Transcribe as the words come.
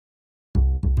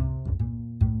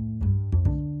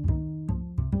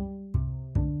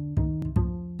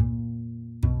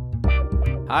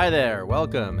Hi there,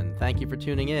 welcome, and thank you for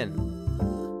tuning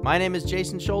in. My name is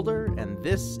Jason Scholder, and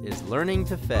this is Learning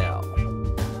to Fail.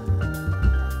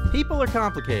 People are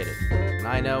complicated, and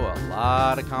I know a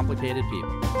lot of complicated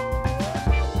people.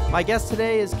 My guest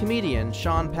today is comedian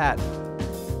Sean Patton.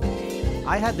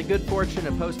 I had the good fortune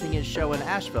of hosting his show in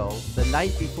Asheville the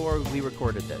night before we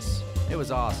recorded this. It was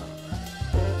awesome.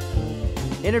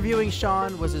 Interviewing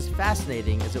Sean was as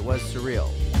fascinating as it was surreal.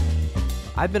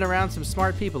 I've been around some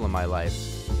smart people in my life,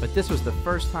 but this was the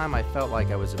first time I felt like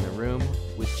I was in the room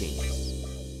with genius.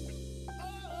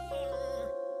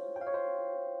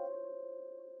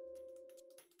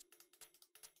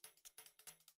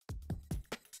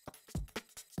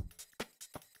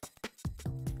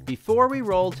 Before we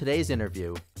roll today's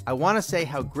interview, I want to say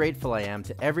how grateful I am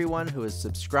to everyone who has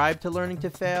subscribed to Learning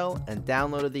to Fail and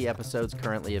downloaded the episodes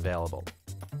currently available.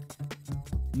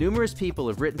 Numerous people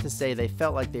have written to say they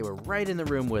felt like they were right in the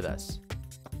room with us.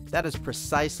 That is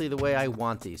precisely the way I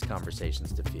want these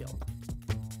conversations to feel.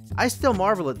 I still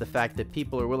marvel at the fact that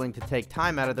people are willing to take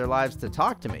time out of their lives to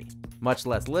talk to me, much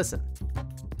less listen.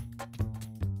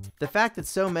 The fact that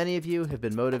so many of you have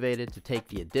been motivated to take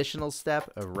the additional step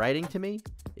of writing to me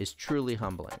is truly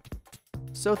humbling.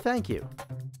 So thank you.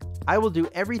 I will do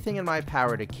everything in my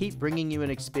power to keep bringing you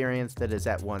an experience that is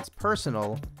at once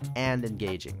personal and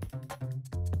engaging.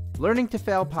 Learning to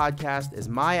Fail podcast is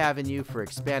my avenue for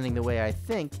expanding the way I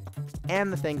think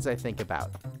and the things I think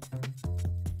about.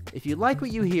 If you like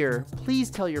what you hear, please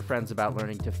tell your friends about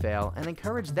Learning to Fail and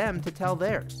encourage them to tell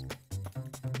theirs.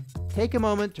 Take a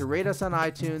moment to rate us on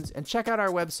iTunes and check out our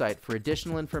website for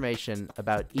additional information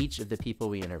about each of the people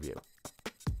we interview.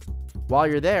 While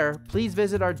you're there, please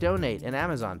visit our donate and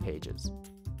Amazon pages.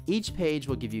 Each page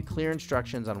will give you clear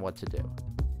instructions on what to do.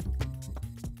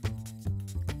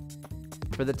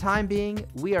 For the time being,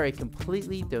 we are a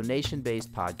completely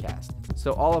donation-based podcast,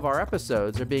 so all of our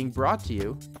episodes are being brought to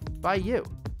you by you.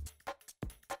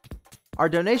 Our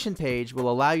donation page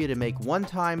will allow you to make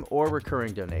one-time or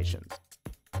recurring donations.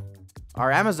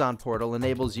 Our Amazon portal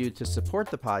enables you to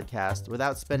support the podcast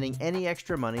without spending any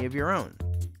extra money of your own.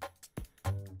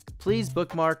 Please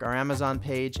bookmark our Amazon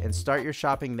page and start your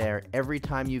shopping there every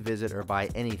time you visit or buy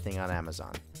anything on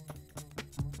Amazon.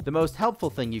 The most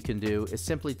helpful thing you can do is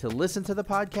simply to listen to the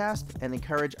podcast and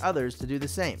encourage others to do the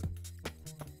same.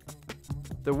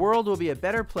 The world will be a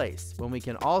better place when we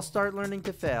can all start learning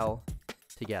to fail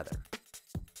together.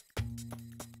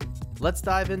 Let's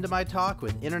dive into my talk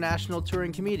with international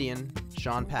touring comedian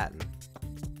Sean Patton.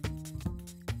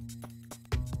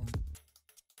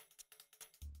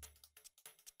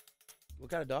 What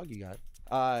kind of dog you got?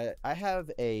 I have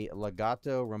a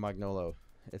Legato Romagnolo.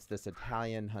 It's this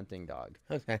Italian hunting dog.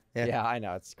 Okay. Yeah, I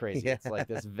know. It's crazy. Yeah. It's like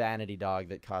this vanity dog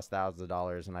that cost thousands of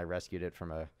dollars, and I rescued it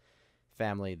from a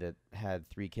family that had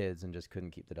 3 kids and just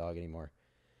couldn't keep the dog anymore.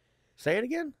 Say it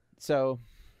again? So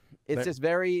it's just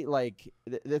very, like,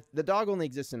 the dog only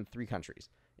exists in 3 countries.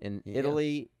 In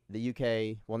Italy, the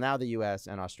UK, well, now the US,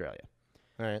 and Australia.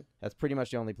 All right. That's pretty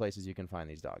much the only places you can find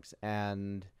these dogs.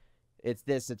 And it's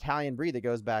this Italian breed that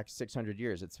goes back 600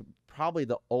 years. It's probably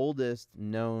the oldest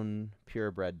known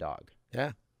purebred dog.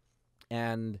 Yeah.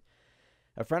 And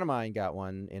a friend of mine got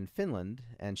one in Finland,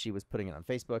 and she was putting it on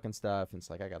Facebook and stuff. And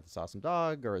it's like, I got this awesome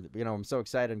dog, or, you know, I'm so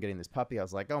excited I'm getting this puppy. I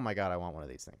was like, oh my God, I want one of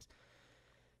these things.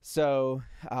 So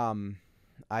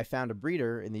I found a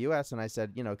breeder in the US, and I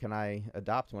said, you know, can I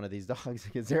adopt one of these dogs?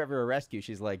 Is there ever a rescue?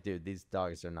 She's like, dude, these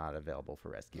dogs are not available for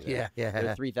rescue. Yeah.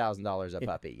 They're $3,000 a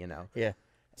puppy, you know? Yeah.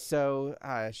 So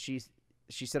she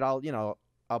said, I'll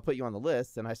put you on the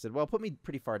list. And I said, well, put me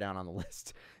pretty far down on the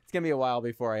list. It's going to be a while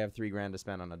before I have $3,000 to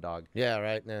spend on a dog. Yeah,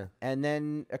 right. Yeah. And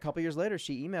then a couple years later,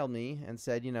 she emailed me and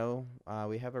said, you know,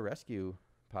 we have a rescue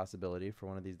possibility for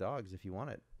one of these dogs if you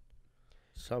want it.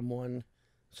 So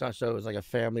it was like a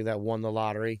family that won the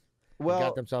lottery. Well,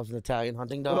 got themselves an Italian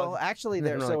hunting dog. Well, actually,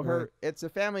 it's a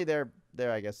family. They're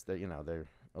I guess they're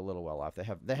a little well off.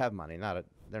 They have money.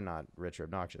 They're not rich or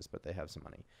obnoxious, but they have some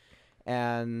money.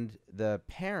 And the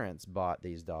parents bought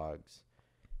these dogs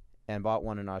and bought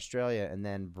one in Australia and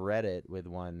then bred it with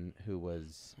one who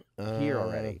was here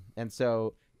already. And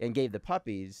gave the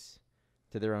puppies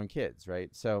to their own kids, right?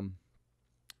 So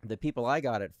the people I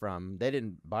got it from, they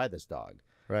didn't buy this dog.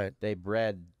 Right. They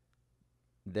bred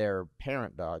their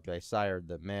parent dog. They sired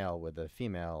the male with the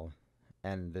female,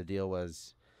 and the deal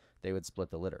was they would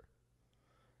split the litter.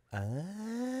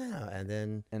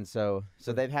 And so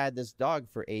they've had this dog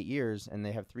for 8 years, and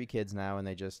they have 3 kids now, and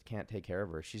they just can't take care of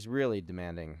her. She's really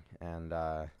demanding, and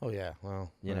oh yeah,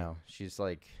 well, you know, she's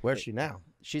like, where's she now?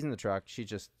 She's in the truck.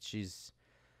 She's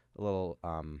a little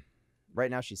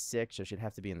right now she's sick, so she'd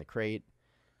have to be in the crate.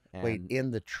 And Wait,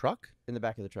 in the truck in the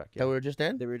back of the truck. that we were just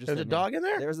in? They were just There's a in there. dog in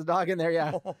there? There was a dog in there,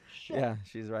 yeah. Oh, shit. Yeah,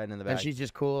 she's riding in the back. And she's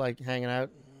just cool, like, hanging out?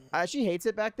 She hates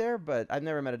it back there, but I've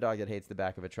never met a dog that hates the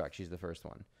back of a truck. She's the first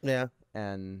one. Yeah.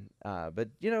 And, but,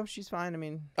 she's fine. I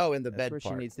mean. Oh, in the that's bed where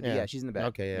part. she needs to be. Yeah, she's in the back.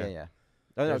 Okay, yeah. Yeah.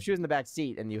 Oh, no, if she was in the back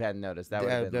seat and you hadn't noticed, that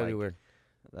would have been that'd be like, weird.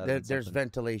 that'd There's something.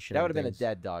 ventilation. That would have and been a things.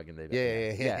 dead dog in the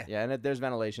back. Yeah. And if there's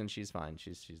ventilation, she's fine.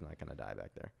 She's not going to die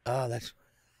back there. Oh, that's...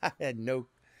 I had no...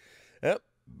 Yep.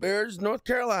 There's North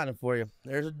Carolina for you.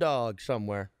 There's a dog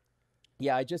somewhere.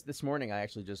 Yeah, this morning, I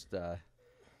actually just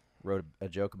wrote a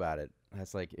joke about it.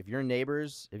 That's like, if you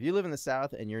live in the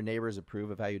South and your neighbors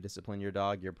approve of how you discipline your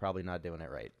dog, you're probably not doing it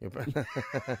right.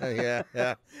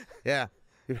 Yeah.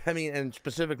 I mean, and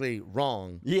specifically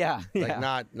wrong. Yeah. Like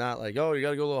not like, oh, you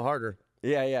got to go a little harder.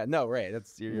 Yeah. No, right.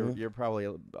 That's you're probably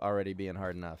already being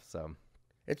hard enough. So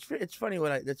it's funny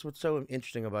that's what's so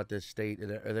interesting about this state.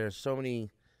 There's so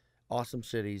many awesome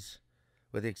cities,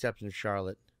 with the exception of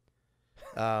Charlotte.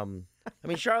 I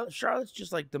mean, Charlotte's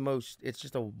just like the most. It's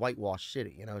just a whitewashed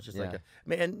city, It's just like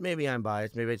and maybe I'm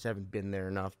biased. Maybe I just haven't been there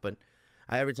enough. But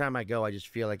every time I go, I just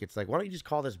feel like it's like, why don't you just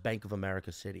call this Bank of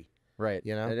America City? Right.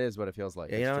 It is what it feels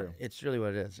like. It's true. It's really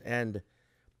what it is.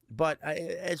 But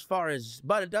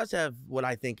it does have what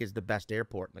I think is the best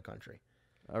airport in the country.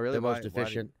 Oh, really? The most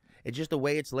efficient. It's just the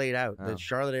way it's laid out. Oh. The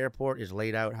Charlotte airport is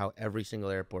laid out how every single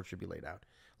airport should be laid out.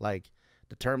 Like,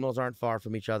 the terminals aren't far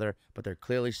from each other, but they're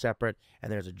clearly separate,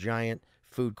 and there's a giant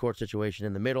food court situation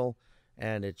in the middle,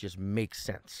 and it just makes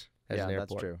sense as an airport.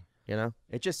 That's true.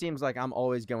 It just seems like I'm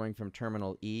always going from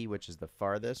Terminal E, which is the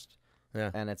farthest. Yeah.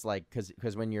 And it's like,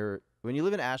 because when you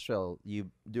live in Asheville,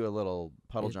 you do a little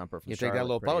puddle jumper from You Charlotte take that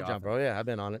little pretty puddle often. jumper. Oh, yeah, I've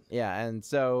been on it. Yeah, and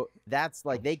so that's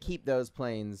like, they keep those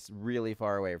planes really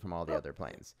far away from all the other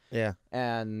planes. Yeah.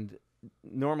 And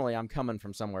normally I'm coming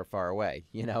from somewhere far away,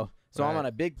 So I'm on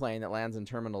a big plane that lands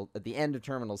at the end of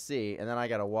Terminal C, and then I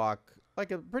got to walk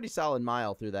like a pretty solid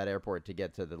mile through that airport to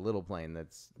get to the little plane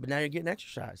that's... But now you're getting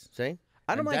exercise, see?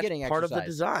 I don't mind getting part exercise. of the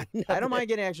design. I don't mind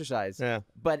getting exercise. Yeah.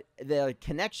 But the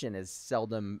connection is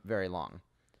seldom very long.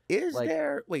 Is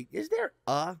there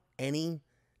any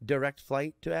direct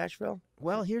flight to Asheville?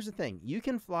 Well, here's the thing. You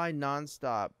can fly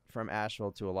nonstop from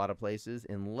Asheville to a lot of places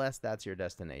unless that's your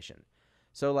destination.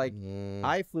 So,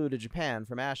 I flew to Japan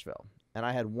from Asheville, and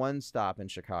I had one stop in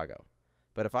Chicago.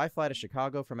 But if I fly to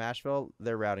Chicago from Asheville,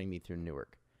 they're routing me through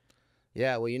Newark.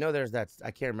 Yeah, well, there's that.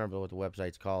 I can't remember what the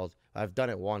website's called. I've done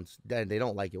it once. They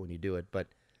don't like it when you do it, but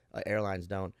airlines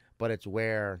don't. But it's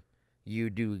where you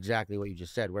do exactly what you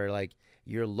just said, where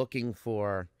you're looking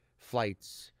for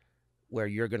flights where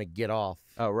you're going to get off.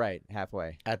 Oh, right,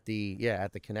 halfway at the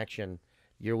connection.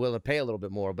 You're willing to pay a little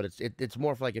bit more, but it's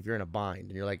more for if you're in a bind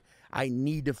and you're like, I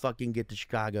need to fucking get to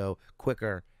Chicago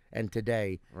quicker and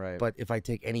today. Right. But if I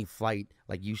take any flight,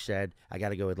 like you said, I got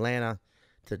to go Atlanta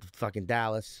to fucking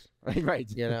Dallas. Right.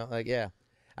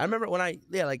 I remember when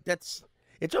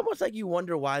it's almost like you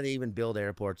wonder why they even build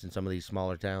airports in some of these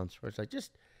smaller towns where it's like,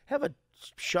 just have a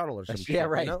shuttle or some shit. Yeah,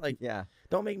 right.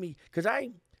 Don't make me, because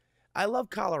I love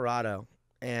Colorado,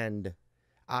 and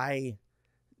I've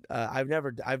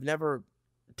never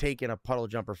taken a puddle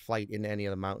jumper flight into any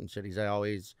of the mountain cities. I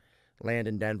always land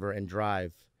in Denver and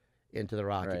drive into the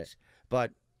Rockies. Right.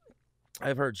 But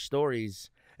I've heard stories,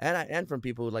 and from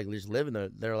people who just live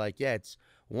in they're like, yeah, it's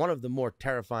one of the more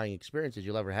terrifying experiences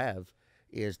you'll ever have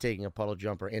is taking a puddle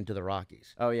jumper into the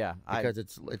Rockies. Oh yeah, because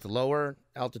it's lower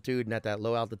altitude, and at that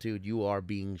low altitude you are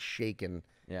being shaken.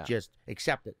 Yeah. Just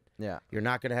accept it. Yeah. You're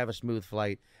not going to have a smooth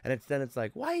flight, and it's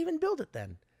like, why even build it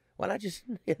then? Why not just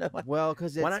Well,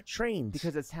 because why not trains?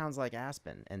 Because it sounds like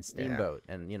Aspen and Steamboat,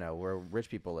 and where rich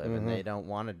people live, and they don't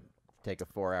want to take a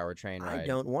 4-hour train ride. I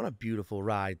don't want a beautiful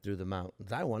ride through the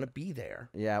mountains. I want to be there.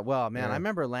 Yeah. Well, man, I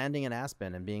remember landing in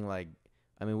Aspen and being like,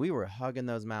 we were hugging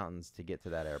those mountains to get to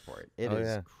that airport. It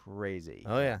is crazy.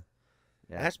 Oh yeah.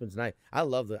 Aspen's nice. I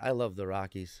love the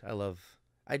Rockies.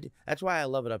 That's why I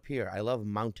love it up here. I love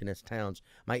mountainous towns.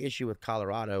 My issue with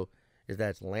Colorado is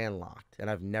that it's landlocked, and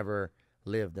I've never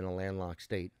lived in a landlocked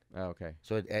state. Oh, okay.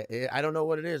 So I don't know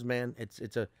what it is, man.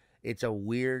 It's a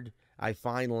weird. I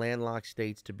find landlocked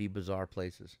states to be bizarre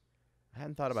places. I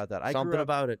hadn't thought about that. Something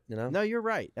about it, No, you're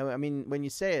right. I mean, when you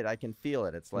say it, I can feel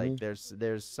it. It's like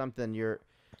there's something you're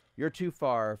too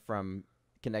far from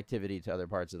connectivity to other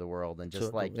parts of the world, and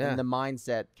just and the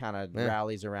mindset kind of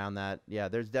rallies around that. Yeah,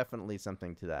 there's definitely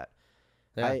something to that.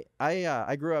 Yeah.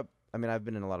 I grew up. I mean, I've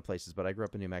been in a lot of places, but I grew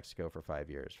up in New Mexico for 5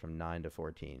 years, from 9 to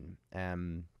 14.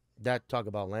 That talk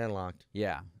about landlocked.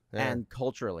 Yeah. And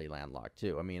culturally landlocked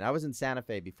too. I mean, I was in Santa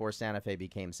Fe before Santa Fe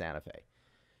became Santa Fe.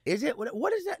 Is it?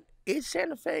 What is that? Is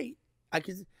Santa Fe?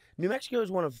 New Mexico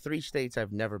is one of 3 states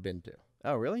I've never been to.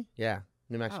 Oh, really? Yeah,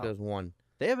 New Mexico's one.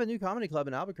 They have a new comedy club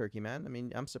in Albuquerque, man. I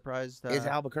mean, I'm surprised. Is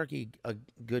Albuquerque a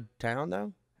good town,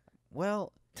 though?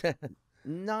 Well,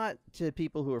 not to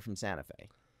people who are from Santa Fe.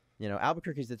 You know,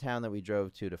 Albuquerque's the town that we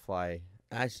drove to fly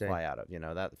out of. You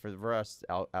know, that for us,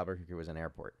 Albuquerque was an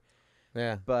airport.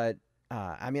 Yeah. But,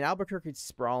 I mean, Albuquerque's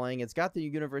sprawling. It's got the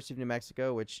University of New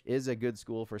Mexico, which is a good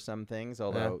school for some things,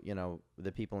 although, you know,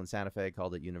 the people in Santa Fe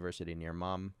called it University Near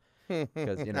Mom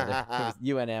because, you know,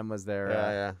 UNM was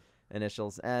their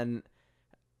initials. And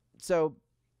so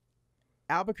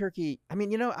Albuquerque, I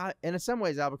mean, you know, in some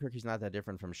ways, Albuquerque's not that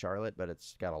different from Charlotte, but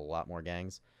it's got a lot more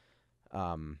gangs.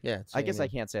 I guess I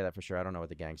can't say that for sure. I don't know what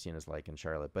the gang scene is like in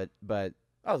Charlotte, but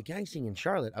oh, the gang scene in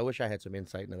Charlotte. I wish I had some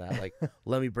insight into that. Like,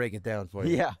 let me break it down for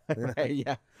you. Yeah, right,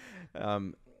 yeah.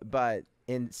 But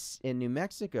in New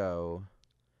Mexico,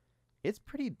 it's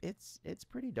pretty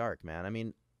dark, man. I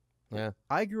mean, yeah,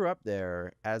 I grew up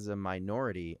there as a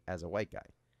minority, as a white guy.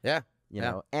 Yeah, you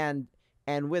know, and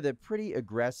with a pretty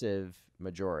aggressive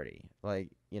majority, like,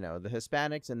 you know, the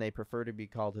Hispanics, and they prefer to be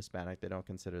called Hispanic. They don't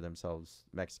consider themselves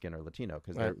Mexican or Latino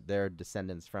because they're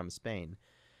descendants from Spain.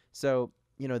 So,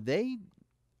 you know, they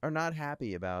are not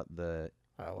happy about the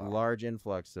large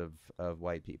influx of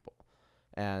white people.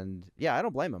 And yeah, I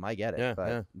don't blame them. I get it.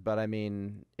 But I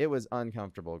mean, it was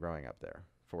uncomfortable growing up there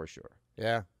for sure.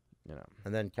 Yeah. You know,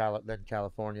 and then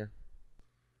California.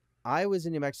 I was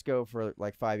in New Mexico for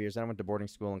like 5 years. Then I went to boarding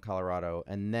school in Colorado,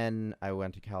 and then I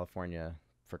went to California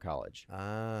for college.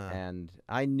 And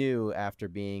I knew after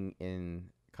being in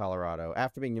Colorado,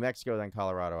 after being New Mexico, then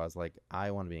Colorado, I was like, I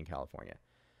want to be in California.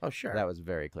 Oh, sure. That was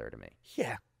very clear to me.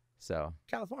 Yeah. So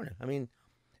California. I mean,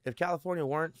 if California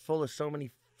weren't full of so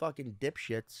many fucking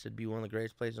dipshits, it'd be one of the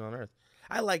greatest places on earth.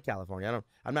 I like California.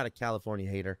 I'm not a California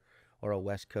hater or a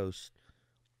West Coast.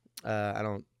 I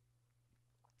don't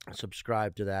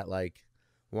subscribe to that, like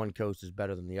one coast is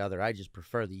better than the other. I just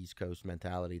prefer the East Coast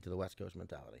mentality to the West Coast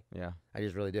mentality. Yeah. I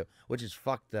just really do. Which is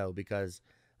fucked though, because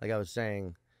like I was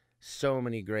saying, so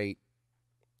many great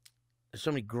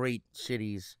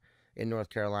cities in North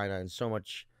Carolina, and so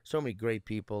many great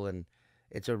people, and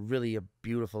it's a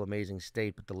beautiful, amazing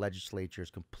state, but the legislature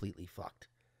is completely fucked.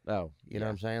 Oh, you know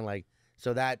what I'm saying? Like,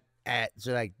 so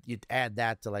you add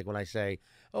that to like when I say,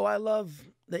 oh, I love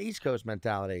the East Coast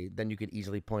mentality, then you could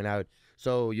easily point out,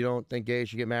 so you don't think gays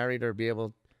should get married or be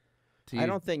able to? I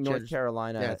don't think North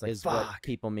Carolina is what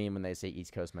people mean when they say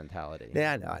East Coast mentality.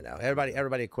 Yeah, I know.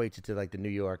 Everybody equates it to like the New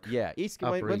York. Yeah,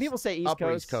 when people say East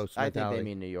Coast I think they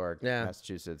mean New York,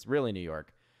 Massachusetts, really New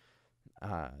York.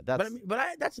 That's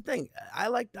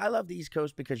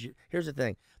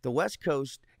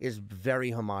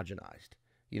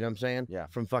Yeah.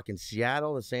 From fucking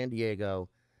Seattle to San Diego,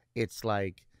 it's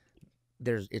like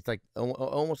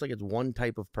almost like it's one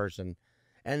type of person,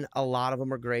 and a lot of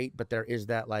them are great, but there is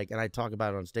that like, and I talk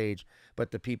about it on stage,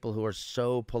 but the people who are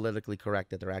so politically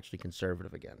correct that they're actually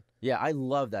conservative again. Yeah, I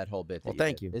love that whole bit. Well,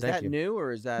 thank you. Is that new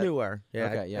or is that newer? Yeah.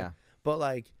 Okay. Yeah. But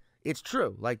like, it's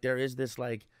true. Like there is this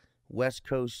like West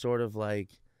Coast sort of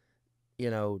like, you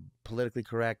know, politically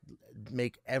correct,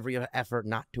 make every effort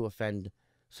not to offend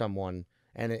someone.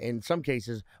 And in some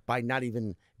cases, by not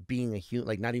even being a human,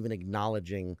 like not even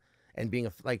acknowledging and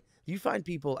being like, you find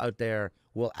people out there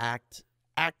will act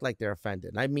like they're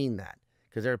offended. And I mean that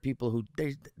because there are people who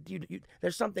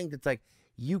there's something that's like,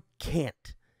 you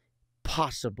can't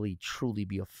possibly truly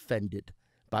be offended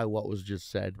by what was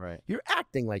just said. Right. You're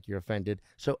acting like you're offended,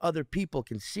 so other people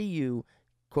can see you,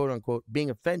 quote unquote, being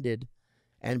offended,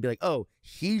 and be like, oh,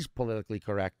 he's politically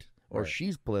correct or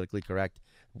she's politically correct.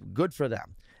 Good for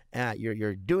them.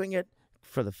 You're doing it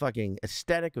for the fucking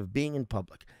aesthetic of being in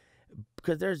public,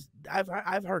 because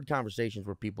I've heard conversations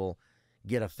where people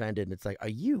get offended and it's like, are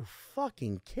you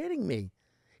fucking kidding me?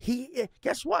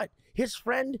 Guess what? His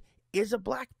friend is a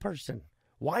black person.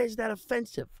 Why is that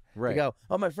offensive? Right. You go,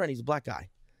 oh, my friend, he's a black guy,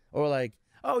 or like,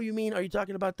 oh, you mean, are you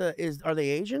talking about are they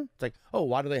Asian? It's like, oh,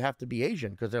 why do they have to be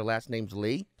Asian? Because their last name's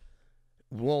Lee.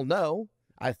 Well, no,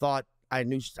 I thought I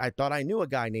knew a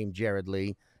guy named Jared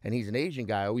Lee, and he's an Asian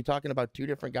guy. Are we talking about two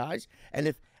different guys? And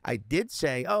if I did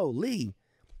say, oh, Lee,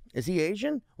 is he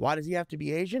Asian? Why does he have to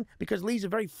be Asian? Because Lee's a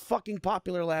very fucking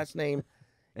popular last name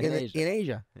in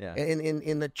Asia. Yeah.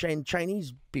 In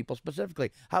Chinese people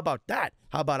specifically. How about that?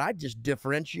 How about I just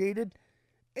differentiated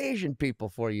Asian people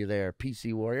for you there,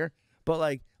 PC warrior? But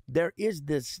like, there is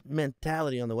this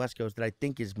mentality on the West Coast that I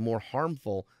think is more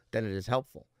harmful than it is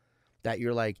helpful. That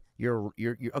you're like, you're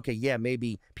okay, yeah,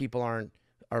 maybe people aren't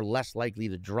are less likely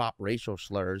to drop racial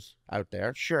slurs out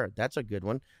there. Sure, that's a good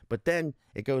one. But then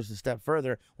it goes a step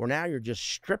further where now you're just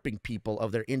stripping people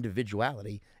of their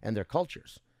individuality and their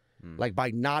cultures. Like by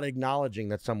not acknowledging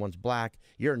that someone's black,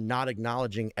 you're not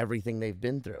acknowledging everything they've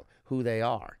been through, who they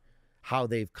are, how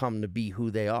they've come to be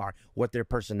who they are, what their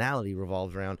personality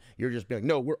revolves around. You're just being like,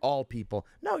 no, we're all people.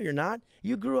 No, you're not.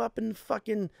 You grew up in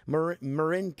fucking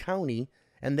Marin County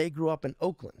and they grew up in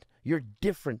Oakland. You're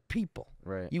different people.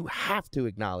 Right. You have to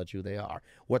acknowledge who they are,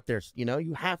 what they're,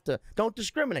 you have to, don't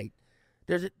discriminate.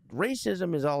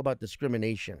 Racism is all about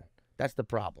discrimination. That's the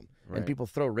problem. Right. And people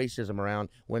throw racism around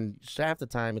when half the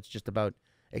time it's just about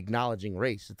acknowledging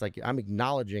race. It's like, I'm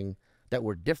acknowledging that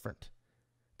we're different.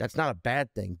 That's not a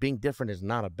bad thing. Being different is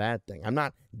not a bad thing. I'm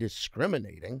not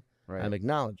discriminating. Right. I'm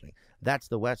acknowledging. That's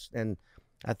the West. And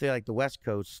I feel like the West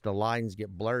Coast, the lines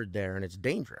get blurred there, and it's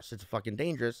dangerous. It's fucking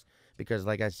dangerous because,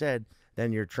 like I said,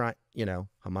 then you're trying,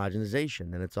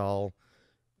 homogenization. And it's all,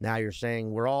 now you're saying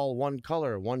we're all one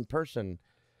color, one person,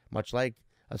 much like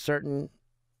a certain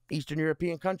Eastern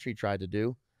European country tried to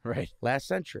do last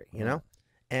century, you know,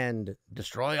 and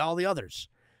destroy all the others.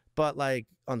 But like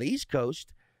on the East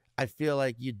Coast, I feel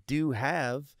like you do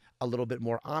have a little bit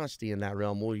more honesty in that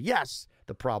realm. Well, yes,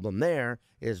 the problem there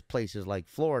is places like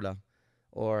Florida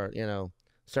or,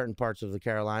 certain parts of the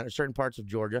Carolinas, certain parts of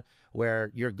Georgia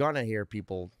where you're going to hear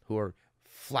people who are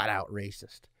flat out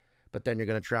racist. But then you're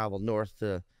going to travel north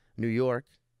to New York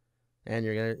and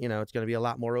you're going to, it's going to be a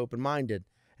lot more open-minded.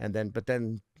 But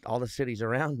then all the cities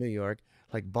around New York,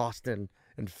 like Boston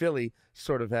and Philly,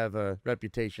 sort of have a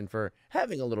reputation for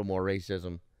having a little more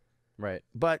racism. Right.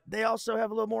 But they also have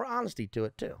a little more honesty to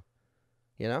it, too.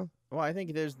 Well, I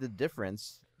think there's the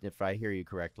difference, if I hear you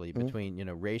correctly, between,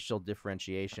 racial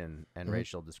differentiation and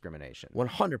racial discrimination.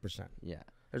 100%. Yeah.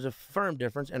 There's a firm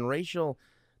difference, and racial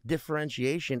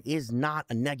differentiation is not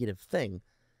a negative thing.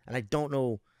 And I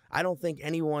don't think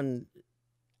anyone...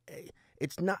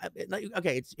 It's not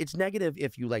okay. It's negative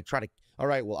if you like try to. All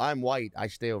right, well, I'm white, I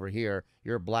stay over here.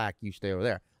 You're black, you stay over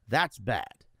there. That's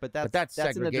bad. But that's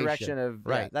segregation. In the direction of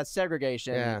that's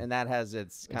segregation, and that has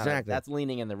its kind of that's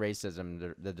leaning in the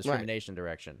racism, the discrimination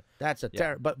direction. That's a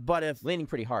terrible. But if leaning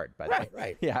pretty hard, by the way.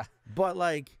 Right, yeah.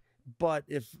 But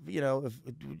if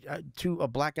a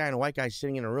black guy and a white guy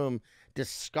sitting in a room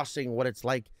discussing what it's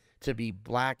like to be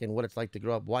black and what it's like to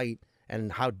grow up white. And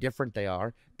how different they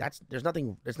are. There's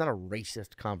nothing. It's not a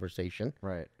racist conversation.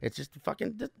 Right. It's just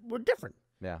we're different.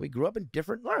 Yeah. We grew up in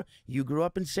different. You grew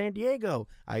up in San Diego.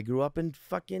 I grew up in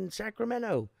fucking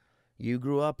Sacramento. You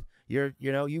grew up.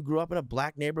 You grew up in a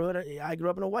black neighborhood. I grew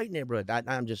up in a white neighborhood.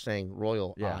 I'm just saying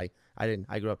royal. Yeah. I didn't.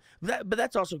 I grew up. But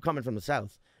that's also coming from the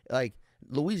South. Like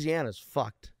Louisiana's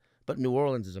fucked, but New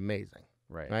Orleans is amazing.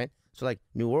 Right. Right. So like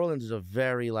New Orleans is a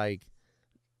very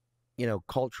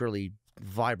culturally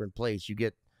vibrant place. You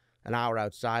get an hour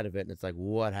outside of it and it's like,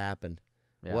 what happened?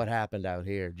 Yeah. What happened out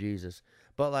here? Jesus.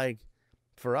 But like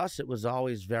for us, it was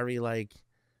always very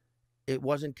it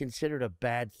wasn't considered a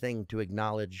bad thing to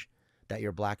acknowledge that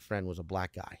your black friend was a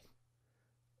black guy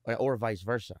or vice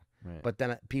versa. Right. But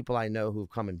then people I know who've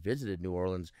come and visited New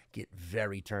Orleans get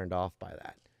very turned off by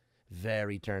that.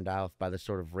 Very turned off by the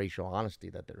sort of racial honesty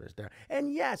that there is there.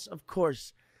 And yes, of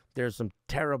course, there's some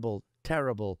terrible,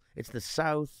 it's the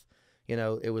South.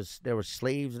 There were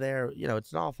slaves there.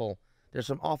 It's there's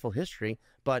some awful history,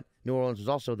 but New Orleans was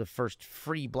also the first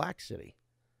free black city.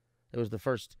 It was the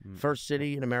first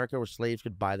city in America where slaves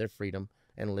could buy their freedom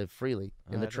and live freely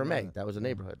in the Treme. That was a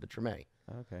neighborhood, the Treme.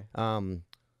 Okay.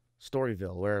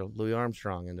 Storyville, where Louis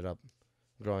Armstrong ended up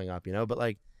growing up,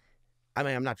 but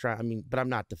I'm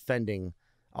not defending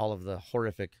all of the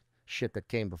horrific shit that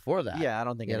came before that. Yeah, I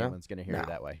don't think anyone's going to hear it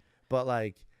that way. But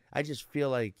I just feel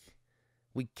like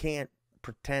we can't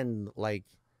pretend like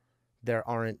there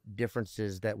aren't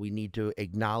differences that we need to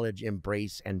acknowledge,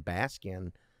 embrace, and bask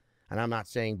in. And I'm not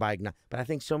saying but I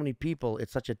think so many people,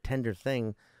 it's such a tender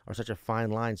thing or such a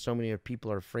fine line. So many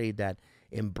people are afraid that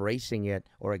embracing it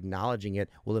or acknowledging it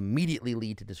will immediately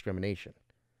lead to discrimination.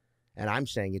 And I'm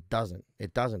saying it doesn't.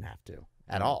 It doesn't have to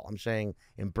at all. I'm saying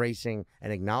embracing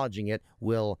and acknowledging it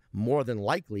will more than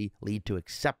likely lead to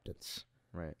acceptance.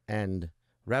 Right. And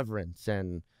reverence,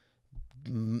 and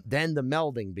then the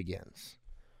melding begins.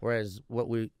 Whereas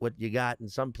what you got in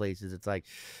some places, it's like,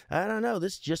 I don't know,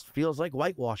 this just feels like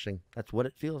whitewashing. That's what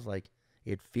it feels like.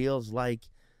 It feels like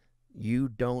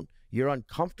you're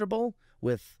uncomfortable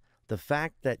with the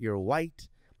fact that you're white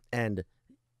and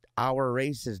our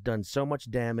race has done so much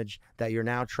damage that you're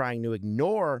now trying to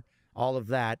ignore all of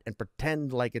that and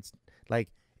pretend like it's like,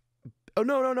 oh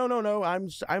no,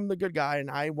 I'm the good guy and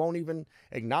I won't even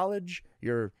acknowledge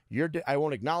I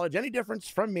won't acknowledge any difference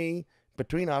from me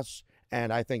between us,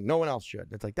 and I think no one else should.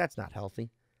 It's like, that's not healthy.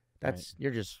 That's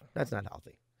Right. that's not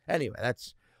healthy. Anyway,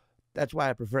 that's why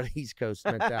I prefer the East Coast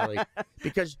mentality,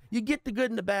 because you get the good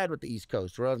and the bad with the East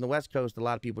Coast. Whereas on the West Coast, a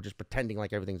lot of people just pretending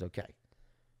like everything's okay.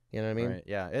 You know what I mean? Right.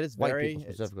 Yeah. It is White very people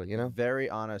specifically, you know? very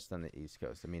honest on the East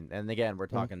Coast. I mean, and again, we're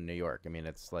talking New York. I mean,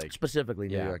 it's like Specifically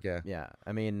New yeah, York, yeah. yeah.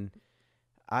 I mean,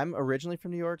 I'm originally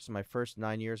from New York, so my first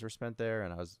 9 years were spent there,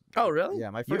 and I was Oh, really?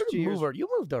 yeah, my first 2 years. You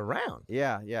moved around.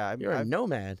 Yeah, yeah. You're a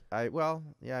nomad. Well,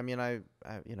 yeah. I mean, I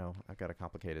you know, I've got a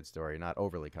complicated story, not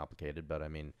overly complicated, but I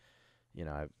mean, you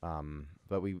know,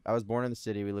 I was born in the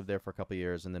city. We lived there for a couple of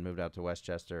years, and then moved out to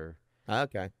Westchester.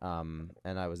 Okay. And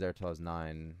I was there till I was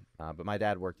 9. But my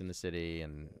dad worked in the city,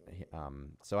 and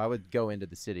so I would go into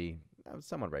the city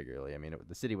somewhat regularly. I mean,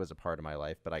 the city was a part of my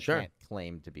life, but I can't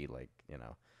claim to be like, you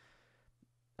know,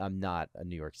 I'm not a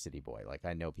New York City boy. Like,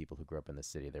 I know people who grew up in the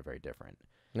city; they're very different.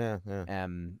 Yeah, yeah.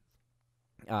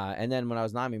 And then when I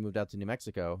was 9, we moved out to New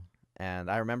Mexico,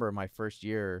 and I remember my first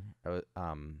year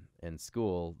in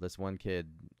school. This one kid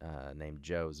named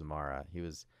Joe Zamara. He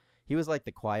was like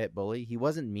the quiet bully. He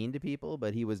wasn't mean to people,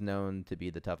 but he was known to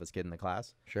be the toughest kid in the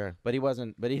class. Sure. But he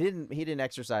wasn't. But he didn't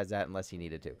exercise that unless he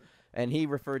needed to. And he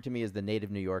referred to me as the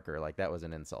native New Yorker, like that was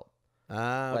an insult. Okay.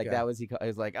 Like that was he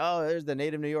was like, oh, there's the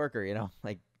native New Yorker, you know,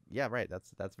 like. Yeah, right.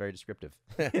 That's very descriptive.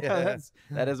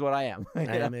 That is what I am. I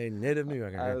am a native New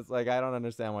Yorker. I was like, I don't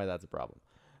understand why that's a problem.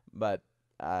 But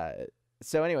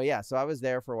so anyway, yeah. So I was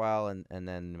there for a while, and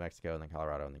then New Mexico, and then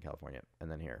Colorado, and then California, and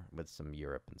then here with some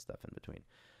Europe and stuff in between.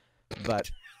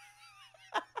 But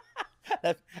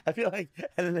I feel like,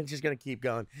 and then it's just gonna keep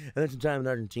going. And then some time in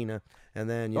Argentina, and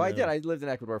then I did. I lived in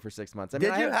Ecuador for 6 months. I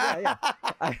mean, Did you? Yeah.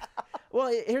 Well,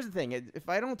 here's the thing. If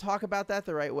I don't talk about that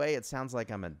the right way, it sounds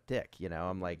like I'm a dick. You know,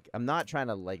 I'm not trying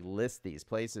to like list these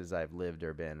places I've lived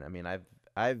or been. I mean,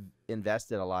 I've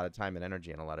invested a lot of time and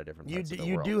energy in a lot of different parts of the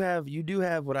world. You do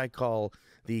have what I call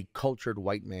the cultured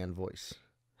white man voice.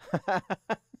 Do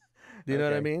you know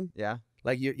what I mean? Yeah.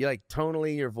 Like you're like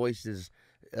tonally, your voice is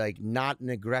like not an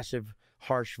aggressive,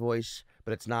 harsh voice,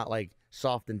 but it's not like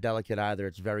soft and delicate either.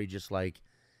 It's very just like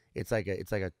it's like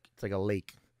a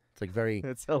lake. It's like very.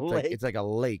 It's a lake. It's like a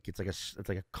lake. It's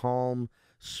like a calm,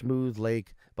 smooth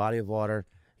lake, body of water.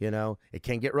 You know, it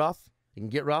can get rough. It can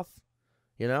get rough.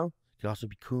 You know, it can also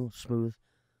be cool, smooth.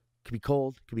 It could be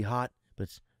cold. It could be hot, but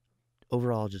it's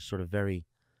overall just sort of very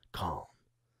calm.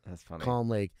 That's funny. Calm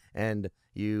lake, and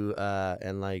you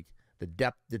and like the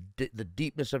depth, the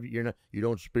deepness of it. You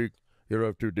don't speak. You don't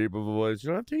have too deep of a voice. You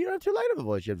don't have too light of a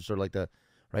voice. You have sort of like the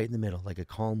right in the middle, like a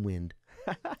calm wind.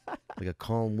 Like a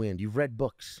calm wind. You've read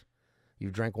books.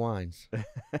 You've drank wines.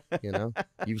 You know.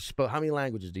 How many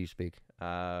languages do you speak?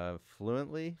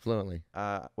 Fluently. Fluently.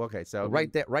 Okay, so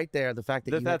right there. The fact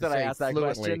that you have to that I say asked that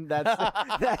fluently. question,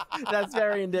 that's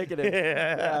very indicative.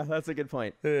 Yeah, that's a good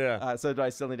point. Yeah. So do I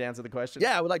still need to answer the question?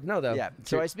 Yeah, I would like to know though. Yeah.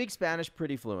 So I speak Spanish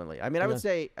pretty fluently. I mean, I would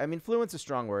say, fluent's a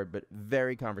strong word, but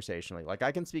very conversationally. Like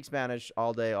I can speak Spanish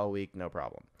all day, all week, no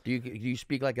problem. Do you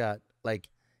speak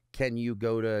can you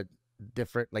go to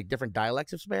different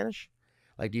dialects of Spanish?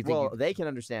 Like, do you think? Well, they can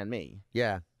understand me.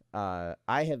 Yeah. I'll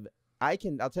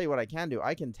tell you what I can do.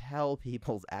 I can tell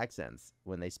people's accents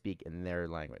when they speak in their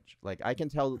language. Like I can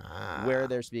tell where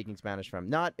they're speaking Spanish from.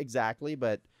 Not exactly,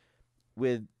 but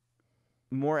with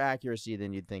more accuracy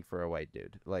than you'd think for a white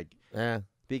dude. Like,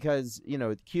 because, you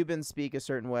know, Cubans speak a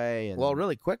certain way. And well,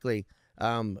 really quickly,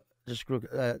 just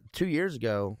 2 years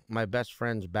ago, my best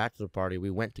friend's bachelor party, we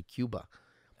went to Cuba.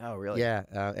 Oh, really? Yeah,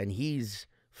 and he's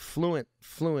fluent,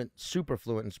 super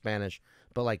fluent in Spanish,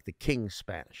 but like the king's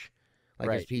Spanish. Like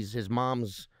right. his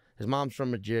mom's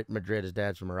from Madrid, his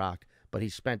dad's from Iraq, but he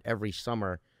spent every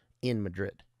summer in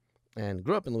Madrid, and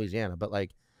grew up in Louisiana.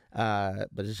 But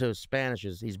his Spanish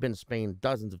he's been to Spain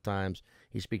dozens of times.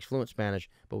 He speaks fluent Spanish.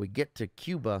 But we get to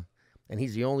Cuba, and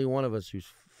he's the only one of us who's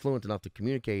fluent enough to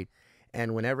communicate.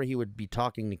 And whenever he would be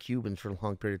talking to Cubans for a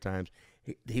long period of times,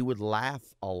 he would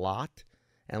laugh a lot.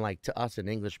 And like to us in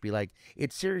English, be like,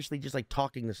 it's seriously just like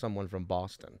talking to someone from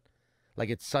Boston. Like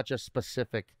it's such a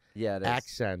specific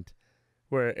accent,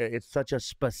 where it's such a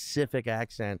specific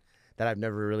accent that I've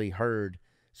never really heard.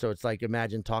 So it's like,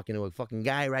 imagine talking to a fucking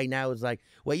guy right now who's like,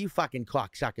 where you fucking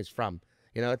cocksuckers from?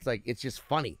 You know, it's like, it's just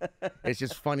funny. It's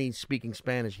just funny speaking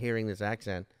Spanish, hearing this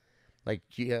accent. Like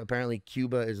apparently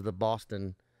Cuba is the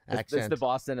Boston accent. It's the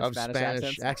Boston of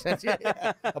Spanish accents.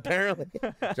 Yeah, apparently.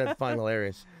 Which I find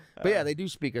hilarious. But yeah, they do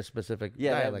speak a specific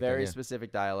dialect. They have very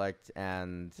specific dialect.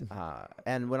 And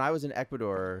when I was in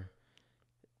Ecuador,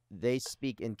 they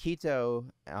speak in Quito,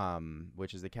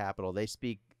 which is the capital, they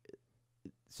speak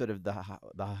sort of the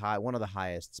high one of the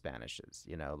highest Spanishes.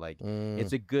 You know, like Mm,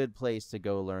 it's a good place to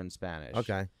go learn Spanish.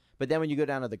 okay. But then when you go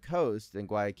down to the coast in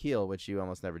Guayaquil, which you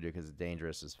almost never do because it's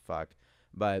dangerous as fuck,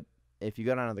 but if you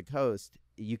go down to the coast,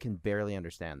 you can barely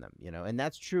understand them. You know, and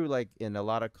that's true. Like in a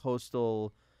lot of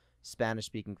coastal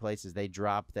Spanish-speaking places, they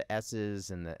drop the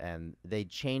S's and they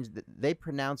change. They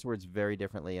pronounce words very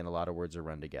differently, and a lot of words are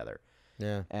run together.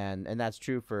 Yeah. And that's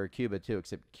true for Cuba too,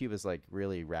 except Cuba's like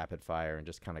really rapid fire and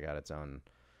just kind of got its own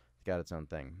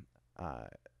thing.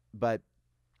 But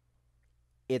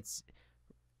it's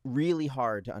really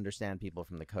hard to understand people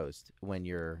from the coast when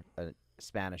you're a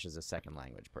Spanish as a second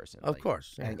language person. Of Like,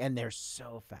 course. Yeah. and they're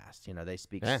so fast. You know, they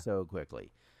speak Yeah. so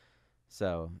quickly.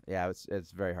 So yeah,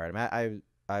 it's very hard. I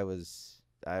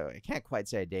can't quite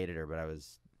say I dated her, but I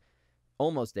was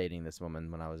almost dating this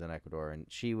woman when I was in Ecuador, and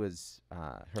she was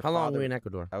her How long father- were you in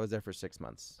Ecuador? I was there for 6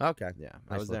 months. Okay. Yeah,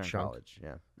 I Nice was there in little chunk. college.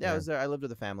 Yeah. Yeah. I was there. I lived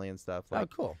with a family and stuff. Oh,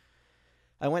 Like, cool.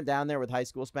 I went down there with high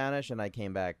school Spanish, and I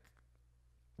came back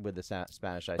with the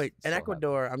Spanish. I Wait, in still have.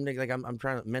 Ecuador, I'm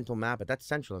trying to mental map it. That's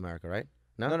Central America, right?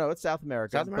 No, it's South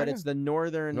America. South But America? it's the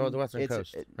northwestern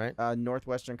coast, right?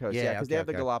 Northwestern coast. Yeah, Yeah, because they okay, have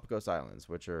the okay. Galapagos Islands,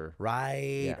 which are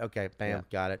Right. Yeah. Okay. Bam. Yeah.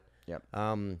 Got it. Yep.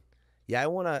 Yeah,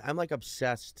 I'm like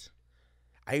obsessed.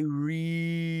 I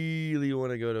really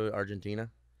want to go to Argentina.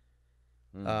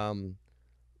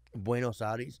 Buenos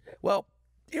Aires. Well,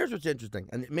 here's what's interesting,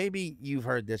 and maybe you've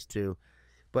heard this too,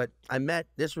 but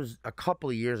this was a couple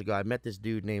of years ago. I met this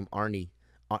dude named Arnie,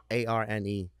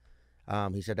 Arne.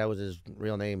 He said that was his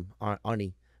real name,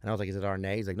 Arnie. And I was like, "Is it Arne?"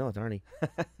 He's like, "No, it's Arnie."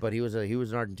 But he was an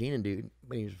Argentinian dude,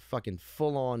 but he was fucking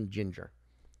full on ginger,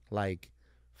 like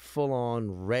full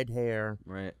on red hair,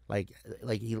 right. like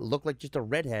he looked like just a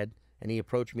redhead. And he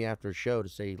approached me after a show to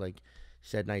say, like,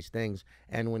 said nice things.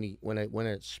 And when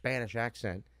a Spanish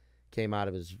accent came out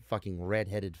of his fucking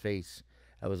red-headed face,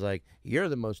 I was like, "You're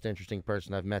the most interesting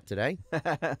person I've met today.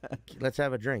 Let's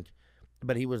have a drink."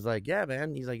 But he was like, "Yeah,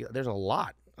 man." He's like, "There's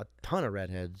a ton of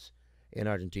redheads in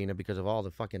Argentina because of all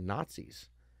the fucking Nazis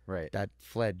Right. that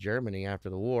fled Germany after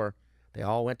the war. They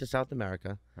all went to South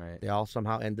America. Right. They all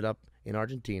somehow ended up in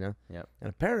Argentina. Yep. And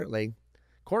apparently,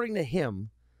 according to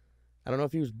him, I don't know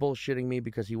if he was bullshitting me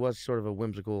because he was sort of a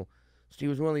whimsical. He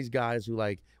was one of these guys who,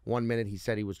 like, 1 minute he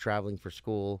said he was traveling for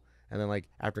school, and then, like,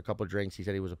 after a couple of drinks, he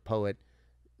said he was a poet,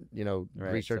 you know,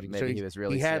 Right, researching. so maybe he was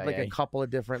really he had like CIA. a couple of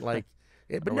different like,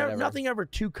 but whatever. nothing ever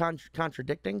too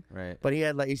contradicting. Right. But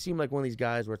he seemed like one of these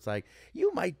guys where it's like,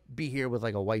 you might be here with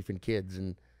like a wife and kids,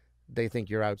 and they think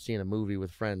you're out seeing a movie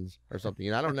with friends or something.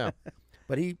 You know, I don't know.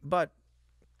 But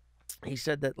he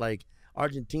said that, like,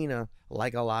 Argentina,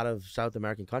 like a lot of South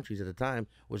American countries at the time,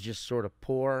 was just sort of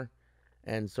poor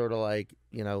and sort of like,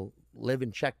 you know,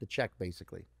 living check to check,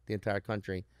 basically, the entire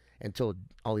country, until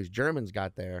all these Germans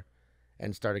got there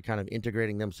and started kind of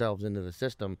integrating themselves into the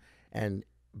system and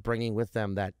bringing with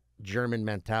them that German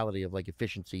mentality of, like,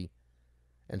 efficiency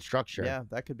and structure. Yeah,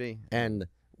 that could be. And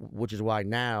which is why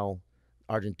now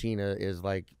Argentina is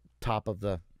like top of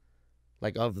the,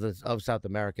 like, of South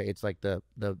America. It's like the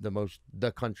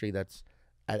country that's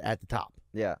at the top.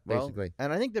 Yeah, well, basically.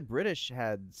 And I think the British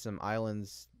had some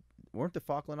islands. Weren't the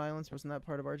Falkland Islands? Wasn't that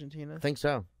part of Argentina? I think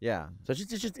so. Yeah. So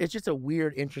it's just a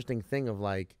weird, interesting thing of,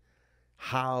 like,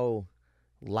 how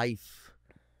life.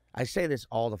 I say this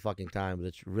all the fucking time, but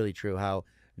it's really true. How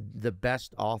the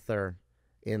best author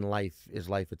in life is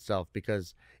life itself,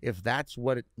 because if that's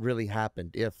what it really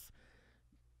happened, if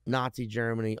Nazi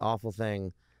Germany, awful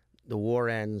thing, the war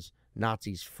ends,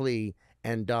 Nazis flee,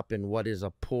 end up in what is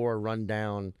a poor,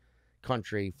 rundown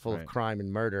country full of crime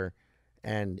and murder,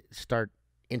 and start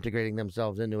integrating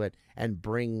themselves into it and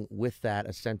bring with that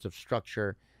a sense of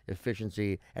structure,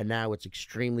 efficiency, and now it's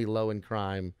extremely low in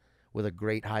crime with a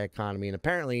great high economy and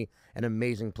apparently an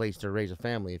amazing place to raise a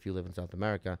family if you live in South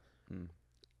America.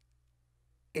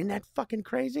 Isn't that fucking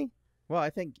crazy? Well, I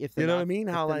think if the You know what I mean?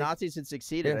 if How, the like- Nazis had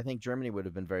succeeded, Yeah. I think Germany would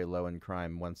have been very low in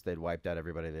crime once they'd wiped out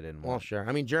everybody they didn't Well, want. sure.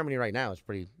 I mean, Germany right now is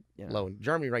pretty Yeah. low.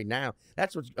 Germany right now,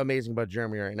 that's what's amazing about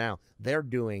Germany right now. They're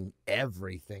doing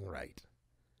everything right.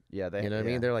 Yeah, they. You know what I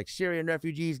mean? They're like, Syrian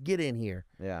refugees, get in here.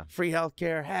 Yeah. Free health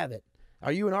care, have it.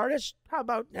 Are you an artist? How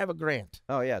about have a grant?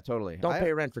 Oh yeah, totally. Don't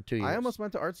pay rent for 2 years. I almost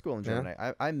went to art school in Yeah. Germany.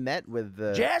 I met with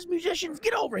the Jazz musicians,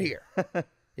 get over here.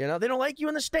 You know, they don't like you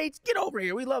in the States. Get over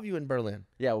here. We love you in Berlin.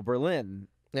 Yeah, well, Berlin.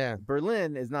 Yeah.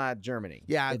 Berlin is not Germany.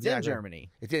 Yeah, it's in exactly.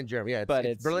 Germany. It's in Germany. Yeah,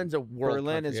 But Berlin's a world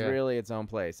Berlin country, is yeah. really its own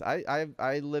place.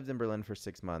 I lived in Berlin for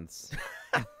 6 months.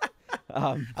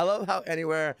 I love how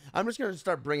anywhere I'm just gonna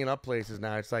start bringing up places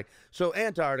now. It's like, so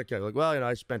Antarctica. Like, well, you know,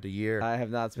 I spent a year. I have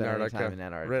not spent any Antarctica. time in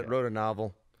Antarctica. Wrote a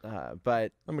novel.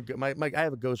 But I have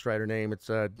a ghostwriter name. It's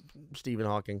Stephen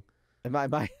Hawking. And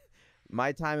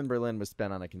my time in Berlin was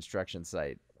spent on a construction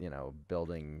site,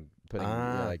 putting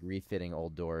like refitting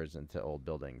old doors into old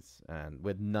buildings, and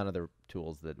with none of the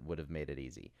tools that would have made it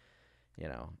easy.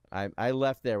 I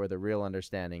left there with a real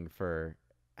understanding for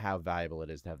how valuable it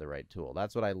is to have the right tool.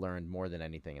 That's what I learned more than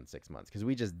anything in 6 months, because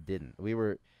we just didn't.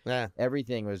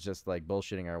 Everything was just like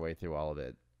bullshitting our way through all of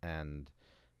it. And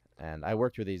I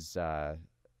worked with these,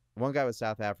 one guy was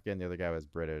South African, the other guy was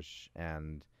British,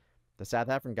 and the South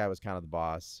African guy was kind of the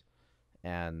boss.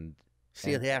 And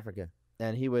South Africa.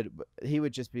 And he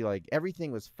would just be like,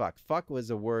 everything was fuck. Fuck was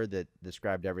a word that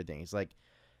described everything. He's like,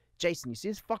 Jason, you see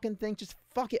this fucking thing? Just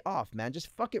fuck it off, man. Just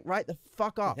fuck it right the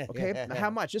fuck off, okay? How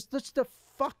much? Just the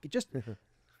fuck. Just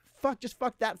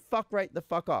fuck that fuck right the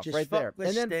fuck off, just right there.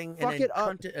 And then fuck it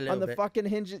up on the fucking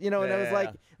hinges, and I was like,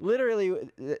 literally,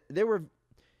 there were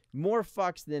more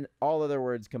fucks than all other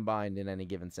words combined in any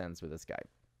given sentence with this guy.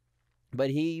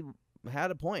 But he had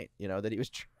a point, that he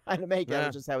was trying to make. That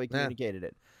was just how he communicated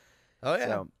it. Oh, yeah.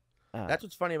 So, that's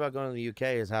what's funny about going to the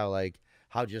UK is how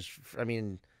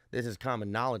this is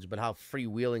common knowledge, but how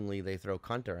freewheelingly they throw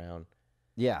cunt around.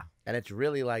 Yeah. And it's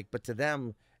really like, but to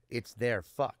them, it's their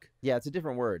fuck. Yeah, it's a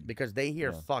different word. Because they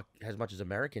hear fuck as much as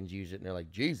Americans use it, and they're like,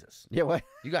 Jesus. Yeah, what?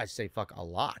 You guys say fuck a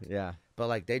lot. Yeah. But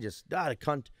like, they just, a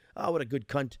cunt. Oh, what a good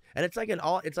cunt. And it's like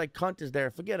it's like cunt is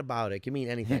there. Forget about it. It can mean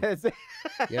anything.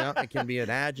 It can be an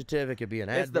adjective. It could be an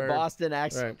adverb. It's the Boston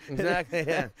accent. Right. Exactly,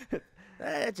 yeah.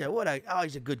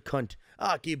 He's a good cunt.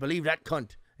 Oh, can you believe that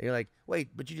cunt? And you're like, wait,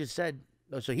 but you just said,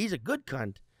 so he's a good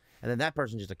cunt, and then that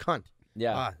person's just a cunt.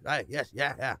 Yeah. Yes,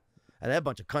 yeah. And that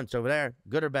bunch of cunts over there,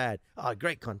 good or bad. Oh,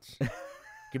 great cunts.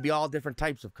 Could be all different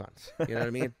types of cunts. You know what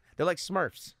I mean? They're like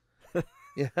Smurfs.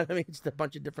 You know what I mean? It's a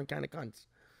bunch of different kind of cunts.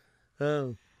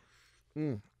 Oh.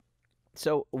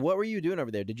 So what were you doing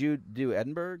over there? Did you do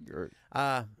Edinburgh or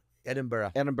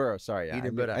Edinburgh? Edinburgh. Sorry, yeah.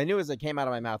 Edinburgh. I knew as it came out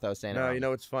of my mouth, I was saying. No,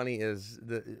 what's funny is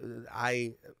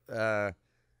I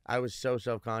was so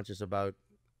self-conscious about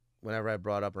whenever I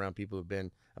brought up around people who've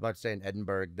been about saying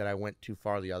Edinburgh that I went too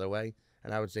far the other way,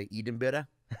 and I would say Edinburgh.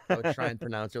 I would try and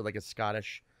pronounce it like a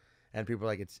Scottish, and people are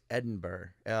like, it's Edinburgh.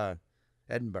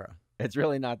 Edinburgh. It's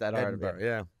really not that hard. Edinburgh,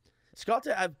 yeah.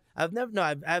 Scotland,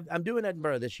 I'm doing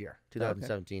Edinburgh this year,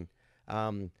 2017.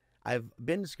 Okay. I've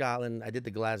been to Scotland. I did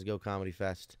the Glasgow Comedy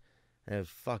Fest, and I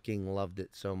fucking loved it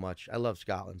so much. I love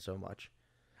Scotland so much.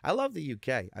 I love the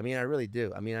UK. I mean, I really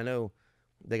do. I mean, I know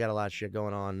they got a lot of shit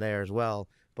going on there as well,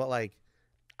 but like,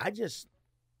 it's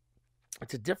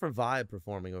a different vibe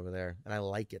performing over there, and I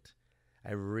like it.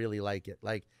 I really like it.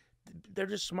 Like, they're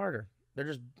just smarter. They're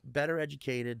just better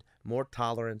educated, more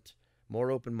tolerant,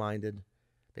 more open-minded.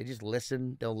 They just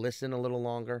listen. They'll listen a little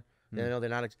longer. They're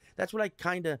not. That's what I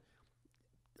kind of.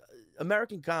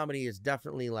 American comedy is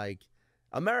definitely like.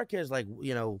 America is like, are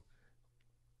you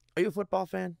a football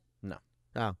fan? No.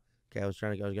 Oh, okay. I was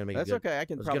going to make. That's okay. I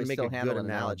can probably still handle an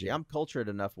analogy. I'm cultured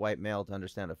enough, white male, to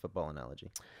understand a football analogy.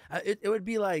 It would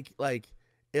be like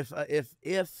if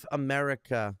the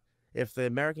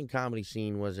American comedy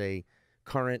scene was a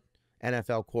current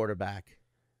NFL quarterback,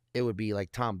 it would be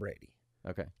like Tom Brady.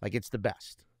 Okay. Like, it's the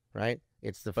best, right?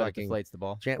 It's the but fucking... it deflates the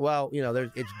ball. Well,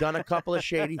 it's done a couple of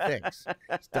shady things.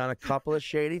 It's done a couple of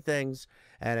shady things,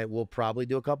 and it will probably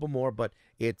do a couple more, but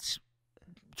its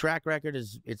track record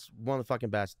it's one of the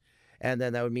fucking best. And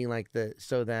then that would mean like the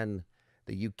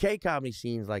UK comedy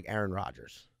scene's like Aaron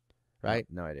Rodgers, right?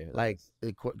 No idea. Like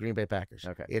the Green Bay Packers.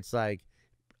 Okay. It's like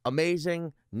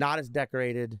amazing, not as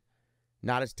decorated,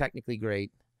 not as technically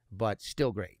great, but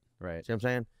still great. Right. See what I'm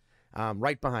saying?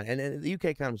 Right behind. And the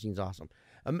UK comedy scene's awesome.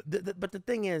 But the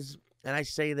thing is, and I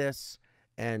say this,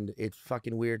 and it's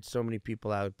fucking weird, so many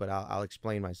people out, but I'll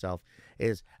explain myself,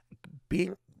 is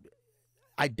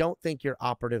I don't think your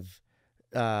operative,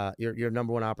 your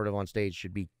number one operative on stage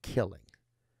should be killing.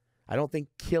 I don't think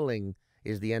killing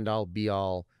is the end-all,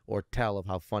 be-all, or tell of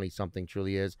how funny something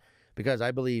truly is, because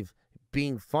I believe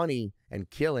being funny and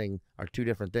killing are two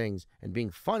different things, and being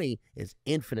funny is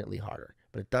infinitely harder,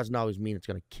 but it doesn't always mean it's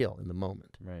going to kill in the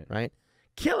moment. Right?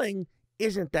 Killing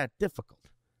isn't that difficult.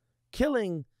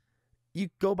 Killing, you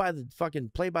go by the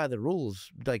fucking, play by the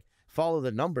rules, like follow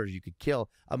the numbers. You could kill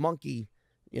a monkey,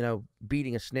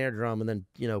 beating a snare drum and then,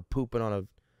 pooping on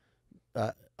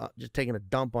just taking a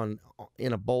dump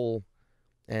in a bowl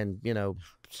and,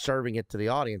 serving it to the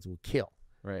audience will kill.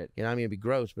 Right. It'd be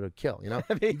gross, but it'll kill, it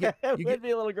would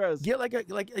be a little gross. Get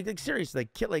like seriously,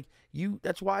 kill, like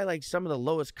that's why like some of the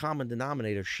lowest common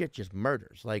denominator shit just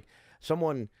murders. Like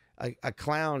someone, a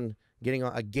clown getting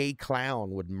a gay clown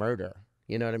would murder.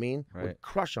 You know what I mean? Right. Would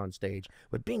crush on stage.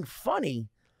 But being funny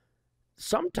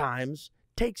sometimes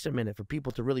takes a minute for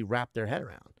people to really wrap their head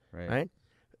around. Right?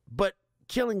 But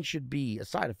killing should be a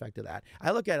side effect of that.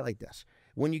 I look at it like this: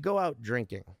 when you go out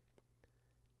drinking,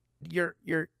 your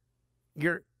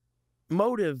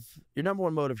motive, your number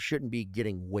one motive, shouldn't be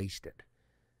getting wasted.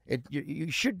 You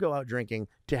should go out drinking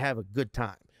to have a good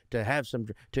time,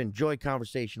 to enjoy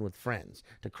conversation with friends,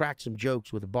 to crack some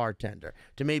jokes with a bartender,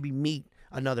 to maybe meet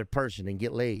another person and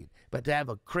get laid, but to have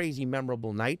a crazy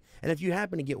memorable night. And if you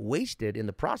happen to get wasted in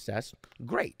the process,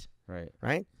 great.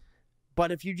 Right?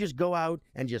 But if you just go out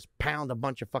and just pound a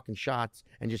bunch of fucking shots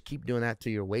and just keep doing that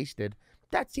till you're wasted,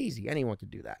 that's easy. Anyone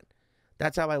could do that.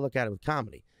 That's how I look at it with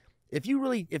comedy. If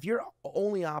your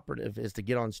only operative is to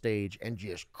get on stage and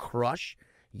just crush,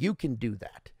 you can do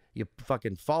that. You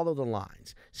fucking follow the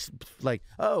lines. Like,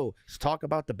 oh, let's talk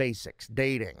about the basics.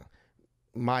 Dating.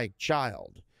 My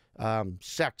child.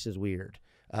 Sex is weird.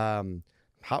 What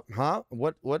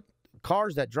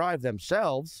cars that drive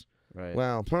themselves? Right.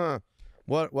 Well,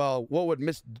 what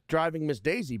would driving Miss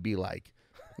Daisy be like?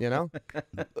 You know?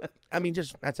 I mean,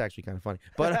 that's actually kind of funny.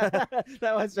 But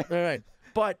that was all right.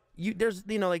 But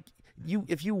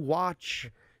if you watch,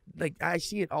 like, I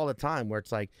see it all the time where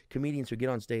it's like comedians who get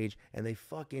on stage and they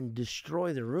fucking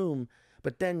destroy the room,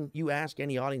 but then you ask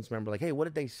any audience member, like, hey, what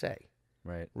did they say?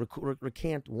 Right.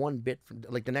 Recant one bit from,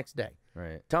 like, the next day.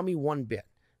 Right. Tell me one bit.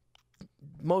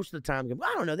 Most of the time,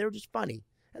 I don't know, they were just funny.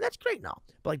 And that's great now.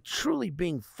 But, like, truly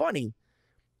being funny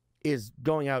is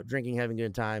going out, drinking, having a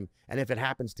good time. And if it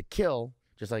happens to kill,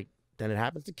 then it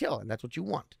happens to kill. And that's what you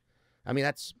want. I mean,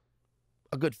 that's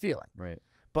a good feeling. Right.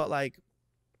 But, like,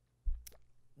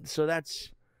 so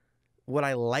that's what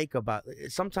I like about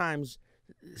it. Sometimes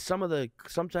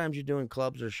you're doing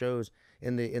clubs or shows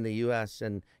in the U.S.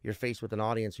 and you're faced with an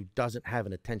audience who doesn't have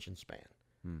an attention span.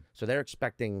 So they're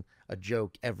expecting a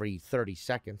joke every 30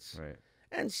 seconds. Right.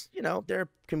 And, there are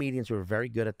comedians who are very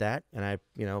good at that. And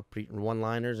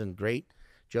one-liners and great.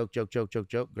 Joke,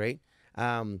 great.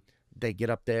 They get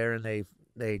up there and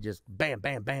they just bam,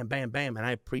 bam, bam, bam, bam. And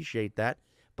I appreciate that.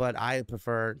 But I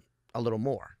prefer a little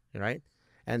more, right?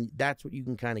 And that's what you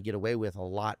can kind of get away with a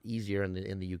lot easier in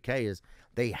the UK is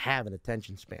they have an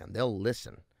attention span. They'll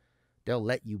listen. They'll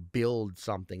let you build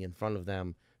something in front of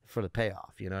them for the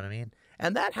payoff. You know what I mean?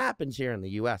 And that happens here in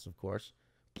the U.S., of course,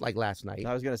 like last night.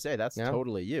 I was going to say, that's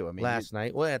totally you. I mean, last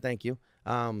night. Well, yeah, thank you.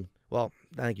 Well,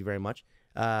 thank you very much.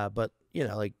 But,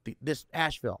 like this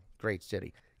Asheville, great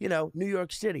city. New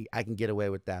York City, I can get away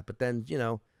with that. But then,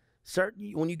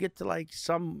 when you get to like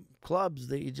some clubs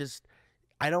that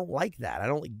I don't like that. I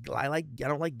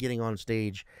don't like getting on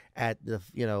stage at the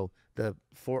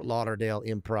Fort Lauderdale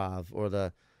Improv or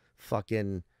the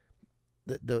fucking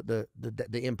the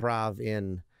Improv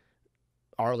in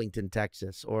Arlington,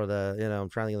 Texas, or I'm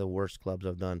trying to think of the worst clubs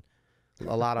I've done.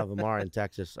 A lot of them are in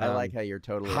Texas. I like how you're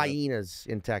totally Hyenas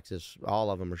in Texas.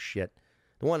 All of them are shit.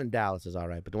 The one in Dallas is all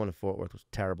right, but the one in Fort Worth was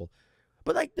terrible.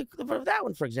 But like that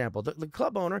one, for example, the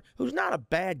club owner, who's not a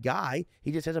bad guy,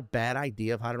 he just has a bad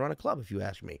idea of how to run a club, if you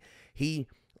ask me. He,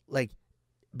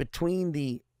 between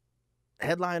the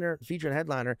feature and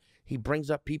headliner, he brings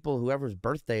up people, whoever's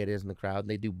birthday it is in the crowd, and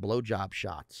they do blowjob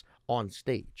shots on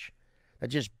stage. That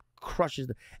just crushes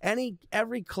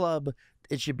every club.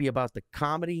 It should be about the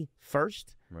comedy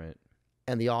first, right,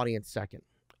 and the audience second,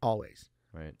 always.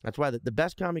 Right. That's why the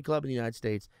best comedy club in the United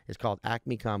States is called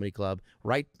Acme Comedy Club.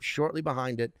 Right shortly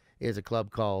behind it is a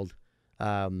club called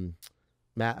Comedy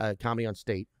on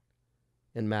State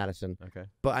in Madison. Okay.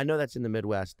 But I know that's in the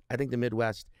Midwest. I think the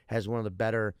Midwest has one of the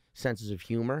better senses of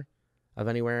humor of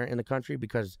anywhere in the country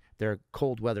because they're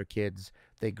cold weather kids.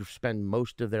 They spend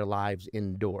most of their lives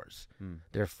indoors.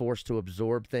 They're forced to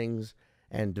absorb things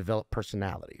and develop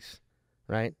personalities,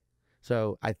 right?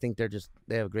 So I think they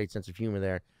have a great sense of humor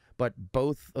there. But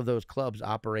both of those clubs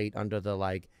operate under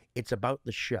the it's about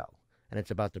the show and it's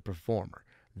about the performer.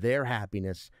 Their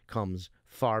happiness comes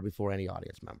far before any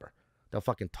audience member. They'll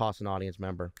fucking toss an audience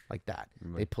member like that.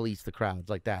 Mm-hmm. They police the crowds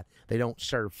like that. They don't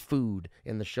serve food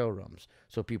in the showrooms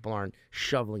so people aren't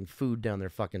shoveling food down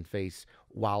their fucking face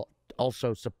while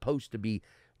also supposed to be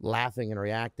laughing and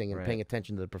reacting and paying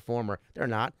attention to the performer. They're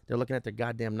not. They're looking at their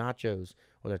goddamn nachos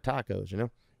or their tacos,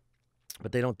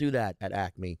 But they don't do that at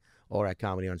Acme or at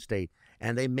Comedy on State.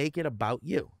 And they make it about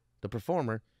you, the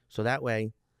performer, so that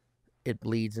way it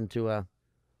bleeds into a...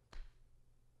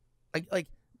 Like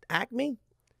Acme,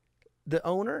 the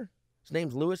owner, his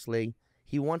name's Louis Lee,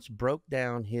 he once broke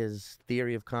down his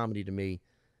theory of comedy to me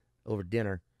over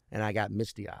dinner, and I got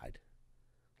misty-eyed.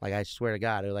 I swear to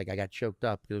God, I got choked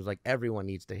up. It was like, everyone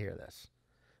needs to hear this.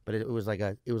 But it was like,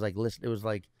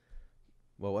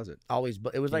 what was it? Always,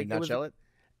 but it was like... Nutshell it?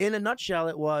 In a nutshell,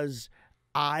 it was,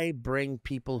 I bring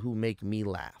people who make me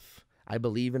laugh. I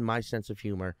believe in my sense of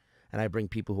humor. and I bring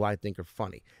people who I think are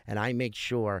funny, and I make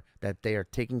sure that they are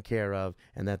taken care of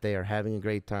and that they are having a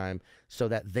great time, so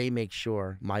that they make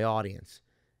sure my audience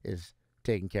is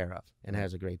taken care of and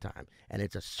has a great time. And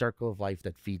it's a circle of life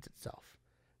that feeds itself,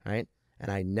 right?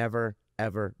 And I never,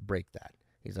 ever break that.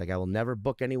 He's like, I will never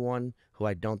book anyone who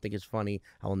I don't think is funny.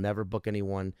 I will never book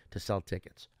anyone to sell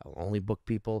tickets. I will only book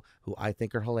people who I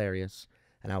think are hilarious,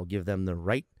 and I will give them the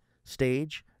right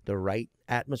stage, the right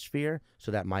atmosphere,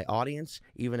 so that my audience,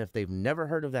 even if they've never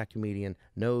heard of that comedian,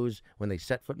 knows when they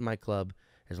set foot in my club,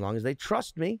 as long as they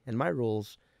trust me and my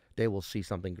rules, they will see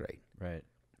something great. Right.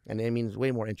 And I mean, it's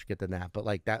way more intricate than that, but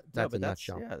like that's a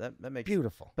nutshell. Yeah, that makes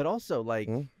beautiful. But also, like,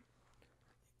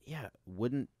 yeah,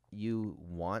 wouldn't you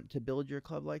want to build your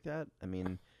club like that? I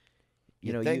mean,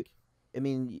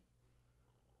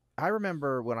 I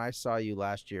remember when I saw you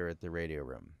last year at the Radio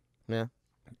Room. Yeah.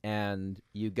 And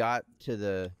you got to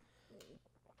the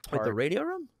At the Radio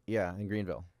Room? Yeah, in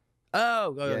Greenville.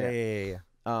 Oh, yeah.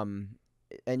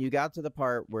 And you got to the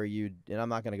part where and I'm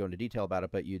not going to go into detail about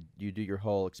it, but you do your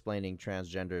whole explaining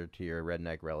transgender to your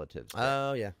redneck relatives.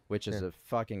 Oh, yeah. Which is a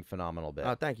fucking phenomenal bit.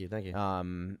 Oh, thank you.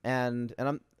 And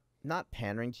I'm not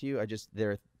pandering to you.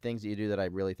 There are things that you do that I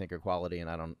really think are quality, and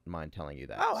I don't mind telling you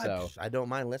that. Oh, I don't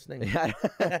mind listening. Thank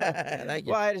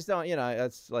you. Well, I just don't,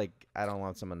 it's like, I don't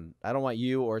want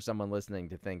you or someone listening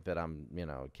to think that I'm,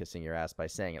 kissing your ass by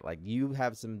saying it. Like, you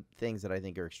have some things that I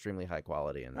think are extremely high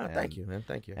quality. And thank you, man.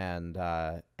 Thank you.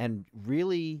 And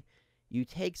really, you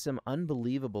take some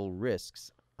unbelievable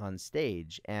risks on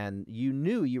stage, and you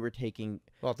knew you were taking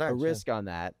a risk on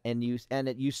that, and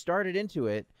you started into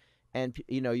it. And,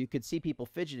 you could see people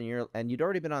fidgeting, and you'd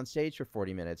already been on stage for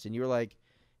 40 minutes, and you were like,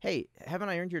 hey, haven't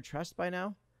I earned your trust by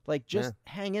now? Like, just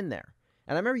hang in there.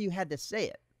 And I remember you had to say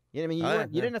it. You know what I mean?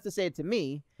 You didn't have to say it to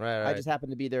me. Right. I just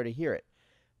happened to be there to hear it.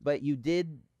 But you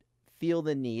did feel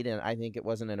the need, and I think it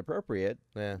wasn't inappropriate.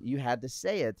 Yeah. You had to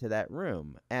say it to that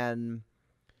room. And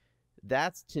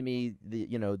that's, to me,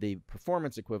 the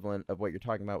performance equivalent of what you're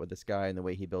talking about with this guy and the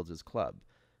way he builds his club.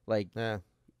 Like,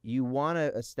 you want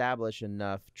to establish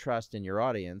enough trust in your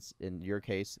audience, in your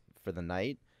case for the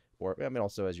night, or I mean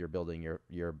also as you're building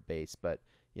your base, but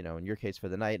in your case for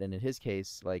the night, and in his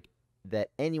case, like, that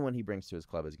anyone he brings to his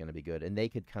club is going to be good, and they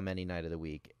could come any night of the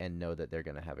week and know that they're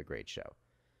going to have a great show.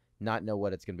 Not know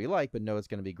what it's going to be like, but know it's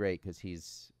going to be great because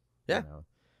he's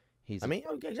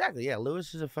exactly. Yeah,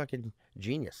 Lewis is a fucking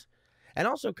genius. And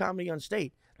also Comedy on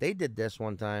State, they did this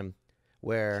one time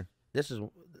where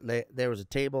there was a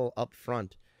table up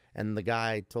front. And the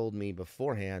guy told me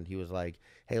beforehand, he was like,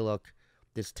 hey, look,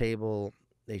 this table,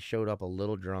 they showed up a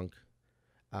little drunk.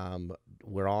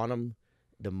 We're on them.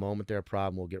 The moment they're a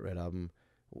problem, we'll get rid of them.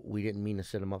 We didn't mean to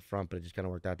sit them up front, but it just kind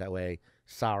of worked out that way.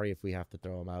 Sorry if we have to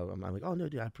throw them out. I'm like, oh, no,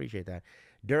 dude, I appreciate that.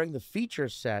 During the feature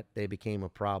set, they became a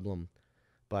problem,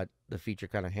 but the feature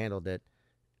kind of handled it.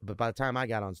 But by the time I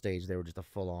got on stage, they were just a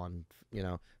full-on,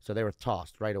 so they were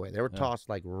tossed right away. They were tossed,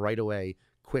 like, right away,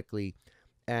 quickly.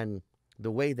 And the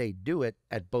way they do it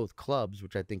at both clubs,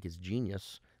 which I think is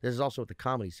genius, this is also what the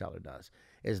Comedy Cellar does,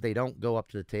 is they don't go up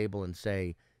to the table and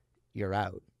say, you're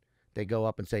out. They go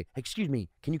up and say, excuse me,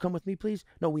 can you come with me, please?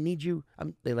 No, we need you.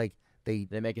 They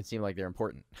make it seem like they're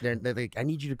important. I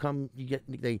need you to come.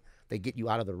 They get you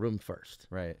out of the room first.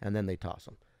 Right. And then they toss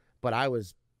them. But I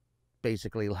was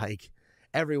basically like,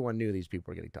 everyone knew these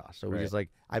people were getting tossed. So we just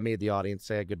I made the audience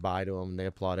say goodbye to them, and they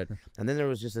applauded. And then there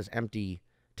was just this empty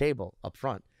table up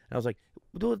front. And I was like,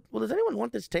 well, does anyone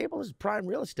want this table? This is prime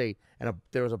real estate. And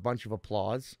there was a bunch of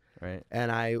applause. Right.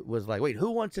 And I was like, wait,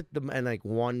 who wants it? And like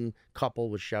one couple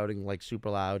was shouting like super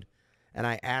loud. And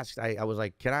I asked, I was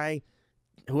like,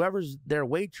 whoever's their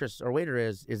waitress or waiter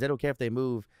is it okay if they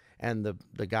move? And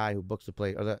the guy who books the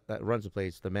place, or that runs the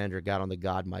place, the manager got on the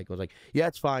God mic and was like, yeah,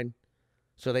 it's fine.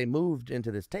 So they moved into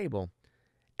this table.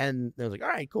 And I was like, all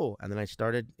right, cool. And then I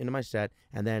started into my set.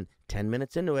 And then 10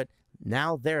 minutes into it,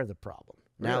 now they're the problem.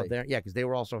 Now Really? because they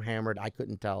were also hammered. I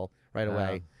couldn't tell right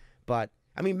away. But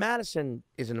I mean, Madison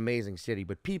is an amazing city,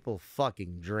 but people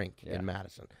fucking drink in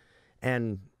Madison,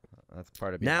 and that's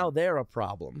part of it. Now they're a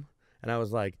problem. And I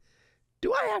was like,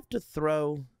 do I have to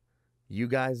throw you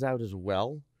guys out as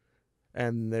well?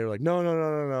 And they were like,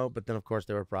 no. But then of course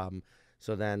they were a problem.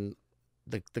 So then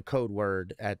the code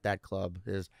word at that club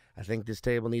is, I think this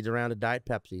table needs a round of Diet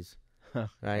Pepsis. Right,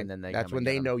 and then that's when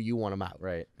they know you want them out.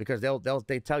 Right, because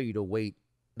they tell you to wait.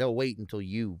 They'll wait until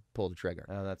you pull the trigger.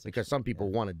 Oh, that's because some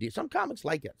people want to do. Some comics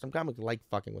like it. Some comics like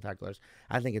fucking with hecklers.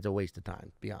 I think it's a waste of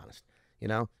time, to be honest.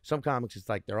 Some comics, it's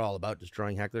like they're all about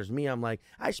destroying hecklers. Me, I'm like,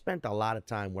 I spent a lot of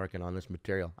time working on this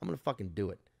material. I'm gonna fucking do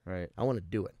it. Right. I want to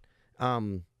do it.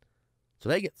 So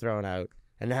they get thrown out,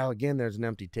 and now again there's an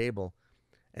empty table,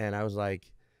 And I was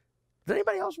like, does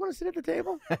anybody else want to sit at the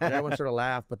table? And everyone sort of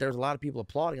laughed, but there was a lot of people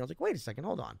applauding. I was like, wait a second,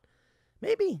 hold on.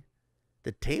 Maybe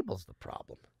the table's the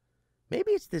problem.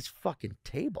 Maybe it's this fucking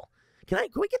table. Can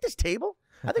we get this table?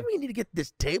 I think we need to get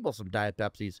this table some Diet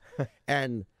Pepsis.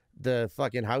 And the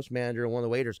fucking house manager and one of the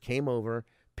waiters came over,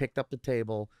 picked up the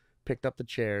table, picked up the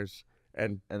chairs,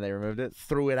 and they removed it?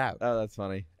 Threw it out. Oh, that's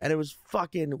funny. And it was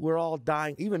fucking, we're all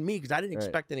dying, even me, because I didn't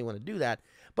expect anyone to do that.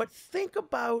 But think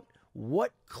about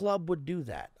what club would do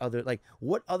that?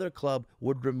 What other club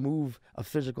would remove a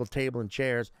physical table and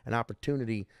chairs, an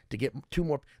opportunity to get two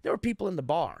more? There were people in the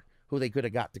bar who they could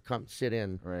have got to come sit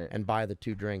in and buy the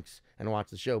 2 drinks and watch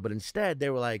the show. But instead, they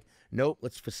were like, nope,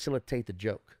 let's facilitate the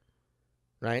joke.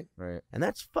 Right? Right. And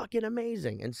that's fucking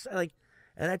amazing.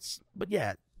 But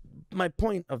yeah, my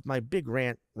point of my big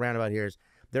roundabout here is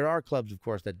there are clubs, of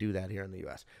course, that do that here in the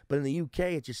U.S. But in the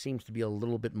U.K., it just seems to be a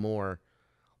little bit more.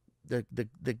 They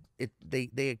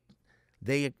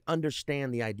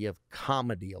understand the idea of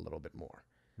comedy a little bit more.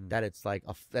 That it's like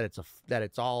that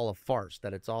it's all a farce.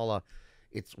 That it's all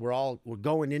we're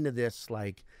going into this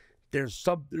like there's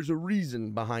a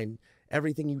reason behind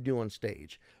everything you do on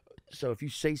stage. So if you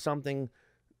say something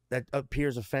that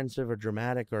appears offensive or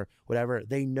dramatic or whatever,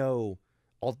 they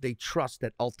trust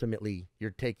that ultimately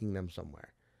you're taking them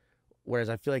somewhere. Whereas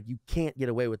I feel like you can't get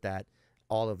away with that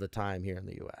all of the time here in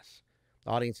the U.S.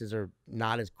 Audiences are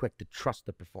not as quick to trust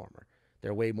the performer.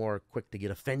 They're way more quick to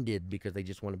get offended because they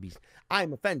just want to be,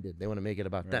 I'm offended. They want to make it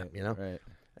about them, you know? Right.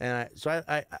 And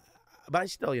but I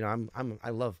still, you know, I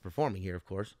love performing here, of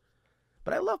course.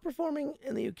 But I love performing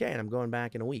in the UK, and I'm going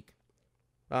back in a week.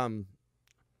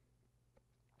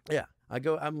 Yeah, I'm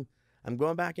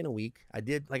going back in a week.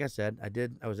 Like I said,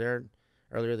 I was there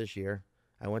earlier this year.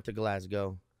 I went to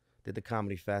Glasgow, did the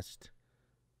comedy fest.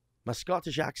 My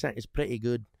Scottish accent is pretty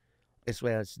good. It's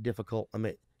where it's difficult. I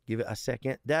mean, give it a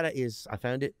second. There it is. I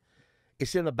found it.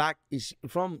 It's in the back. It's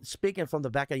speaking from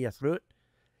the back of your throat,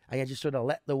 and you just sort of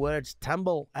let the words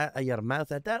tumble out of your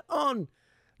mouth. And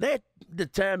they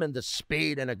determine the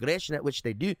speed and aggression at which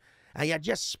they do, and you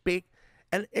just speak.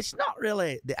 And it's not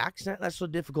really the accent that's so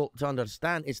difficult to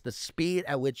understand. It's the speed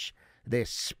at which they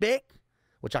speak,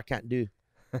 which I can't do.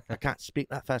 I can't speak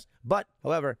that fast. But,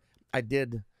 however, I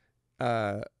did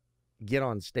get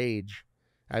on stage.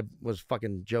 I was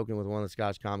fucking joking with one of the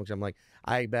Scottish comics. I'm like,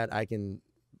 I'll bet I'll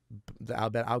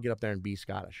get up there and be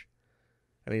Scottish.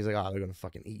 And he's like, oh, they're going to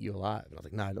fucking eat you alive. And I was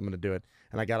like, nah, I'm going to do it.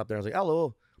 And I got up there. I was like,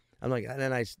 hello. I'm like, and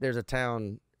then there's a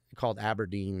town called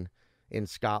Aberdeen in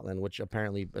Scotland, which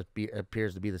apparently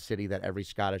appears to be the city that every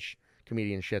Scottish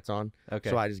comedian shits on. Okay.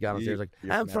 So I just got on stage like,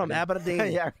 I'm from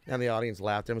Aberdeen. Yeah. And the audience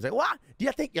laughed and was like, what? Do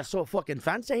you think you're so fucking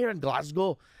fancy here in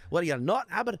Glasgow? Well, you're not.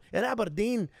 In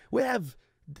Aberdeen, we have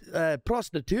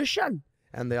prostitution.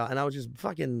 And I was just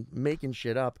fucking making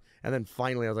shit up. And then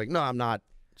finally I was like, no, I'm not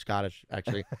Scottish,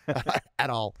 actually, at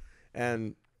all.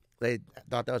 And they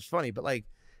thought that was funny. But like,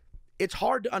 it's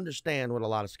hard to understand what a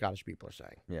lot of Scottish people are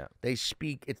saying. Yeah. They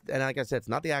speak, and like I said, it's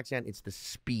not the accent, it's the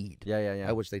speed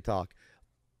at which they talk.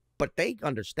 But they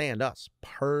understand us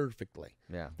perfectly.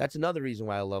 Yeah. That's another reason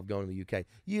why I love going to the UK.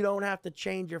 You don't have to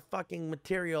change your fucking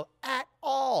material at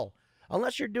all.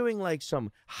 Unless you're doing like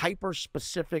some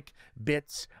hyper-specific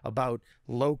bits about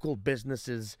local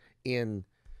businesses in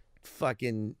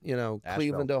fucking, Asheville.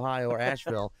 Cleveland, Ohio, or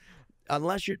Asheville.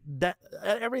 Unless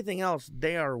everything else,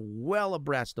 they are well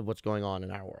abreast of what's going on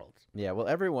in our world. Yeah, well,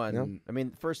 everyone, I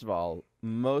mean, first of all,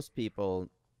 most people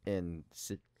in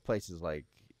places like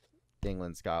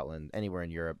England, Scotland, anywhere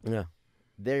in Europe,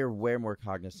 they're way more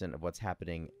cognizant of what's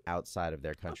happening outside of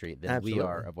their country than we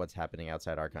are of what's happening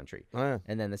outside our country.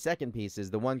 And then the second piece is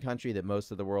the one country that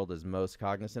most of the world is most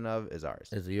cognizant of is ours.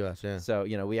 Is the U.S., yeah. So,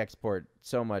 we export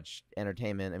so much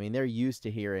entertainment. I mean, they're used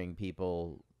to hearing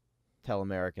people tell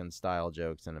American style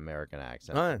jokes in American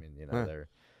accents. I mean, they're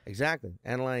exactly.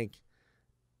 And like,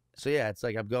 so yeah, it's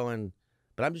like I'm going,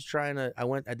 but I'm just trying to,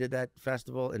 I did that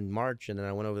festival in March, and then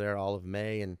I went over there all of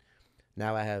May, and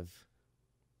now I have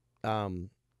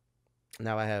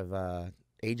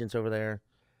agents over there.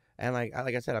 And like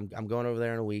I said, I'm going over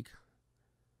there in a week,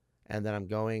 and then I'm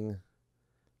going,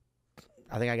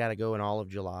 I think I got to go in all of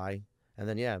July. And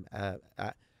then,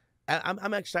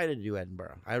 I'm excited to do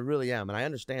Edinburgh. I really am, and I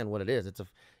understand what it is.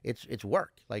 It's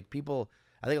work. Like people,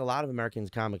 I think a lot of American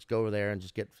comics go over there and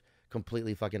just get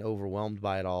completely fucking overwhelmed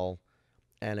by it all,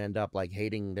 and end up like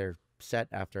hating their set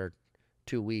after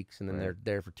 2 weeks, and then they're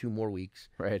there for 2 more weeks.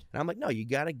 Right. And I'm like, no, you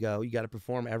gotta go. You gotta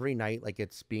perform every night like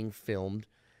it's being filmed,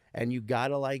 and you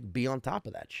gotta like be on top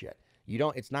of that shit. You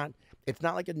don't. It's not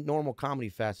like a normal comedy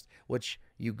fest, which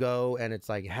you go and it's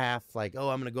like half like, oh,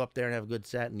 I'm gonna go up there and have a good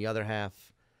set, and the other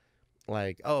half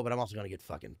like, oh, but I'm also gonna get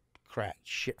fucking cracked,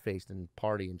 shit faced, and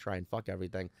party and try and fuck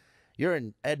everything. You're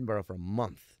in Edinburgh for a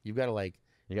month. You've got to like.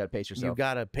 You got to pace yourself. You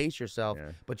got to pace yourself,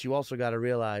 Yeah. but you also got to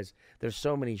realize there's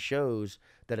so many shows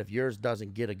that if yours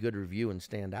doesn't get a good review and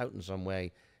stand out in some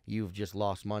way, you've just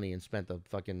lost money and spent a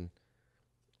fucking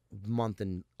month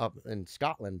up in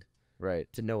Scotland, right,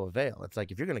 to no avail. It's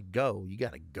like if you're gonna go, you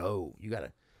gotta go. You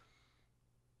gotta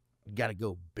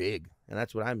go big, and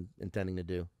that's what I'm intending to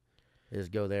do, is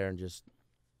go there and just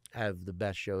have the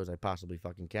best shows I possibly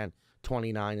fucking can.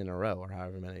 29 in a row, or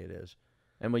however many it is.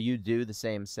 And will you do the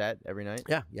same set every night?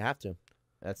 Yeah, you have to.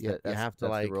 You have to,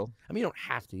 like, the rule. I mean, you don't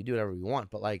have to. You do whatever you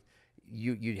want, but like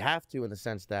you have to, in the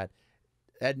sense that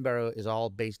Edinburgh is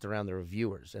all based around the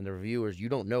reviewers, and the reviewers, you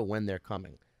don't know when they're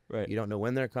coming. Right. You don't know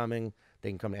when they're coming. They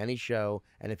can come to any show,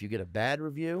 and if you get a bad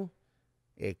review,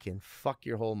 it can fuck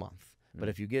your whole month. But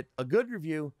if you get a good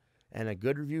review, and a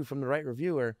good review from the right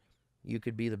reviewer, you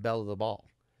could be the belle of the ball.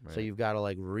 Right. So you've got to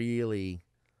like really,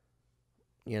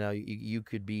 you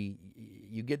could be,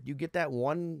 you get that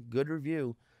one good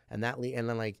review, and and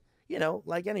then like,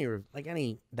 like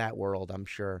any that world, I'm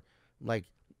sure, like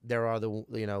there are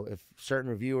if certain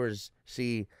reviewers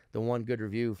see the one good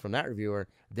review from that reviewer,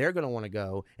 they're going to want to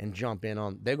go and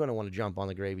they're going to want to jump on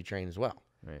the gravy train as well.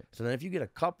 Right. So then if you get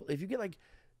like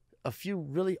a few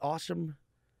really awesome,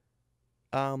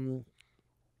 a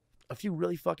few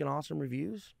really fucking awesome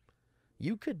reviews,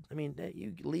 you could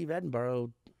leave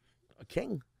Edinburgh a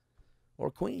king or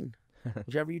queen,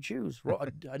 whichever you choose,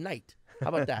 a knight. How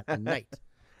about that? A knight.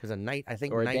 Because a knight, I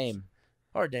think, or a knights, dame.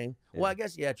 Or a dame. Yeah. Well, I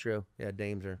guess, yeah, true. Yeah,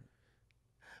 dames are.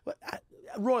 But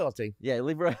royalty. Yeah,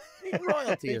 leave royalty.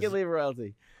 You can leave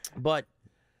royalty. But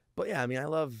yeah, I mean, I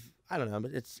don't know,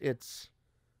 but it's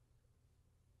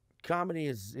comedy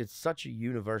it's such a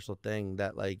universal thing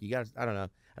that, like, you got, I don't know,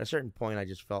 at a certain point I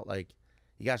just felt like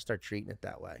you got to start treating it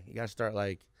that way. You got to start,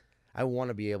 like, I want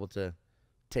to be able to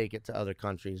take it to other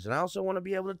countries, and I also want to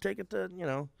be able to take it to,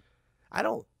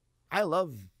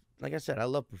 like I said, I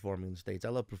love performing in the States. I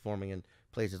love performing in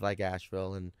places like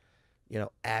Asheville and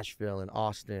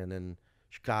Austin and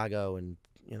Chicago and,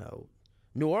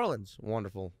 New Orleans,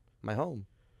 wonderful, my home,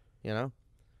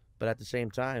 But at the same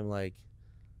time, like,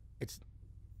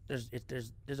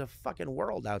 there's a fucking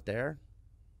world out there,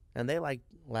 and they like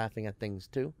laughing at things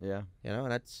too. Yeah. And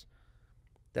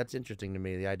that's interesting to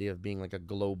me, the idea of being like a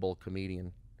global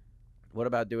comedian. What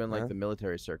about doing like the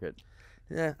military circuit?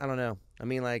 Yeah, I don't know. I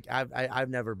mean, like, I've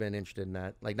never been interested in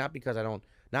that. Like, not because I don't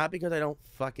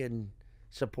fucking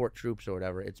support troops or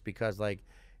whatever. It's because, like,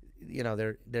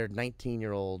 they're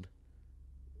 19-year-old,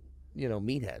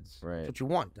 meatheads. Right. That's what you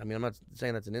want. I mean, I'm not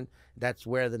saying that's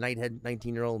where the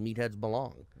 19-year-old meatheads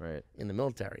belong. Right. In the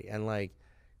military. And, like,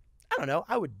 I don't know.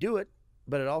 I would do it,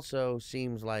 but it also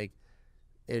seems like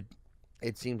it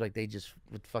seems like they just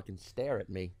would fucking stare at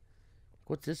me.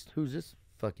 What's this? Who's this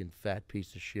fucking fat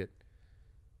piece of shit?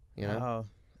 Oh,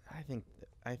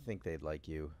 I think they'd like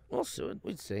you. Well, so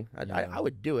we'd see. I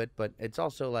would do it, but it's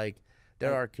also like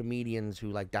there are comedians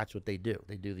who, like, that's what they do.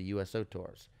 They do the USO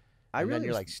tours. And then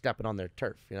you're like stepping on their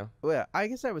turf, Well, yeah, I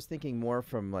guess I was thinking more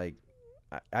from, like,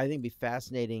 I think it'd be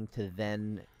fascinating to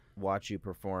then watch you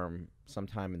perform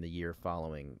sometime in the year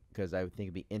following, because I would think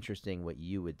it'd be interesting what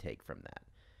you would take from that.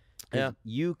 Yeah.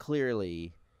 You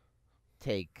clearly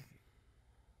take.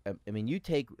 I mean,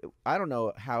 I don't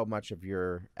know how much of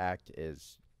your act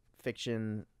is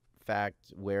fiction,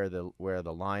 fact, where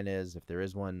the line is, if there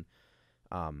is one.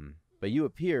 But you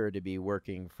appear to be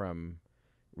working from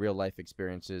real life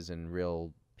experiences and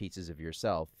real pieces of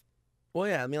yourself. Well,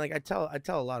 yeah, I mean, like, I tell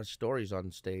a lot of stories on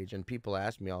stage, and people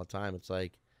ask me all the time. It's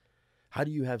like, how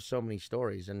do you have so many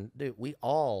stories? And dude, we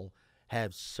all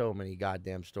have so many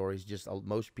goddamn stories. Just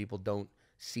most people don't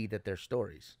see that they're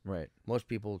stories. Right. Most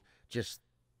people just.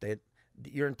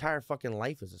 Your entire fucking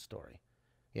life is a story,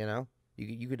 You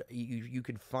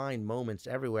could find moments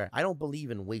everywhere. I don't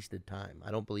believe in wasted time. I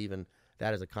don't believe in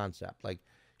that as a concept. Like,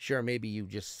 sure, maybe you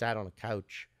just sat on a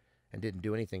couch and didn't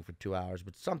do anything for 2 hours,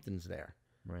 but something's there.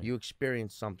 Right. You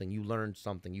experienced something. You learned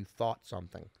something. You thought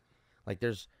something. Like,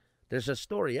 there's a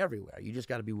story everywhere. You just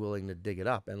got to be willing to dig it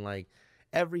up. And, like,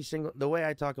 the way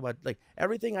I talk about, like,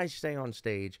 everything I say on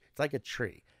stage, it's like a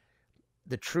tree.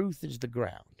 The truth is the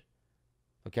ground.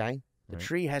 Okay? The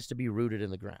tree has to be rooted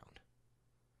in the ground.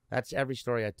 That's every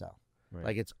story I tell. Right.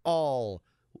 Like, it's all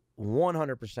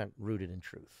 100% rooted in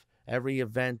truth. Every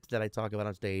event that I talk about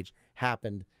on stage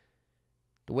happened.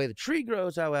 The way the tree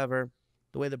grows, however,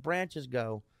 the way the branches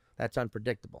go, that's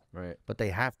unpredictable. Right. But they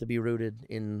have to be rooted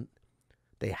in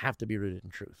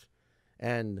truth.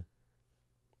 And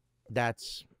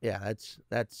that's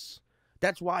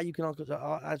That's why you can.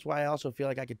 That's why I also feel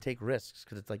like I could take risks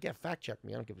because it's like, yeah, fact check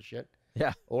me. I don't give a shit.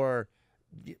 Yeah. Or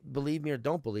believe me or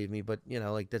don't believe me, but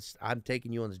like that's I'm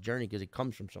taking you on this journey because it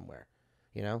comes from somewhere.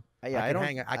 Yeah, I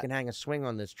can hang a swing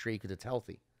on this tree because it's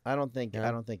healthy. I don't think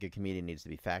a comedian needs to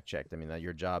be fact checked. I mean,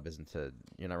 your job isn't to.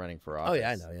 You're not running for office. Oh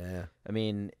yeah, I know. Yeah. I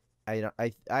mean,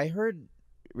 I heard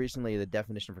recently the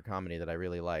definition for comedy that I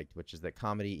really liked, which is that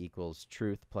comedy equals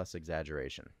truth plus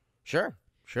exaggeration. Sure.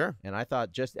 And I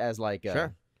thought just as like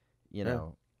a,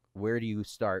 Sure. Where do you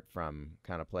start from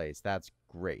kind of place? That's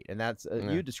great. And that's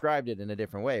you described it in a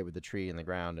different way with the tree in the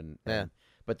ground and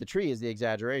but the tree is the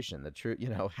exaggeration. The true,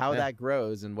 how that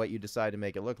grows and what you decide to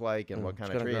make it look like and what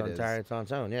kind of tree it is. It's on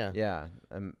its own, yeah. Yeah.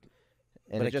 And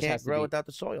but it just can't grow without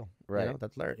the soil. Right.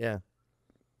 That's yeah.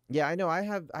 Yeah, I know. I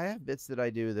have bits that I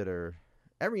do that are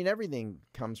everything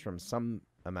comes from some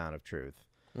amount of truth.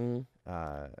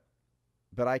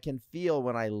 But I can feel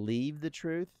when I leave the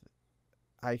truth,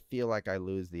 I feel like I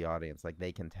lose the audience. Like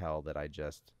they can tell that I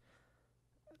just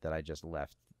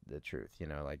left the truth,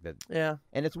 like that. Yeah.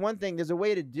 And it's one thing. There's a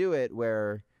way to do it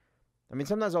where, I mean,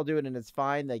 sometimes I'll do it and it's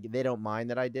fine. They don't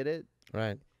mind that I did it.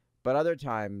 Right. But other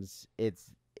times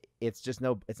it's just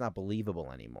it's not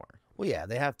believable anymore. Well, yeah,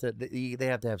 they have to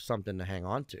have something to hang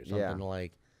on to, something to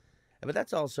like. But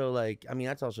that's also like, I mean,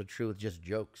 that's also true with just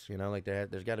jokes, like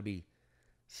there's got to be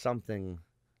something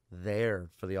there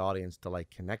for the audience to like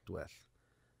connect with,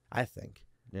 I think.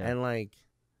 Yeah. And like,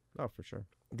 oh, for sure.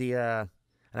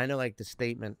 And I know like the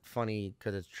statement funny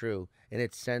because it's true and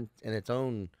it's sent in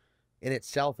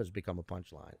itself has become a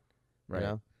punchline,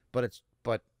 right? But it's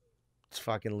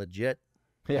fucking legit,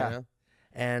 yeah.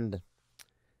 And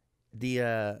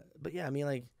but yeah, I mean,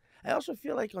 like I also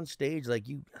feel like on stage, like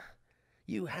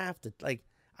you have to like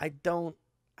I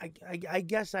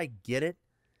guess I get it.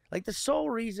 Like the sole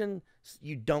reason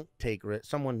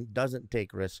someone doesn't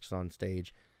take risks on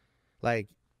stage, like,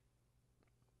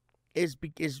 is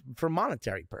for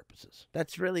monetary purposes.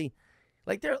 That's really,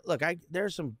 like,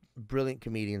 there's some brilliant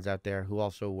comedians out there who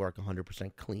also work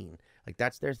 100% clean. Like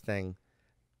that's their thing,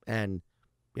 and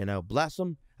bless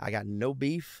them. I got no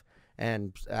beef,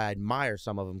 and I admire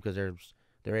some of them because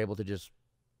they're able to just,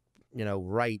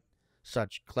 write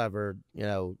such clever,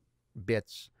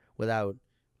 bits without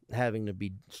having to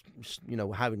be,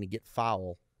 having to get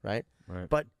foul, right? Right.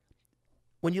 But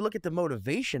when you look at the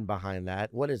motivation behind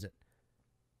that, what is it?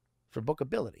 For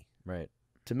bookability. Right.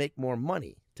 To make more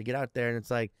money, to get out there. And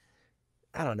it's like,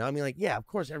 I don't know. I mean, like, yeah, of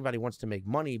course everybody wants to make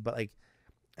money, but like,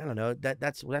 I don't know,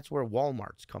 that's where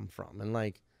Walmart's come from. And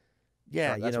like,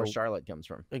 yeah, that's where Charlotte comes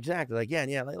from. Exactly. Like, yeah,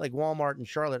 like Walmart and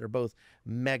Charlotte are both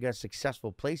mega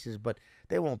successful places, but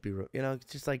they won't be, it's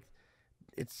just like,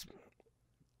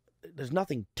 there's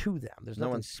nothing to them. There's no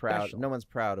nothing one's special. proud. No one's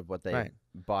proud of what they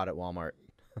bought at Walmart.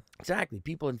 Exactly.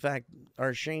 People, in fact, are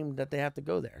ashamed that they have to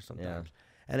go there sometimes.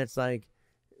 Yeah. And it's like,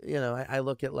 I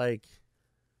look at like,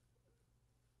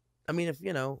 I mean, if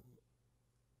you,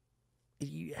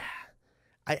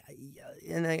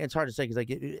 and it's hard to say because like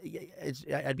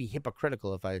I'd be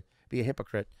hypocritical if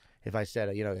I said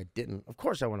I didn't. Of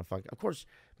course I want to Of course,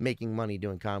 making money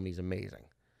doing comedy is amazing,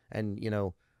 and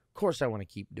of course I want to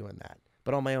keep doing that,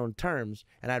 but on my own terms.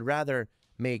 And I'd rather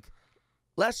make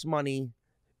less money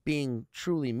being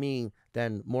truly me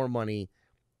than more money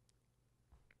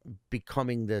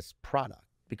becoming this product,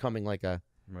 becoming like a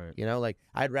right. Like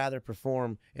I'd rather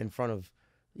perform in front of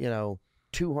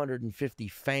 250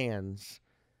 fans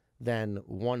than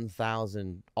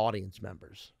 1,000 audience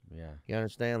members. Yeah. You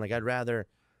understand? Like I'd rather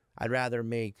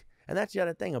make, and that's the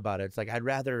other thing about it. It's like I'd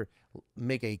rather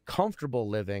make a comfortable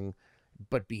living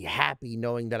but be happy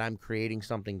knowing that I'm creating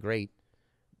something great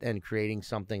and creating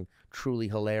something truly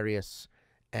hilarious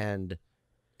and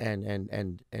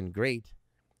great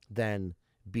than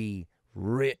be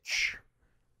rich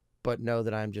but know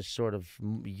that I'm just sort of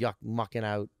mucking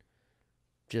out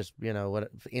just, what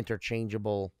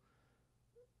interchangeable,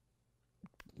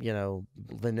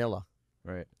 vanilla.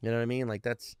 Right. You know what I mean? Like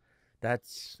but I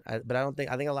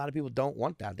think a lot of people don't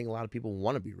want that. I think a lot of people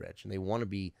want to be rich and they want to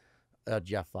be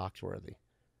Jeff Foxworthy.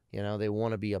 They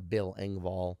want to be a Bill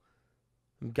Engvall.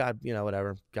 God,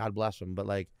 whatever. God bless them. But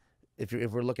like, if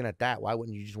we're looking at that, why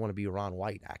wouldn't you just want to be Ron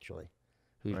White, actually?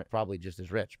 Who's probably just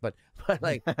as rich, but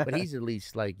he's at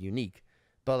least like unique.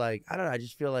 But like, I don't know. I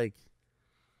just feel like,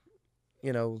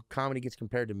 comedy gets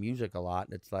compared to music a lot.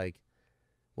 And it's like,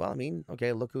 well, I mean,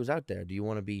 okay, look who's out there. Do you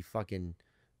want to be fucking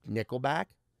Nickelback?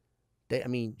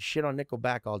 Shit on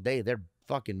Nickelback all day. They're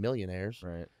fucking millionaires.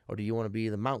 Right. Or do you want to be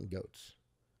the Mountain Goats?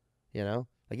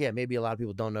 Like, yeah, maybe a lot of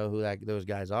people don't know who those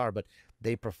guys are, but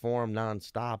they perform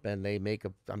nonstop and they make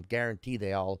I'm guaranteed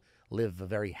they all live a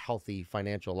very healthy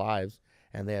financial lives.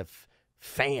 and they have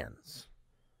fans.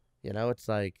 You know, it's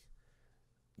like,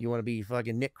 you want to be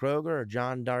fucking Nick Kroger or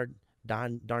John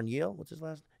Darnielle? What's his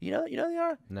last? You know they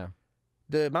are? No.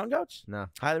 The Mountain Goats? No.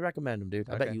 Highly recommend them, dude.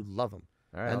 I bet you love them.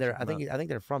 All right. And I think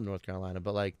they're from North Carolina,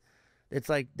 but like, it's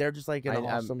like they're just like an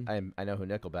awesome. I know who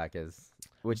Nickelback is,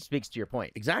 which speaks to your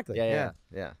point. Exactly. Yeah.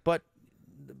 But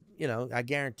you know, I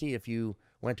guarantee if you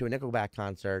went to a Nickelback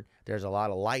concert, there's a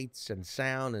lot of lights and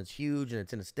sound, and it's huge, and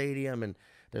it's in a stadium, and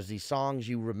there's these songs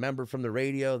you remember from the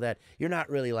radio that you're not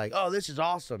really like, oh, this is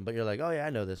awesome, but you're like, oh yeah, I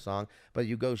know this song. But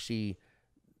you go see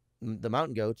the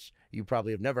Mountain Goats, you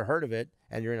probably have never heard of it,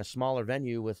 and you're in a smaller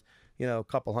venue with, you know, a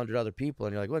couple hundred other people,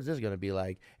 and you're like, what's this going to be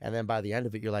like? And then by the end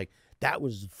of it, you're like, that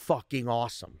was fucking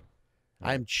awesome.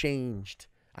 Right. I'm changed.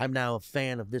 I'm now a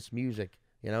fan of this music.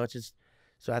 You know, it's just,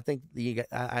 so I think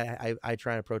I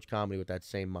try and approach comedy with that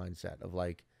same mindset of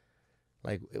like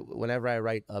whenever I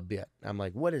write a bit, I'm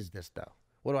like, what is this though?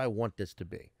 What do I want this to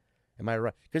be? Am I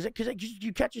right? Because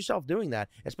you catch yourself doing that,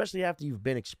 especially after you've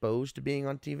been exposed to being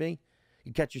on TV.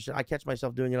 I catch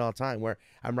myself doing it all the time where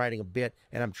I'm writing a bit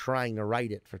and I'm trying to write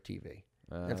it for TV.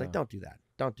 And it's like, don't do that.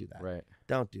 Don't do that. Right.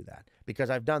 Don't do that. Because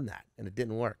I've done that and it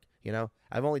didn't work. You know,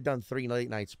 I've only done 3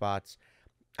 late night spots.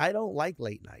 I don't like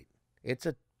late night. It's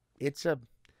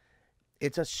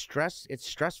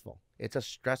stressful. It's a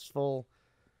stressful,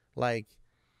 like,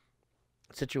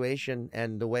 situation,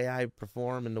 and the way I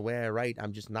perform and the way I write,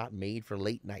 I'm just not made for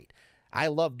late night. I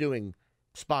love doing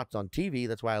spots on TV.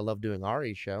 That's why I love doing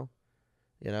Ari's show.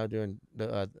 You know, doing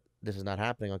the This Is Not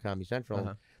Happening on Comedy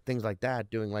Central, things like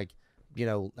that. Doing like, you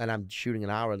know, and I'm shooting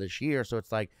an hour this year, so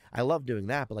it's like I love doing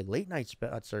that. But like late night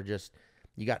spots are just,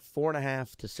 you got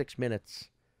 4.5 to 6 minutes,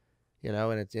 you know,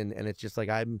 and it's just like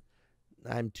I'm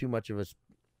too much of a,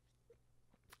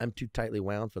 I'm too tightly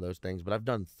wound for those things. But I've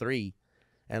done 3,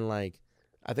 and like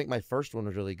I think my first one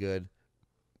was really good.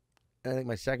 I think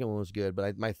my second one was good,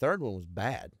 but my third one was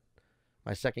bad.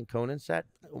 My second Conan set,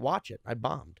 watch it. I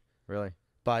bombed. Really?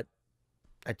 But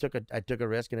I took a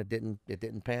risk, and it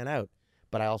didn't pan out.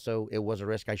 But it was a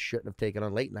risk I shouldn't have taken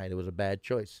on late night. It was a bad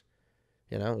choice.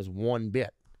 You know, it was 1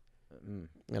 bit. You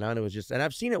know, and it was just, and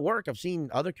I've seen it work. I've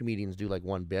seen other comedians do like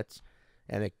 1 bits,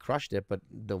 and it crushed it. But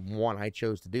the one I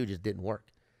chose to do just didn't work.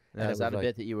 Now, is that a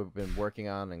bit that you have been working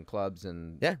on in clubs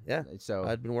and? Yeah. So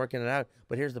I've been working it out.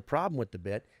 But here's the problem with the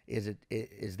bit: is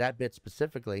that bit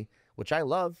specifically, which I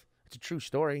love. It's a true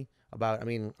story about. I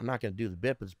mean, I'm not going to do the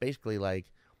bit, but it's basically like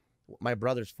my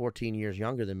brother's 14 years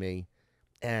younger than me,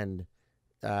 and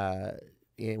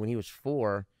when he was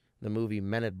 4, the movie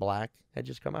Men in Black had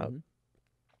just come out,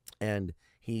 and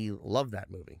he loved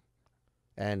that movie,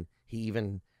 and he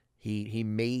even. He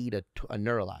made a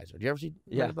neuralizer. Did you ever see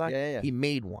Men in Black? Yeah. He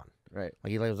made one. Right. Like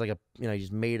he was like he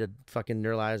just made a fucking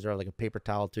neuralizer out of like a paper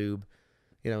towel tube,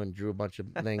 you know, and drew a bunch of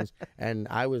things. And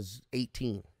I was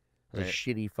 18. I was a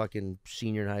shitty fucking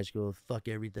senior in high school. Fuck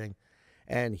everything.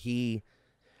 And he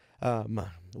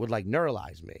would like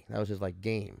neuralize me. That was his like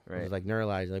game. Right. It was like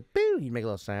neuralize, like boo. He'd make a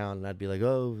little sound, and I'd be like,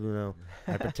 oh, you know,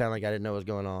 I'd pretend like I didn't know what was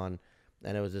going on.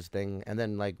 And it was this thing. And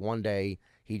then like one day,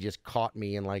 he just caught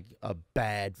me in like a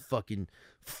bad fucking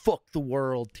fuck the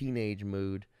world teenage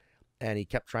mood. And he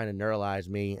kept trying to neuralize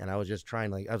me. And I was just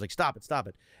trying, like, I was like, stop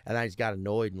it. And I just got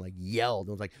annoyed and like yelled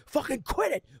and was like, fucking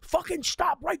quit it. Fucking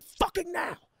stop right fucking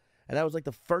now. And that was like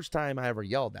the first time I ever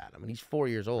yelled at him. And he's 4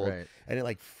 years old. Right. And it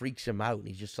like freaks him out. And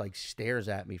he just like stares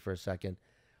at me for a second.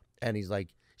 And he's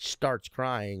like, starts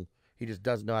crying. He just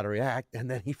doesn't know how to react. And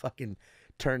then he fucking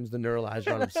turns the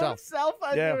neuralizer on himself.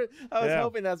 I was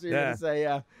hoping that's what you were going to say,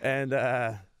 yeah. And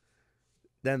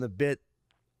then the bit,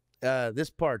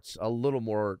 this part's a little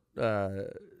more,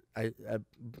 but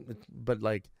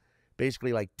like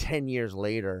basically like 10 years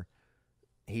later,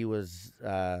 he was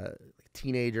a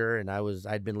teenager, and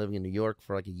I'd been living in New York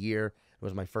for like a year. It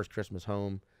was my first Christmas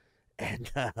home,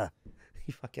 and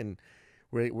he fucking,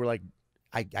 we're like,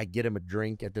 I get him a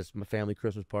drink at this family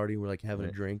Christmas party. We're like having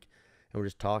a drink, and we're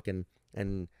just talking.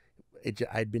 And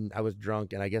I was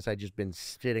drunk, and I guess I'd just been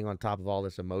sitting on top of all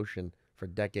this emotion for a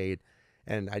decade,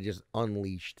 and I just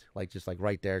unleashed, just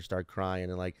right there, started crying,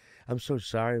 and like, I'm so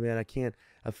sorry, man.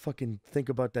 I fucking think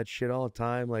about that shit all the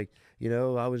time. Like, you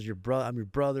know, I'm your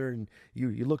brother, and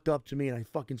you looked up to me, and I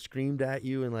fucking screamed at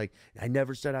you, and like, I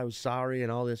never said I was sorry,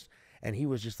 and all this. And he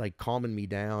was just like calming me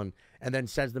down, and then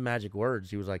says the magic words.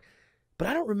 He was like, but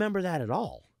I don't remember that at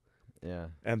all. Yeah.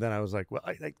 And then I was like, well,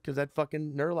 because that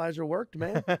fucking neuralizer worked,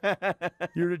 man.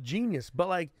 You're a genius. But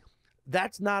like,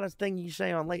 that's not a thing you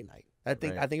say on late night. I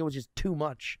think it was just too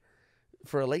much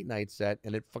for a late night set,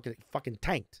 and it fucking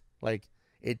tanked. Like,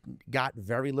 it got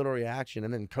very little reaction,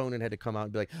 and then Conan had to come out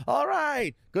and be like, all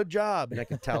right, good job. And I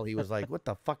could tell he was like, what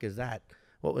the fuck is that?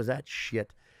 What was that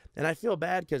shit? And I feel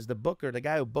bad because the booker, the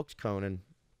guy who books Conan,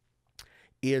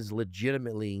 is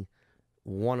legitimately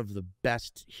one of the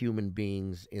best human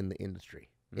beings in the industry,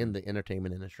 in the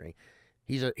entertainment industry.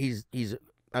 He's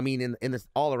I mean, in this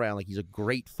all around, like, he's a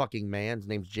great fucking man. His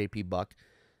name's JP Buck.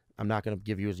 I'm not going to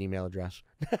give you his email address.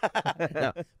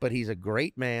 No, but he's a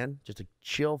great man, just a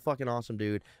chill fucking awesome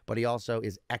dude, but he also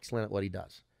is excellent at what he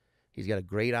does. He's got a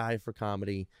great eye for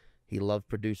comedy. He loves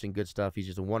producing good stuff. He's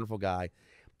just a wonderful guy.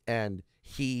 And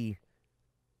he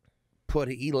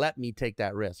let me take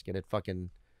that risk, and it fucking,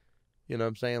 you know what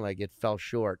I'm saying? Like, it fell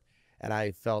short, and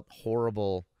I felt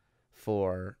horrible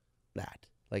for that.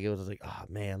 Like, it was like, oh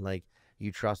man, like,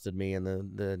 you trusted me, and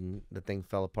the thing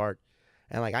fell apart.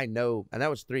 And like, I know, and that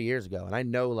was 3 years ago, and I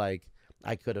know, like,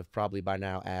 I could have probably by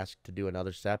now asked to do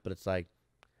another set, but it's like,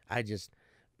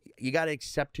 you got to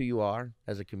accept who you are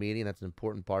as a comedian. That's an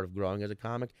important part of growing as a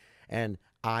comic. And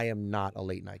I am not a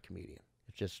late night comedian.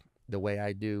 It's just the way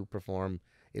I do perform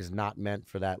is not meant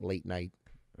for that late night.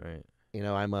 Right. You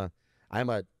know, I am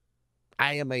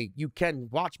a, you can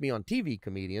watch me on TV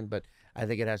comedian, but I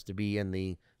think it has to be in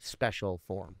the special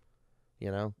form, you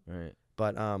know? Right.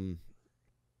 But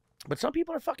some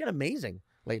people are fucking amazing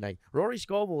late night. Rory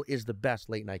Scovel is the best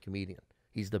late night comedian.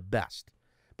 He's the best.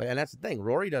 And that's the thing.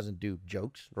 Rory doesn't do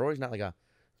jokes. Rory's not like a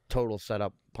total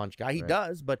setup punch guy. He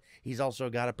does, but he's also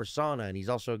got a persona, and he's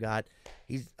also got,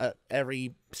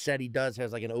 every set he does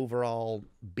has like an overall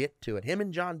bit to it. Him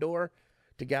and John Doerr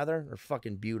together are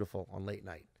fucking beautiful on late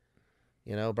night.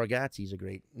 You know, Bargatze's a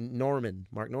great,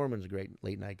 Mark Norman's a great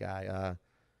late night guy.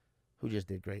 Who just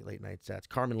did great late night sets?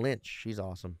 Carmen Lynch, she's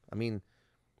awesome. I mean,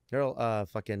 they're all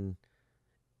fucking,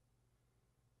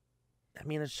 I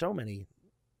mean, there's so many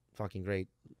fucking great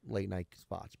late night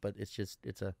spots, but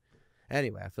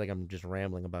anyway, I feel like I'm just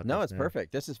rambling about this. No, it's now.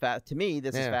 perfect. This is to me,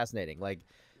 this is fascinating. Like,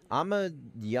 I'm a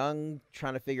young,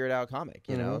 trying to figure it out comic,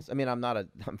 you know? I mean, I'm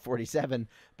 47,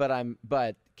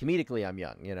 but comedically I'm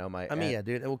young, you know? Yeah,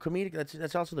 dude. Well, comedic,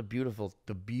 that's also the beautiful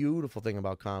thing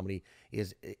about comedy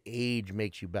is age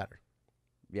makes you better.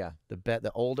 Yeah.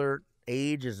 The older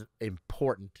age is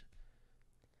important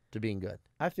to being good.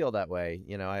 I feel that way.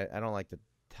 You know, I don't like to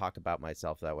talk about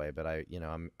myself that way, but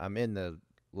I'm in the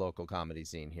local comedy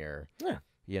scene here. Yeah.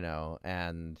 You know,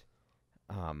 and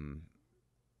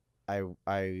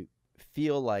I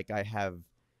feel like I have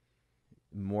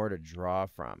more to draw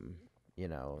from, you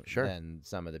know, than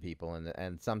some of the people,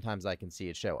 and sometimes I can see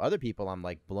it show. Other people, I'm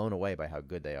like blown away by how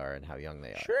good they are and how young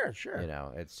they are. Sure. You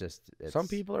know, it's some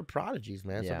people are prodigies,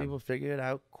 man. Yeah. Some people figure it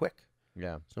out quick.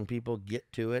 Yeah. Some people get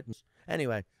to it.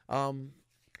 Anyway,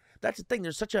 that's the thing.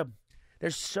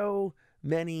 There's so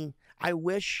many. I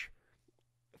wish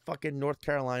fucking North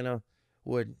Carolina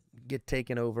would get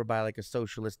taken over by like a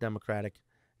socialist democratic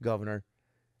governor,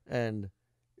 and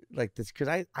like this, because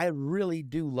I really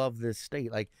do love this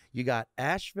state. Like, you got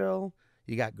Asheville,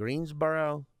 you got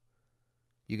Greensboro,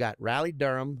 you got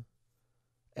Raleigh-Durham,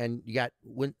 and you got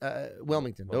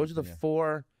Wilmington. Those are the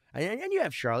four. And you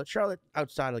have Charlotte. Charlotte,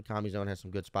 outside of the comedy zone, has some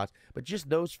good spots. But just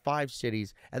those 5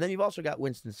 cities. And then you've also got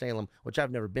Winston-Salem, which I've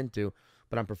never been to,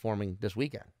 but I'm performing this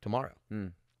weekend, tomorrow.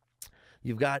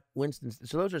 You've got Winston.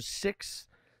 So those are 6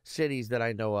 cities that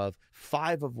I know of,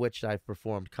 5 of which I've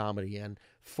performed comedy in,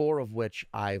 4 of which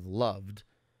I've loved.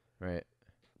 Right.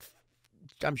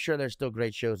 I'm sure there's still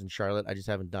great shows in Charlotte. I just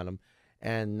haven't done them.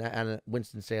 And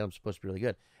Winston-Salem's supposed to be really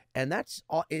good. And that's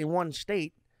all in one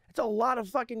state. It's a lot of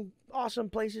fucking awesome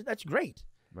places. That's great.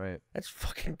 Right. That's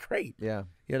fucking great. Yeah.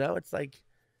 You know, it's like,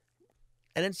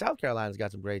 and then South Carolina's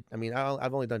got some great. I mean,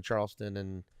 I've only done Charleston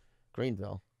and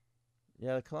Greenville.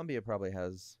 Yeah, Columbia probably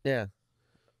has. Yeah.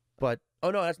 But,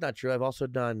 oh no, that's not true. I've also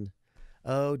done,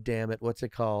 oh damn it, what's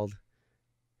it called?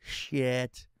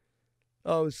 Shit.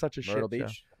 Oh, it's such a Myrtle shit show.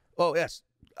 Beach? Oh, yes.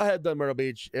 I had done Myrtle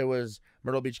Beach. It was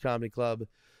Myrtle Beach Comedy Club.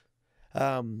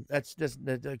 That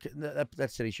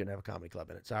city shouldn't have a comedy club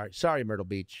in it. Sorry, Myrtle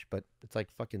Beach, but it's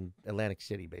like fucking Atlantic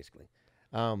City, basically.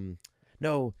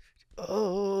 No,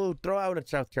 throw out a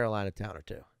South Carolina town or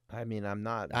two. I mean, I'm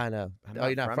not. I know.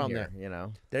 You're not from here, there. you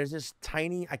know. There's this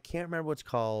tiny. I can't remember what it's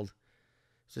called.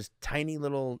 It's this tiny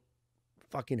little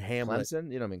fucking hamlet.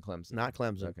 Clemson? You don't mean Clemson? Not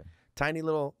Clemson. Okay. Tiny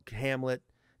little hamlet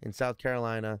in South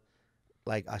Carolina,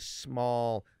 like a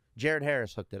small. Jared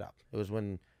Harris hooked it up. It was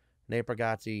when Nate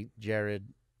Bargatze, Jared,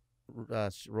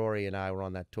 Rory, and I were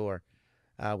on that tour.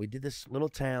 We did this little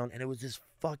town, and it was this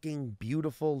fucking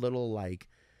beautiful little, like,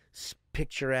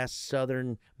 picturesque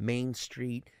southern Main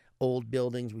Street, old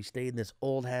buildings. We stayed in this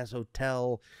old-ass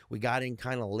hotel. We got in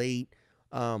kind of late.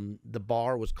 The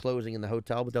bar was closing in the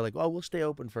hotel, but they're like, oh, we'll stay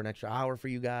open for an extra hour for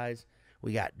you guys.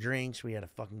 We got drinks. We had a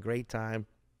fucking great time.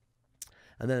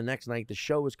 And then the next night, the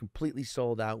show was completely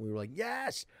sold out. And we were like,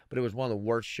 yes! But it was one of the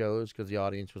worst shows because the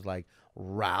audience was like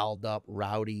riled up,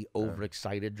 rowdy,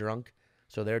 overexcited, drunk.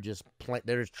 So they're just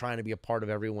trying to be a part of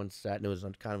everyone's set, and it was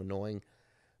kind of annoying.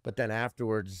 But then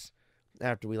afterwards,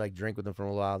 after we like drink with them for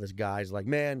a while, this guy's like,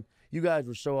 man, you guys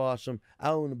were so awesome. I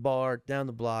own the bar down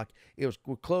the block.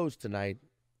 We're closed tonight.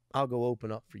 I'll go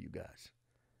open up for you guys.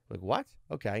 Like, what?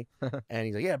 Okay. And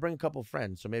he's like, yeah, bring a couple of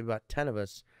friends. So maybe about 10 of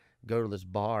us go to this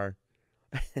bar.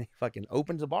 And he fucking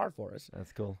opens the bar for us.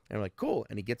 That's cool. And we're like, cool.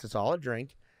 And he gets us all a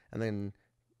drink. And then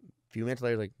a few minutes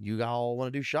later, like, you all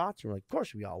want to do shots? And we're like, of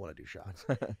course we all want to do shots.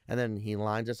 And then he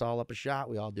lines us all up a shot.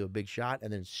 We all do a big shot.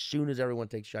 And then as soon as everyone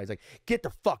takes a shot, he's like, get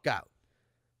the fuck out.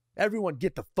 Everyone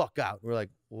get the fuck out. And we're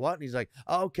like, what? And he's like,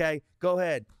 oh, okay, go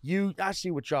ahead. I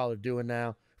see what y'all are doing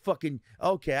now. Fucking,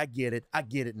 okay, I get it. I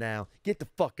get it now. Get the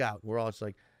fuck out. And we're all just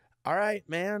like, all right,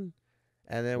 man.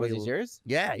 And then was he yours?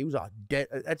 Yeah, he was all dead.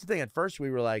 That's the thing. At first,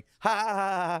 we were like, ha, ha,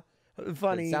 ha, ha.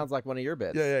 Funny. It sounds like one of your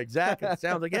bits. Yeah, exactly. It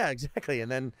sounds like, yeah, exactly.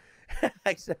 And then,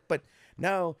 but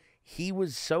no, he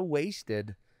was so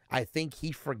wasted. I think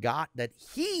he forgot that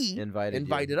he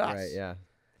invited us. Right, yeah.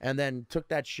 And then took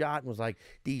that shot and was like,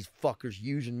 these fuckers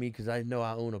using me because I know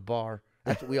I own a bar.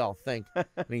 That's what we all think. And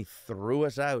he threw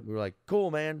us out. We were like,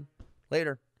 cool, man.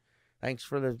 Later. Thanks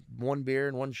for the one beer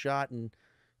and one shot and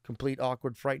complete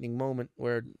awkward, frightening moment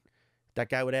where that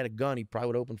guy would have had a gun. He probably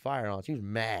would open fire on us. He was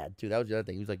mad, too. That was the other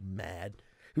thing. He was like mad.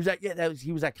 He was like, yeah,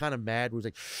 he was that kind of mad where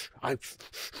he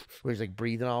was like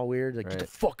breathing all weird. Like, right. Get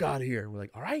the fuck out of here. We're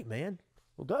like, all right, man.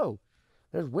 We'll go.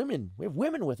 There's women. We have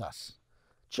women with us.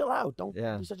 Chill out. Don't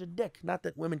be such a dick. Not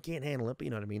that women can't handle it, but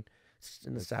you know what I mean. It's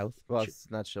in the South. Well, it's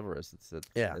not chivalrous. It's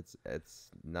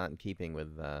not in keeping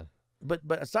with. But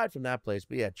aside from that place,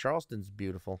 but yeah, Charleston's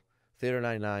beautiful. Theater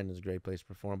 99 is a great place to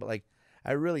perform. But like,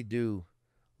 I really do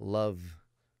love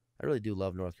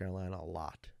North Carolina a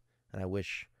lot, and I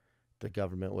wish the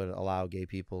government would allow gay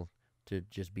people to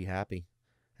just be happy,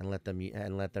 and let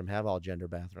them have all gender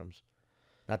bathrooms.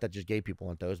 Not that just gay people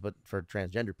want those, but for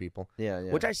transgender people. Yeah.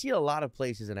 Which I see a lot of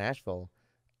places in Asheville.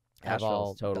 Have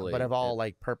all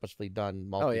like purposefully done.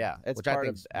 It's part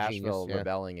of Asheville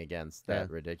rebelling against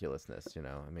that ridiculousness. You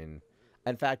know, I mean,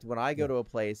 in fact, when I go to a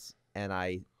place and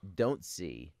I don't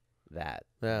see that,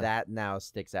 that now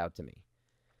sticks out to me.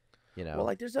 You know, well,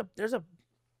 like there's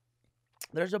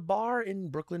a bar in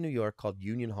Brooklyn, New York called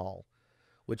Union Hall,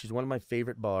 which is one of my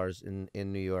favorite bars in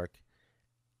New York.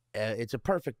 It's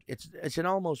an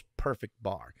almost perfect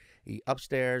bar.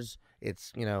 Upstairs,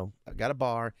 it's got a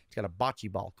bar. It's got a bocce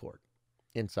ball court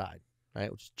inside, right,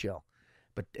 which is chill.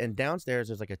 And downstairs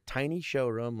there's like a tiny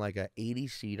showroom, like a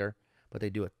 80-seater, but they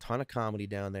do a ton of comedy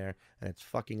down there, and it's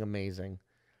fucking amazing.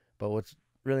 But what's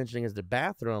really interesting is the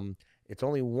bathroom. It's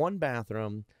only one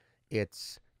bathroom.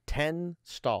 It's 10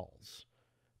 stalls,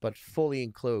 but fully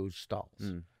enclosed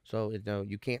stalls. So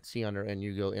you can't see under, and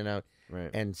you go in and out,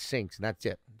 and sinks, and that's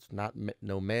it. It's not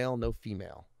no male, no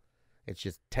female. It's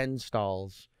just 10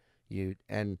 stalls.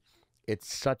 And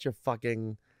it's such a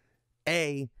fucking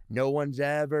no one's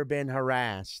ever been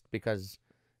harassed because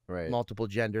multiple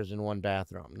genders in one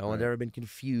bathroom. No one's ever been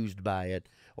confused by it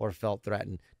or felt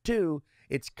threatened. 2,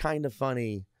 it's kind of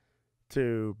funny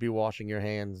to be washing your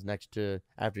hands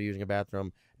after using a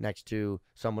bathroom next to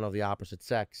someone of the opposite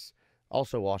sex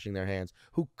also washing their hands,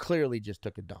 who clearly just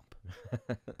took a dump.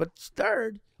 But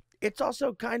third, it's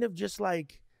also kind of just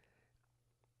like,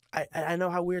 I know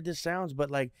how weird this sounds,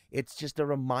 but like, it's just a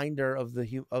reminder of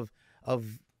we're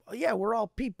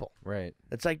all people. Right.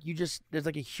 It's like there's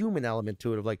like a human element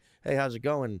to it of like, hey, how's it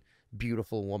going,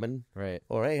 beautiful woman? Right.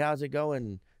 Or hey, how's it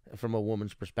going from a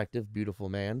woman's perspective, beautiful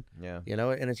man? Yeah.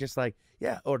 And it's just like,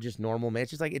 or just normal man.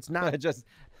 It's just like, it's not just.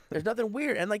 There's nothing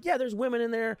weird. And like, there's women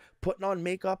in there putting on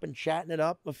makeup and chatting it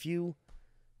up a few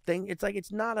things. It's like,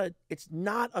 it's not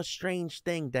a strange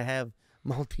thing to have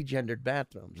multi-gendered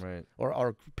bathrooms. Right.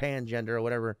 Or pan-gender or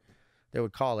whatever they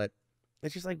would call it.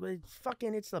 It's just like,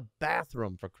 it's the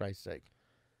bathroom, for Christ's sake.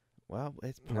 Well,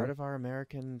 it's part of our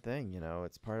American thing,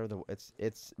 It's part of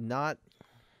it's not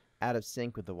out of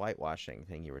sync with the whitewashing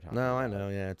thing you were talking about. No, I know,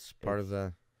 it's part of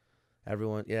the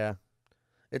everyone,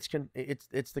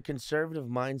 It's the conservative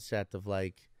mindset of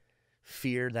like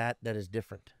fear that is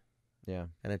different. Yeah.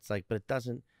 And it's like, but it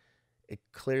doesn't, it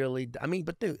clearly,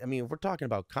 if we're talking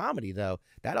about comedy though,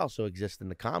 that also exists in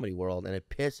the comedy world, and it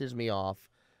pisses me off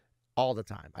all the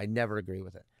time. I never agree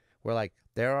with it. We're like,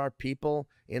 there are people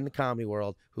in the comedy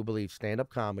world who believe stand-up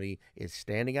comedy is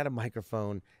standing at a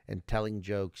microphone and telling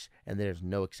jokes, and there's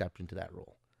no exception to that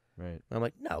rule. Right. And I'm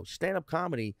like, no, stand-up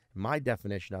comedy, my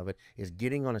definition of it, is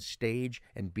getting on a stage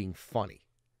and being funny.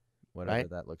 Whatever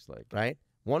that looks like. Right?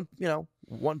 One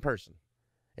person.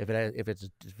 if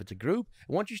it's a group,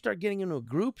 once you start getting into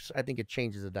groups, I think it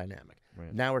changes the dynamic.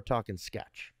 Right. Now we're talking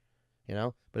sketch, you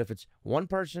know. But if it's one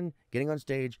person getting on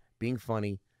stage being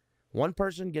funny, one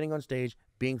person getting on stage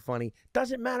being funny,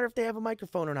 doesn't matter if they have a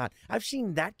microphone or not. I've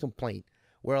seen that complaint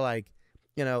where, like,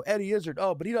 you know, Eddie Izzard,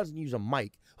 oh, but he doesn't use a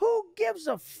mic. Who gives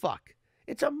a fuck?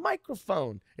 It's a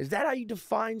microphone. Is that how you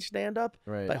define stand-up?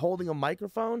 Right. By holding a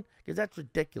microphone? Because that's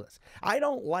ridiculous. I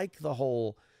don't like the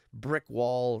whole brick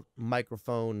wall,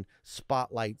 microphone,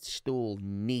 spotlight, stool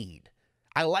need.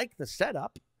 I like the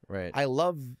setup. Right. I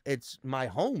love, it's my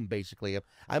home, basically.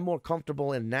 I'm more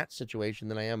comfortable in that situation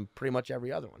than I am pretty much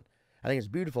every other one. I think it's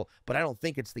beautiful, but I don't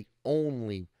think it's the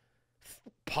only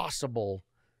possible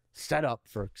setup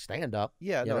for stand-up.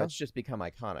 Yeah, no, know? it's just become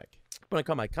iconic.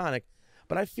 Become iconic,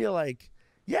 but I feel like,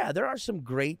 yeah, there are some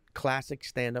great classic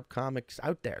stand-up comics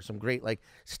out there. Some great, like,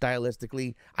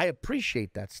 stylistically, I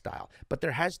appreciate that style. But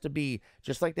there has to be,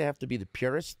 just like they have to be the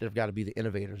purists, there've got to be the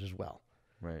innovators as well.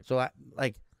 Right. So,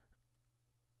 like,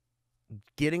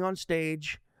 getting on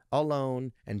stage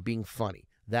alone and being funny,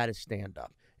 that is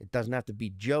stand-up. It doesn't have to be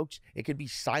jokes. It could be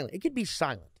silent. It could be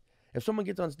silent. If someone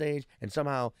gets on stage and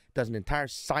somehow does an entire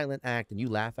silent act and you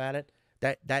laugh at it,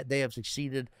 that they have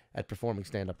succeeded at performing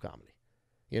stand-up comedy.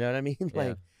 You know what I mean?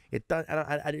 Like, it does.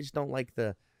 I just don't like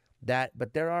that.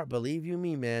 But there are, believe you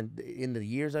me, man, in the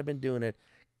years I've been doing it,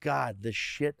 God, the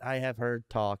shit I have heard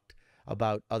talked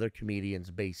about other comedians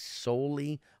based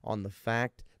solely on the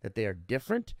fact that they are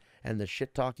different, and the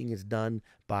shit talking is done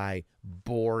by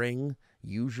boring,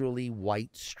 usually white,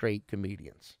 straight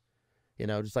comedians. You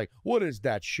know, just like, what is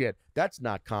that shit? That's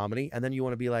not comedy. And then you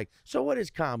want to be like, so what is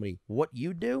comedy? What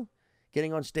you do?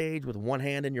 Getting on stage with one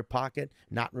hand in your pocket,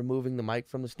 not removing the mic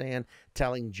from the stand,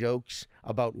 telling jokes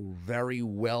about very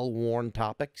well-worn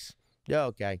topics. Yeah,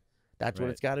 okay. That's what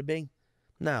it's got to be?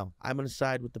 No, I'm going to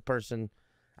side with the person.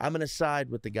 I'm going to side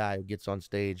with the guy who gets on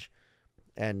stage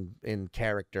and in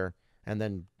character. And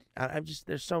then I'm just,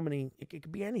 there's so many, it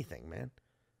could be anything, man.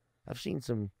 I've seen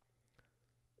some,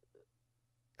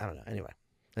 I don't know. Anyway,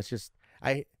 that's just,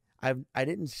 I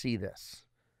didn't see this,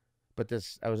 but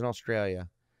I was in Australia.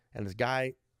 And this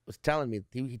guy was telling me,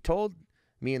 he told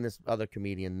me and this other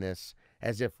comedian this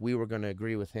as if we were going to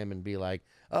agree with him and be like,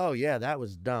 oh, yeah, that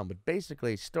was dumb. But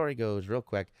basically, story goes real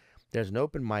quick. There's an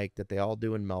open mic that they all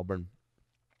do in Melbourne.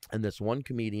 And this one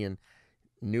comedian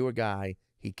knew a guy.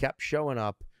 He kept showing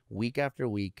up week after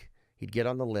week. He'd get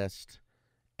on the list,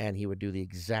 and he would do the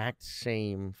exact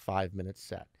same 5-minute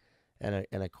set. And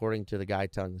according to the guy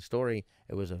telling the story,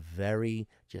 it was a very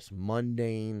just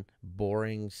mundane,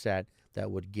 boring set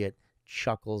that would get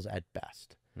chuckles at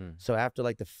best. So after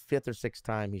like the 5th or 6th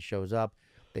time he shows up,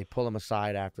 they pull him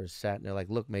aside after a set, and they're like,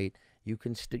 look, mate, you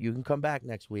can come back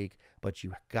next week, but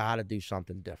you got to do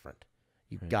something different.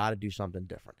 You got to do something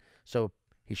different. So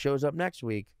he shows up next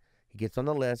week. He gets on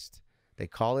the list. They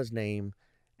call his name,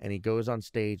 and he goes on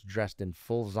stage dressed in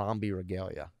full zombie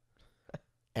regalia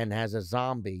and has a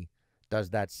zombie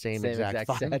does that same exact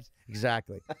set.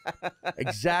 Exactly.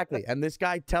 Exactly. And this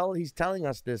guy he's telling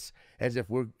us this as if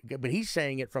but he's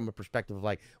saying it from a perspective of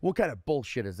like, what kind of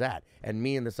bullshit is that? And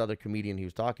me and this other comedian he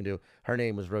was talking to, her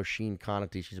name was Roisin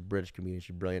Connerty. She's a British comedian.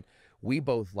 She's brilliant. We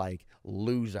both like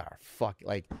lose our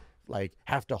like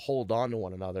have to hold on to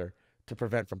one another to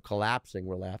prevent from collapsing.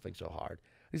 We're laughing so hard.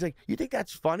 He's like, you think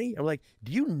that's funny? I'm like,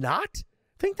 do you not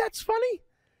think that's funny?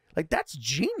 Like, that's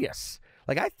genius.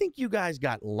 Like, I think you guys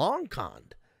got long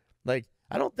conned. Like,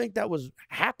 I don't think that was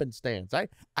happenstance. I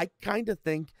kind of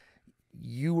think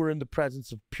you were in the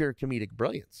presence of pure comedic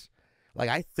brilliance. Like,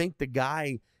 I think the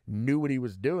guy knew what he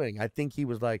was doing. I think he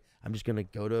was like, I'm just going to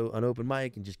go to an open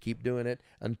mic and just keep doing it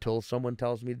until someone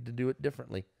tells me to do it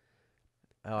differently.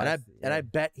 Oh, and I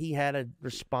bet he had a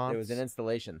response. It was an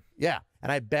installation. Yeah,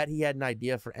 and I bet he had an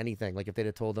idea for anything. Like if they'd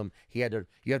have told him you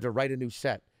have to write a new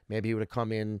set, maybe he would have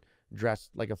come in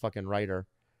dressed like a fucking writer,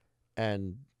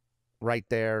 and right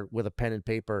there with a pen and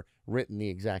paper written the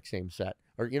exact same set.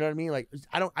 Or you know what I mean? Like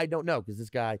I don't know, because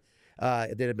this guy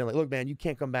they'd have been like, look, man, you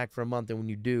can't come back for a month, and when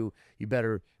you do, you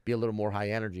better be a little more high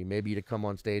energy. Maybe you'd come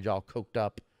on stage all coked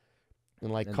up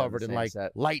and like covered in like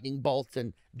lightning bolts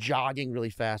and jogging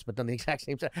really fast, but then the exact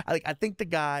same set. I think the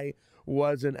guy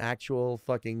was an actual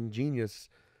fucking genius,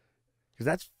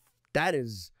 because that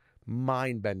is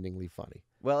mind-bendingly funny.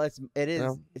 Well, it is.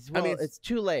 You know? It's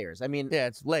 2 layers. I mean, yeah,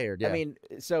 it's layered. Yeah. I mean,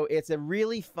 so it's a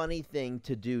really funny thing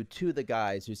to do to the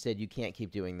guys who said you can't keep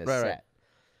doing this set. Right.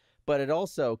 But it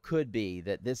also could be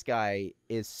that this guy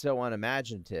is so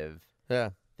unimaginative. Yeah.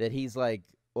 That he's like,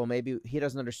 well, maybe he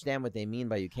doesn't understand what they mean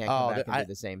by you can't come back and do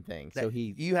the same thing. So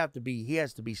he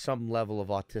has to be some level of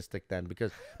autistic then,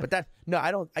 because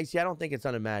I don't think it's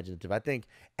unimaginative. I think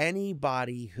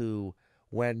anybody who,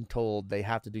 when told they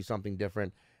have to do something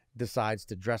different, decides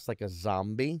to dress like a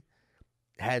zombie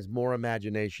has more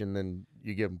imagination than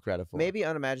you give him credit for. Maybe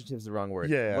unimaginative is the wrong word.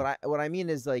 Yeah. What I mean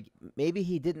is, like, maybe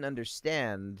he didn't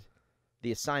understand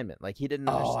the assignment. Like, he didn't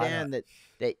understand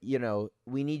that you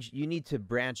need to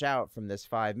branch out from this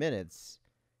 5 minutes.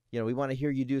 We want to hear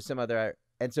you do some other.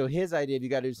 And so his idea of you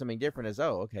got to do something different is,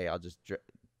 oh, okay, I'll just dress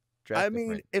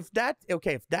different. If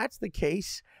that's the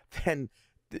case, then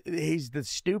he's the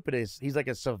stupidest. He's like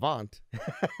a savant,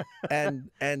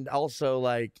 and also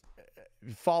like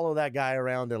follow that guy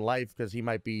around in life because he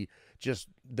might be just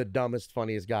the dumbest,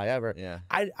 funniest guy ever. Yeah.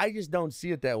 I just don't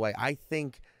see it that way. I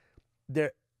think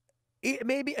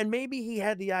maybe he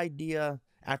had the idea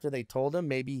after they told him.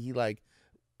 Maybe he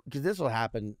because this will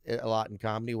happen a lot in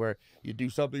comedy where you do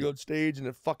something on stage and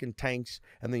it fucking tanks,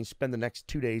 and then you spend the next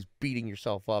 2 days beating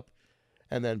yourself up,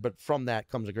 but from that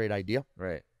comes a great idea.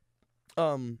 Right.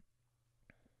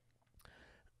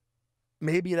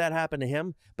 Maybe that happened to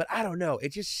him, but I don't know.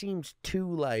 It just seems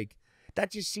that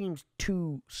just seems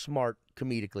too smart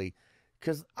comedically,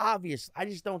 because I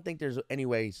just don't think there's any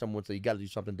way someone would say you got to do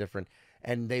something different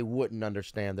and they wouldn't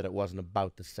understand that it wasn't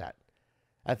about the set.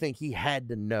 I think he had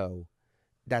to know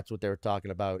that's what they were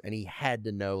talking about, and he had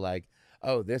to know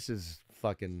oh, this is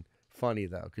fucking funny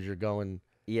though, because you're going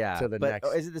to the next.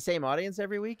 Is it the same audience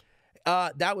every week?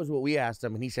 That was what we asked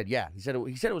him, and he said, yeah. He said it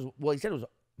was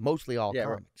mostly all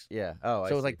comics. Yeah. Oh,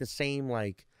 so it was like the same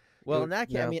Well, in that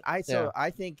case, I mean, I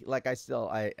think I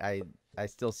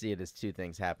still see it as two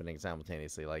things happening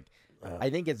simultaneously. I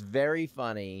think it's very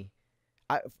funny.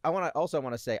 I want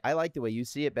to say I like the way you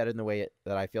see it better than the way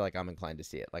that I feel like I'm inclined to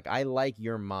see it. Like, I like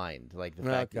your mind, like the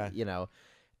fact that,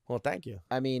 Well, thank you.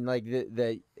 I mean, like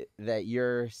that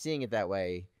you're seeing it that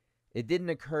way. It didn't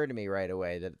occur to me right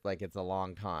away that it's a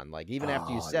long con. Like, even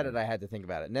after you said it, I had to think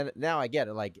about it. And then now I get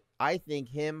it. Like, I think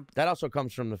him. That also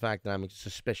comes from the fact that I'm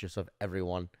suspicious of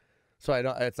everyone. So I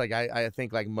don't. It's like I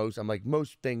think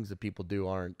most things that people do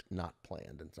aren't not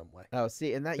planned in some way. Oh,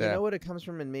 see, and that you know what it comes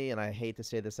from in me, and I hate to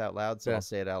say this out loud, so I'll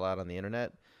say it out loud on the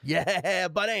internet. Yeah,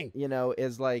 buddy.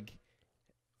 Is like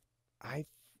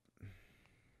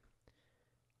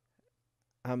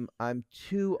I'm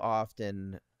too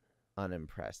often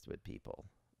unimpressed with people.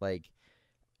 Like,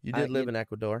 you did live in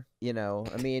Ecuador. I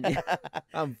mean,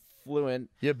 I'm fluent.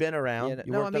 You've been around.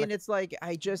 No, I mean, it's like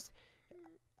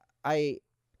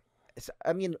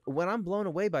I mean, when I'm blown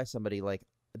away by somebody,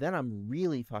 then I'm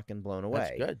really fucking blown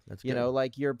away. That's good.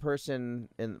 Like your person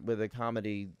with a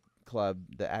comedy club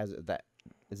that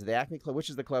is it the Acme Club, which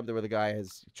is the club where the guy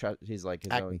he's like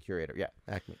his own curator. Yeah,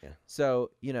 Acme. Yeah.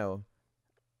 So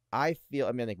I feel.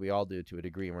 I mean, I think we all do to a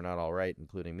degree, and we're not all right,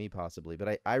 including me possibly.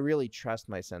 But I really trust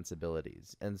my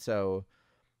sensibilities, and so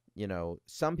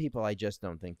some people I just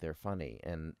don't think they're funny,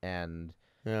 and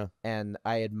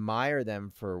I admire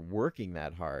them for working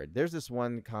that hard. There's this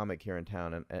one comic here in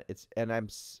town, and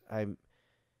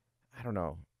I don't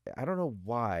know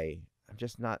why. I'm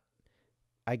just not.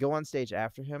 I go on stage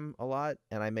after him a lot,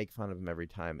 and I make fun of him every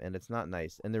time, and it's not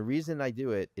nice. And the reason I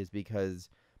do it is because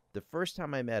the first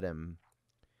time I met him,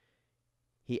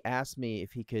 he asked me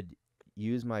if he could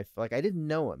use my I didn't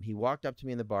know him. He walked up to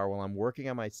me in the bar while I'm working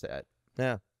on my set.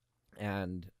 Yeah,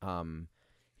 and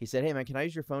he said, "Hey man, can I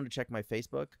use your phone to check my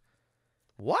Facebook?"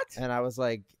 What? And I was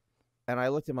like, and I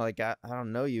looked at him like, I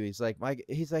don't know you. He's like,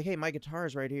 hey, my guitar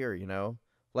is right here.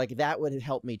 Like, that would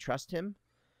help me trust him.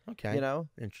 Okay.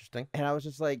 Interesting. And I was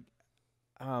just like,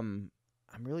 I'm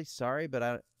really sorry,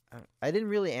 but I didn't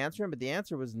really answer him. But the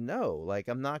answer was no. Like,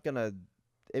 I'm not gonna.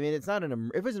 I mean, it's not if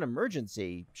it was an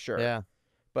emergency, sure. Yeah.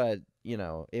 But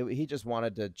he just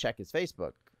wanted to check his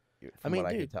Facebook. What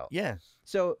I could tell. Yeah.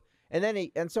 So.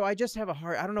 And so I just have a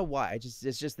hard. I don't know why. It's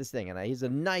just this thing, and he's the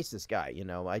nicest guy,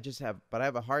 I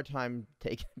have a hard time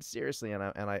taking him seriously, and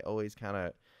I always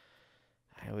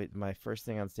my first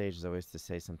thing on stage is always to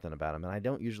say something about him, and I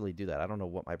don't usually do that. I don't know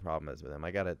what my problem is with him.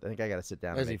 I think I gotta sit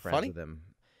down and make friends with him.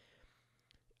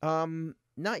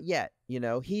 Not yet.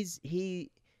 He's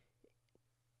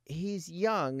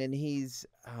young, and he's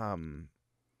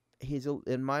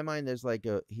in my mind. There's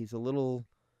he's a little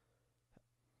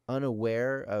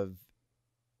unaware of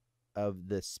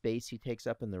the space he takes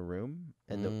up in the room,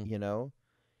 and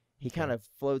he kind of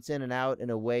floats in and out in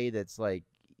a way that's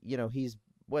he's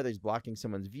whether he's blocking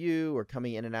someone's view or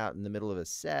coming in and out in the middle of a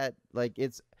set.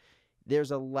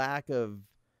 There's a lack of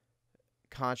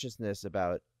consciousness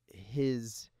about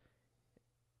his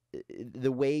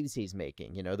the waves he's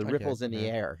making, you know, the ripples in the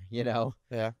air, you know,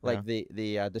 like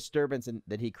the disturbance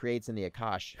that he creates in the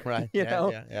Akash, right? you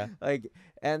know, yeah. like,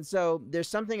 and so there's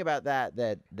something about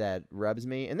that rubs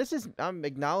me. And this is, I'm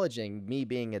acknowledging me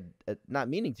being a not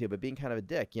meaning to, but being kind of a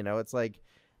dick, you know. It's like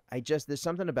there's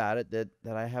something about it that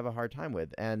I have a hard time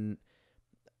with, and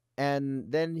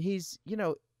then he's, you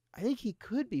know, I think he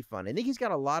could be fun. I think he's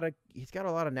got a lot of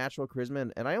natural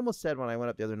charisma, and I almost said when I went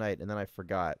up the other night, and then I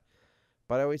forgot.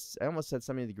 But I almost said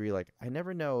something to the degree like, I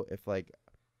never know if like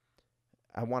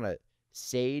I want to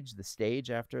sage the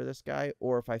stage after this guy,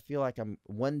 or if I feel like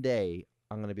one day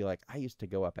I'm going to be like, I used to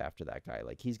go up after that guy.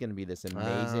 Like he's going to be this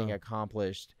amazing,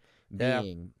 accomplished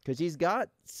being, because he's got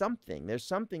something. There's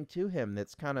something to him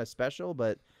that's kind of special,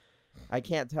 but I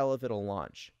can't tell if it'll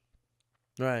launch.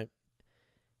 Right.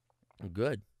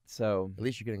 Good. So at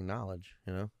least you're getting knowledge,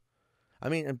 you know? I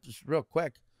mean, and just real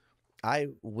quick, I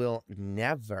will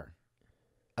never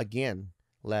again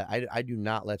I do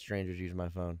not let strangers use my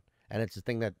phone. And it's a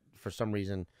thing that for some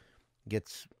reason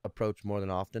gets approached more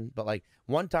than often. But like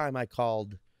one time I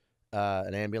called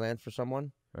an ambulance for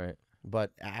someone. Right.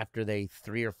 But after they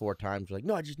 3 or 4 times were like,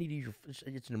 no, I just need to use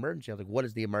it's an emergency. I was like, what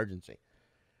is the emergency?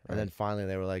 Right. And then finally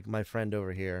they were like, my friend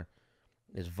over here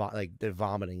is like they're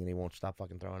vomiting and he won't stop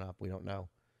fucking throwing up. We don't know.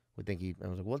 We think I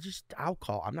was like, well, I'll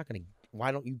call. I'm not going to.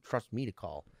 Why don't you trust me to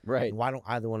call? Right. And why don't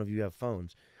either one of you have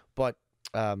phones? But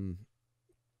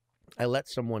I let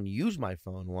someone use my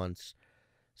phone once.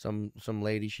 Some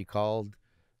lady, she called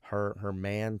her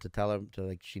man to tell her to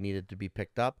like she needed to be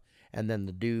picked up, and then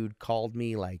the dude called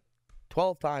me like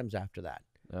 12 times after that.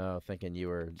 Oh, thinking you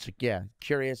were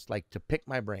curious, like to pick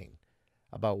my brain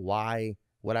about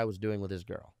what I was doing with this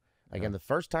girl. Again, the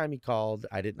first time he called,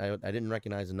 I didn't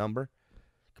recognize the number,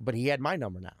 but he had my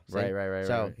number now. See? Right.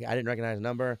 So I didn't recognize the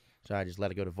number, so I just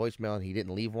let it go to voicemail, and he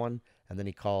didn't leave one. And then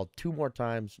he called 2 more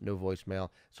times, no voicemail.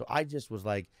 So I just was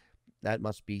like, that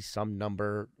must be some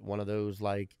number, one of those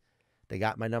like they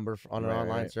got my number on an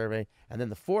online survey. And then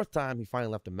the 4th time, he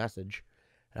finally left a message,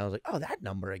 and I was like, oh, that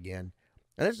number again.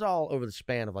 And this is all over the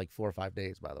span of like 4 or 5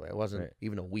 days, by the way. It wasn't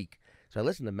even a week. So I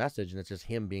listened to the message, and it's just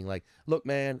him being like, "Look,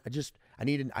 man, I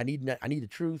need the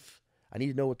truth. I need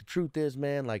to know what the truth is,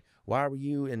 man. Like, why were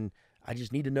you? And I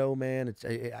just need to know, man.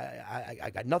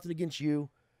 I got nothing against you.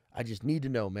 I just need to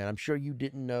know, man. I'm sure you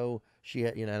didn't know she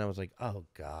had, you know." And I was like, "Oh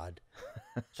God."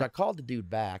 So I called the dude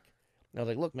back. And I was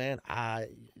like, "Look, man,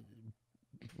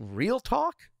 real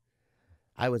talk.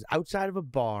 I was outside of a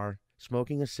bar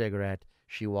smoking a cigarette.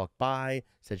 She walked by,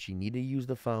 said she needed to use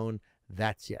the phone.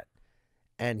 That's it."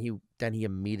 And he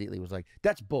immediately was like,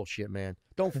 "That's bullshit, man.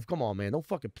 Come on, man. Don't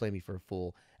fucking play me for a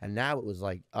fool." And now it was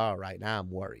like, all right, now I'm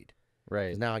worried. Right.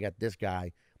 Because now I got this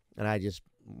guy, and I just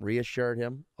reassured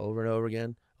him over and over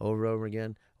again, over and over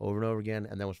again, over and over again,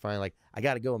 and then was finally like, "I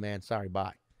got to go, man. Sorry,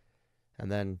 bye."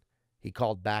 And then he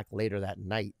called back later that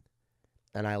night,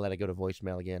 and I let it go to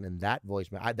voicemail again. And that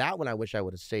voicemail, that one I wish I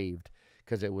would have saved,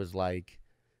 because it was like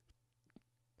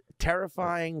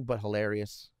terrifying but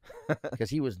hilarious, because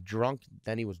he was drunk.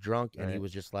 Then he was drunk, and he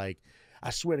was just like,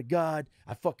 "I swear to God,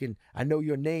 I know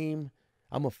your name.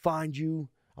 I'm gonna find you.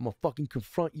 I'm gonna fucking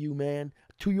confront you, man,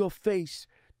 to your face.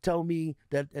 Tell me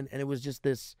that." And it was just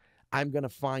this, "I'm gonna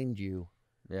find you,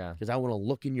 because I want to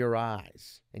look in your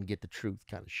eyes and get the truth"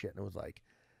 kind of shit. And it was like,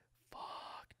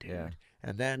 fuck, dude. Yeah.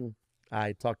 And then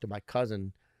I talked to my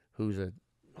cousin, who's a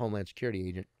Homeland Security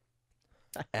agent,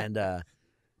 and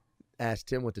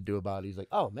asked him what to do about it. He's like,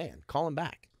 "Oh man, call him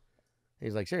back."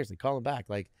 He's like, "Seriously, call him back.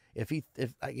 Like if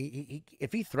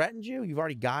he threatened you, you've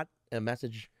already got a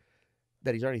message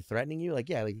that he's already threatening you. Like,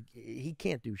 yeah, like he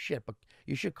can't do shit, but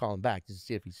you should call him back just to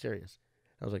see if he's serious."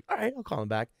 And I was like, "All right, I'll call him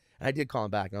back." And I did call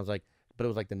him back, and I was like, but it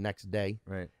was like the next day,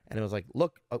 right? And it was like,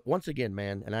 "Look, once again,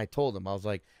 man." And I told him, I was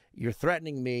like, "You're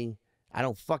threatening me. I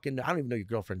don't even know your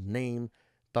girlfriend's name,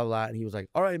 blah blah." And he was like,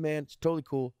 "All right, man, it's totally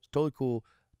cool. It's totally cool.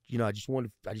 You know, I just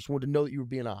wanted to know that you were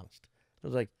being honest." I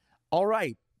was like, "All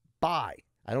right, bye.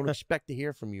 I don't expect to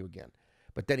hear from you again."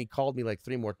 But then he called me like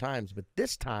 3 more times. But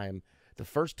this time, the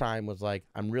first time was like,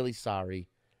 "I'm really sorry.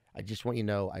 I just want you to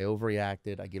know I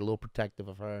overreacted. I get a little protective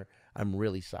of her. I'm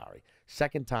really sorry."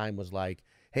 Second time was like,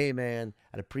 "Hey, man,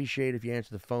 I'd appreciate it if you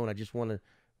answer the phone. I just want to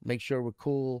make sure we're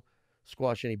cool,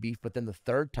 squash any beef." But then the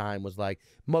third time was like,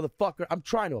 "Motherfucker, I'm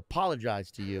trying to apologize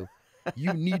to you.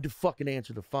 You need to fucking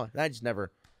answer the phone." And I just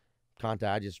never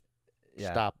contact. I just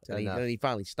stopped. And he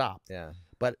finally stopped. Yeah.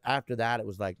 But after that, it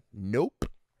was like, nope.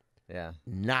 Yeah.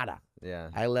 Nada. Yeah.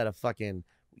 I let a fucking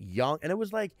young, and it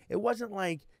wasn't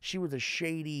like she was a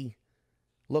shady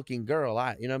looking girl.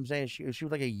 You know what I'm saying? She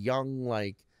was like a young,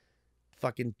 like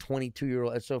fucking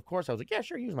 22-year-old. So of course I was like, "Yeah,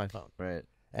 sure, use my phone." Right.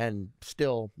 And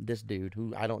still, this dude,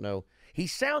 who I don't know, he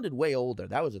sounded way older.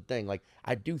 That was the thing. Like,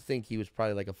 I do think he was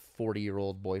probably like a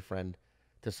 40-year-old boyfriend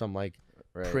to some like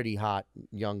pretty hot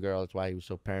young girl. That's why he was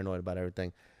so paranoid about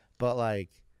everything. But like,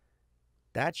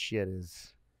 that shit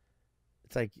is,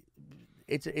 it's like,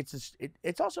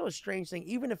 it's also a strange thing.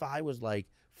 Even if I was like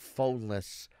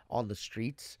phoneless on the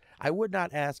streets, I would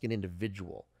not ask an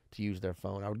individual to use their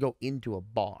phone. I would go into a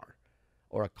bar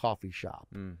or a coffee shop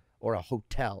or a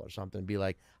hotel or something and be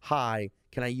like, hi,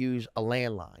 can I use a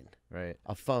landline? Right.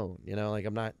 A phone, you know, like I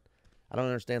don't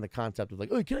understand the concept of like,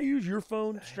 oh, can I use your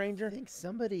phone, stranger? I think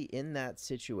somebody in that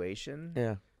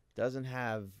situation doesn't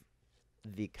have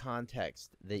the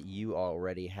context that you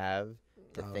already have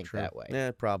to think that way.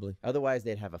 Yeah, probably. Otherwise,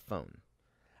 they'd have a phone.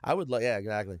 I would like, yeah,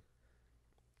 exactly.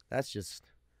 That's just,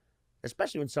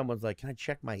 especially when someone's like, can I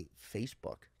check my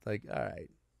Facebook? Like, all right.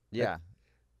 Yeah.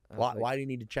 Like, why do you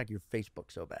need to check your Facebook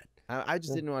so bad? I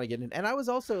just didn't want to get in. And I was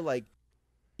also like,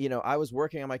 you know, I was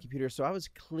working on my computer, so I was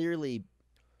clearly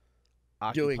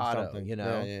doing occupado, something, you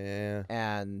know, yeah.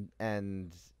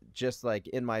 and just like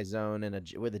in my zone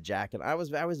and with a jacket. I was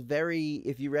very.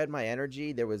 If you read my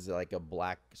energy, there was like a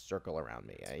black circle around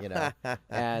me, you know.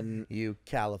 And you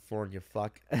California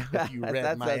fuck. If you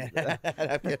read my.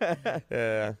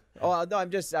 Yeah. Oh no,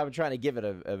 I'm trying to give it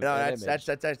a no, that's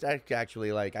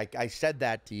actually like I said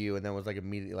that to you and then was like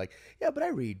immediately like, yeah, but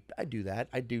I do that.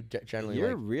 I do generally.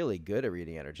 You're really good at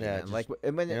reading energy. Yeah, man. Like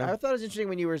when I thought it was interesting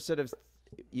when you were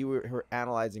you were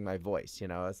analyzing my voice, you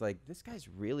know. It's like, this guy's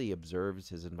really observes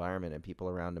his environment and people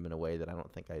around him in a way that I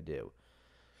don't think I do.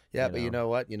 Yeah, but you know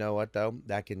what though?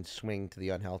 That can swing to the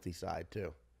unhealthy side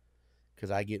too.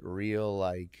 Cuz I get real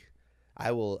like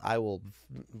I will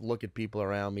look at people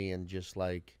around me and just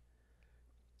like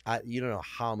you don't know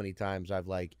how many times I've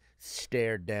like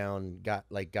stared down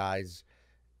guys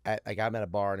at like I'm at a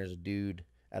bar and there's a dude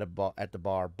at the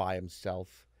bar by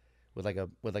himself with like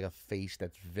a face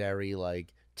that's very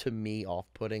like to me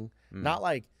off-putting. Not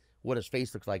like what his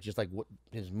face looks like, just like what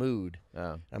his mood.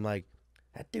 I'm like,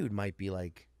 that dude might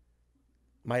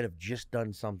have just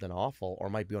done something awful or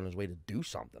might be on his way to do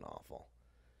something awful.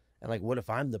 And like, what if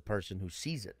I'm the person who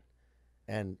sees it?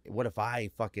 And what if I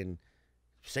fucking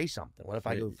say something? What if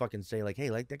I go fucking say like,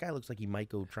 hey, like that guy looks like he might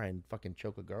go try and fucking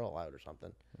choke a girl out or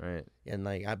something. Right. And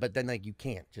like, but then like you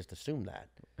can't just assume that.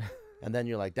 And then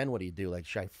you're like, then what do you do? Like,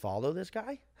 should I follow this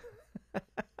guy?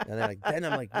 And then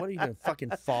I'm like, what are you doing? Fucking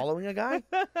following a guy?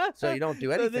 So you don't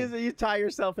do anything. So you tie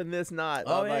yourself in this knot.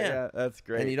 Oh yeah, that's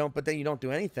great. And but then you don't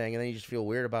do anything, and then you just feel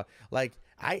weird about like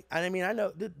I mean I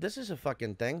know this is a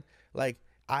fucking thing. Like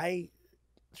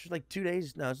it's like 2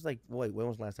 days. No, it's like wait, when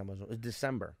was the last time I was? It was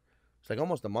December. It's like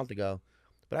almost a month ago.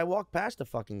 But I walked past a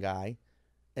fucking guy,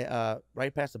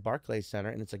 right past the Barclays Center,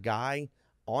 and it's a guy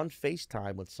on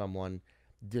FaceTime with someone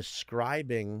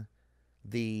describing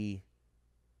the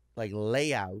like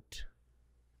layout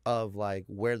of like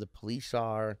where the police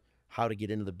are, how to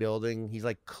get into the building. He's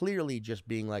like clearly just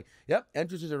being like, yep,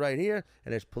 entrances are right here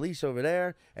and there's police over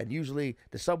there and usually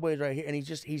the subway's right here, and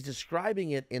he's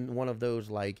describing it in one of those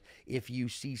like, if you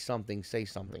see something say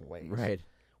something ways, right,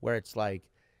 where it's like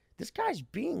this guy's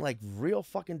being like real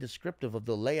fucking descriptive of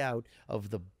the layout of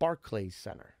the Barclays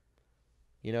Center.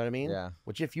 You know what I mean? Yeah.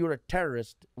 Which if you were a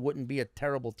terrorist wouldn't be a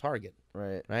terrible target.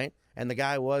 Right. Right? And the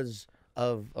guy was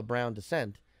of a brown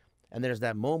descent. And there's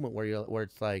that moment where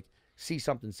it's like, see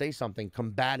something, say something,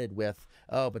 combated with,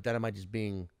 oh, but then am I just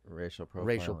being racial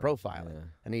profiling. Yeah.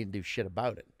 I need to do shit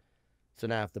about it. So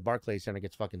now if the Barclays Center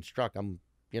gets fucking struck, I'm,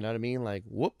 you know what I mean? Like,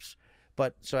 whoops.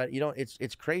 But so you don't,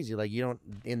 it's crazy. Like you don't,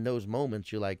 in those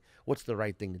moments, you're like, what's the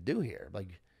right thing to do here?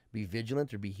 Like be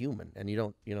vigilant or be human. And you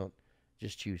don't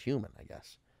just choose human, I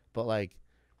guess. But like,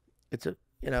 it's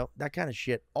that kind of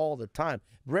shit all the time.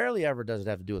 Rarely ever does it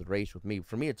have to do with race with me.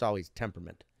 For me, it's always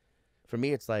temperament. For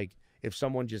me, it's like if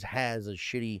someone just has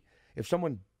if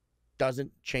someone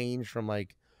doesn't change from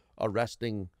like a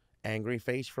resting angry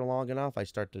face for long enough, I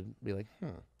start to be like,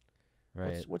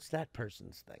 right. What's that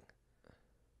person's thing?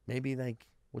 Maybe like,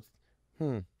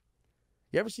 You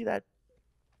ever see that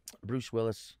Bruce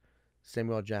Willis,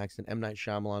 Samuel L. Jackson, M. Night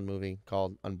Shyamalan movie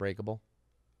called Unbreakable?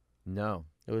 No.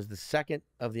 It was the second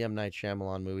of the M. Night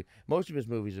Shyamalan movie. Most of his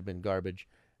movies have been garbage.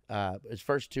 His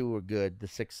first two were good. The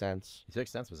Sixth Sense. The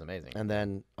Sixth Sense was amazing. And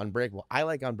then Unbreakable. I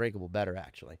like Unbreakable better,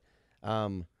 actually.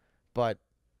 But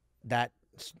that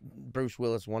Bruce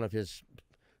Willis, one of his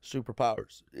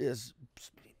superpowers is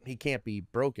he can't be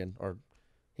broken, or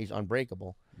he's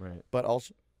unbreakable. Right.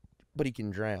 But he can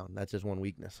drown. That's his one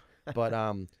weakness. But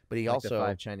he like also the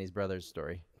Five Chinese Brothers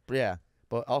story. Yeah.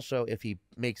 But also, if he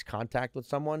makes contact with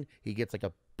someone, he gets like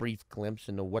a brief glimpse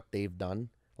into what they've done,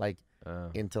 like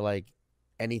into like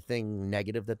anything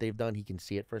negative that they've done, he can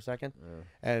see it for a second. Yeah.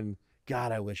 And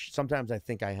God, sometimes I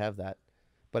think I have that,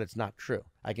 but it's not true.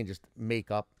 I can just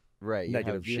make up Right.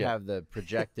 negative shit. You have the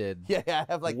projected yeah,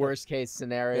 I have like worst case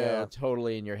scenario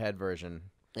totally in your head version.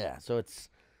 Yeah. So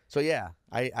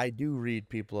I do read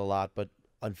people a lot, but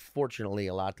unfortunately,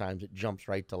 a lot of times it jumps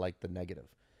right to like the negative.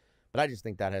 But I just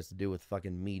think that has to do with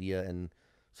fucking media and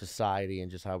society and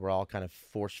just how we're all kind of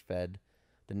force fed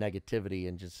the negativity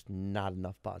and just not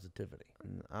enough positivity.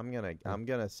 I'm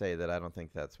gonna say that I don't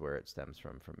think that's where it stems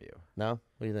from you. No? What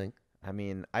do you think? I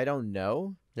mean, I don't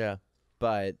know. Yeah.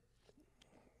 But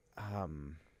I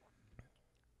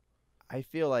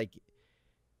feel like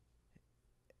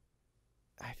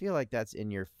that's in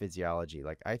your physiology.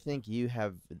 Like, I think you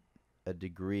have a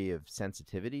degree of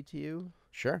sensitivity to you.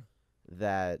 Sure.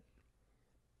 That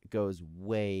goes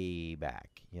way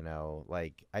back, you know.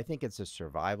 Like, I think it's a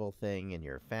survival thing in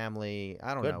your family.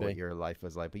 I don't know what your life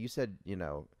was like, but you said, you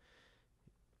know.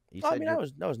 I mean, I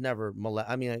was never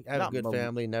I mean, I have a good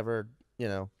family. Never, you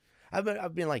know.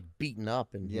 I've been like beaten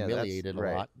up and humiliated a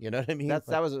lot. You know what I mean? That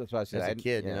was what I was saying. As a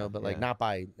kid, you know, but like not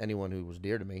by anyone who was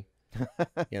dear to me.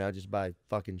 You know, just by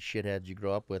fucking shitheads you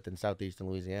grow up with in southeastern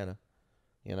Louisiana.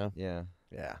 You know? Yeah.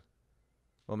 Yeah.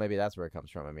 Well, maybe that's where it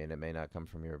comes from. I mean, it may not come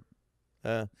from your.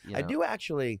 I do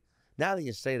actually. Now that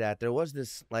you say that, there was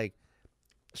this like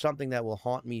something that will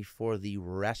haunt me for the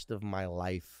rest of my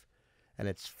life, and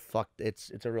it's fucked.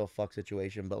 It's a real fuck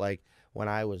situation. But like when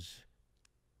I was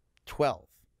 12.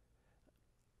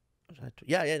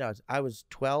 I was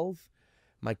 12.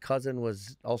 My cousin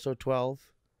was also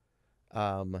 12.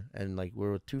 And like we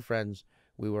were with two friends.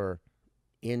 We were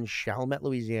in Chalmette,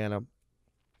 Louisiana.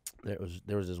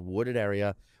 There was this wooded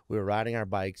area. We were riding our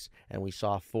bikes, and we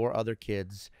saw 4 other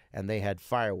kids, and they had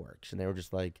fireworks, and they were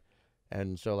just like,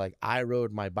 and so like I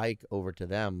rode my bike over to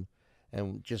them,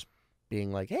 and just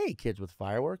being like, "Hey, kids with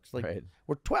fireworks! Like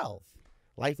we're 12.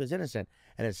 Life is innocent."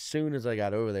 And as soon as I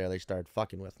got over there, they started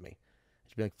fucking with me.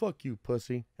 Just be like, "Fuck you,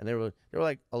 pussy!" And they were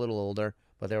like a little older,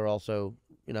 but they were also,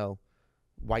 you know,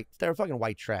 white. They were fucking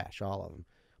white trash, all of them.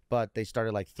 But they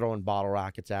started like throwing bottle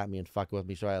rockets at me and fucking with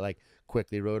me. So I like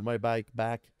quickly rode my bike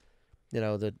back, you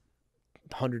know, the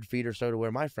 100 feet or so to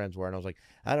where my friends were. And I was like,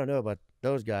 I don't know about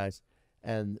those guys.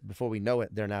 And before we know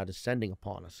it, they're now descending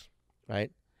upon us.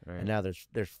 Right. And now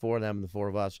there's 4 of them and the 4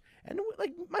 of us. And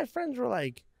like my friends were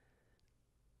like,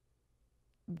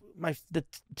 the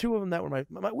 2 of them that were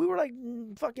we were like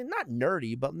fucking not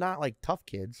nerdy, but not like tough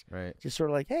kids. Right. Just sort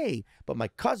of like, hey, but my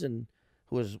cousin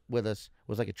who was with us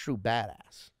was like a true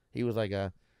badass. He was like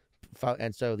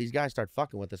and so these guys start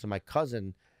fucking with us, and my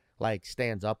cousin like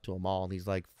stands up to them all, and he's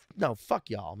like, no, fuck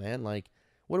y'all, man. Like,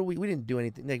 what do we didn't do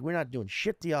anything. Like, we're not doing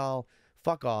shit to y'all.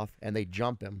 Fuck off. And they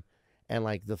jump him, and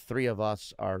like the 3 of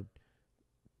us are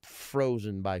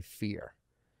frozen by fear.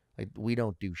 Like, we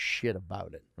don't do shit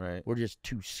about it. Right. We're just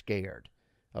too scared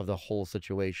of the whole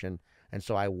situation. And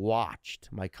so I watched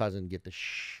my cousin get the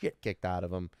shit kicked out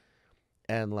of him,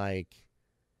 and like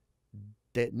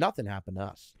nothing happened to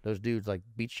us. Those dudes like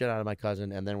beat shit out of my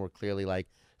cousin, and then were clearly like,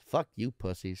 fuck you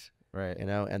pussies. Right. You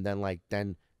know, and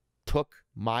then took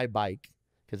my bike,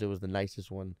 because it was the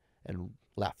nicest one, and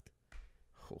left.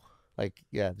 Like,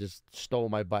 yeah, just stole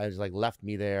my bike. Just like left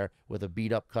me there with a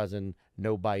beat up cousin,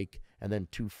 no bike, and then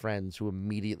 2 friends who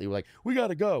immediately were like, we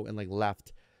gotta go, and like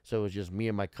left. So it was just me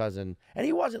and my cousin, and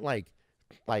he wasn't like,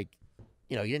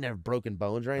 you know, he didn't have broken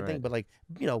bones or anything, but like,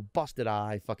 you know, busted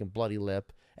eye, fucking bloody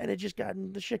lip, and it just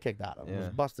gotten the shit kicked out of him. It was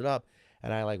busted up,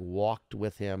 and I like walked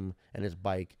with him and his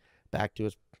bike back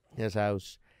to his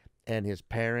house, and his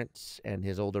parents and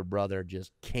his older brother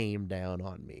just came down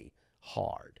on me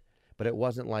hard. But it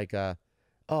wasn't like a,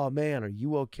 oh man, are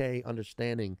you okay,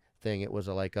 understanding thing. It was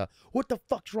like a, what the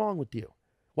fuck's wrong with you?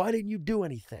 Why didn't you do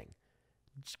anything?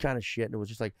 Just kind of shit. And it was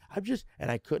just like,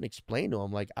 and I couldn't explain to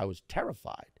him, like I was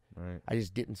terrified. Right. I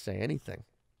just didn't say anything.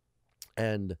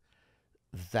 And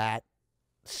that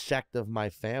sect of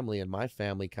my family and my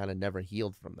family kind of never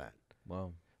healed from that.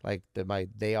 Wow. Like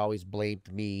they always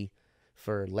blamed me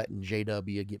for letting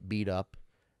JW get beat up,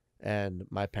 and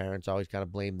my parents always kind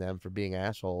of blamed them for being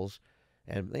assholes.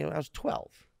 And you know, I was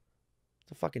 12.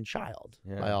 It's a fucking child.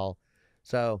 Yeah.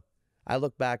 So I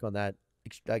look back on that.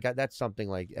 That's something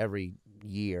like every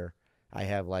year I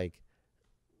have like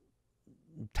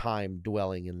time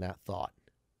dwelling in that thought,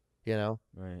 you know?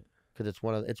 Right. Because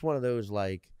it's one of those,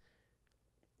 like,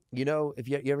 you know, if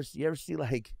you ever see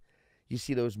like, you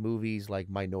see those movies like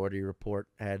Minority Report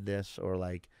had this, or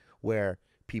like where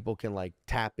people can like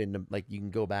tap into, like you can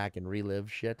go back and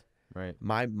relive shit. Right.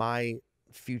 My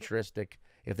futuristic,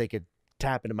 if they could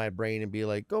tap into my brain and be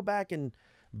like, go back and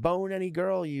bone any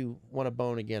girl you want to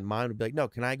bone again. Mine would be like, no,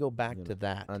 can I go back to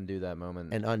that Undo that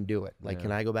moment. and undo it? Like, Yeah.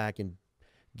 can I go back and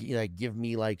like give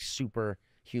me like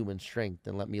superhuman strength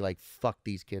and let me like fuck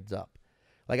these kids up?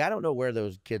 Like, I don't know where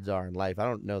those kids are in life. I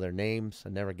don't know their names. I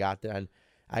never got there.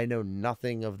 I know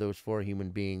nothing of those 4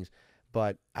 human beings,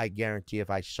 but I guarantee if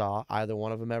I saw either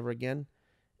one of them ever again,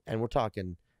 and we're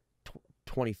talking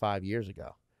 25 years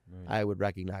ago, I would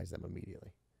recognize them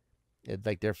immediately. It's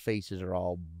like their faces are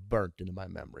all burnt into my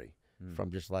memory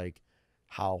from just like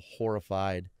how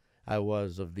horrified I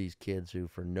was of these kids who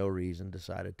for no reason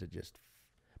decided to just,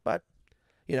 but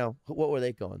you know, what were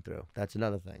they going through? That's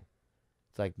another thing.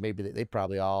 It's like maybe they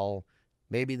probably all,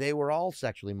 maybe they were all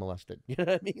sexually molested. You know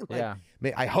what I mean? Like, yeah.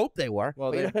 I hope they were.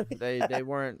 Well, you know what I mean? they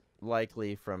weren't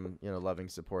likely from, you know, loving,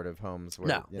 supportive homes where,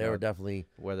 no, you they know, were definitely,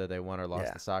 whether they won or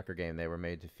lost the soccer game, they were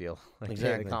made to feel like they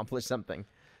Exactly. had accomplished something.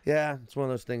 yeah, it's one of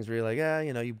those things where you're like, yeah,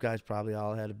 you know, you guys probably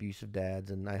all had abusive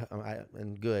dads, and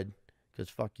and good, because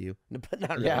fuck you. But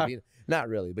not really. Yeah. I mean, not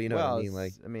really, but you know well, what I mean?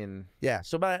 Like, I mean, yeah.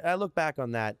 So, but I look back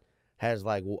on that as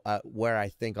like where I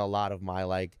think a lot of my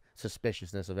like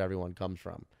suspiciousness of everyone comes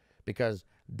from, because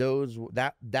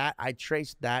that I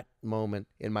traced that moment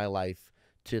in my life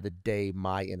to the day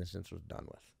my innocence was done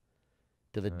with,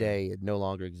 to the day it no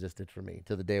longer existed for me,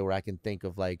 to the day where I can think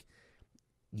of like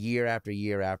year after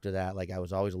year after that, like I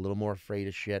was always a little more afraid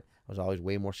of shit. I was always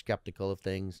way more skeptical of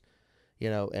things, you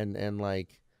know, and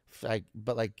like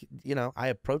but like, you know, I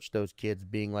approached those kids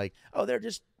being like, oh, they're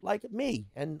just like me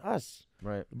and us,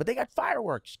 right, but they got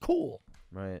fireworks, cool,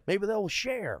 right. maybe they'll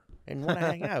share and want to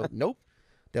hang out. Nope,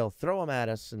 they'll throw them at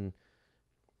us. And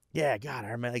yeah, God, I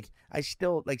remember, like, I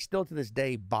still to this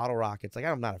day, bottle rockets, like,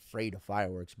 I'm not afraid of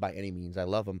fireworks by any means. I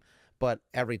love them, but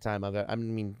every time I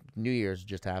mean, New Year's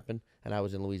just happened and I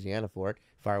was in Louisiana for it.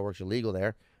 Fireworks are legal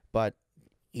there, but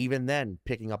even then,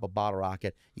 picking up a bottle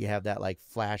rocket, you have that like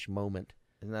flash moment.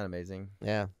 Isn't that amazing?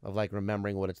 Yeah, of like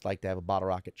remembering what it's like to have a bottle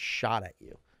rocket shot at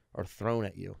you or thrown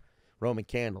at you. Roman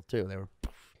candle too. They were,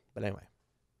 but anyway.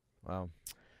 Wow.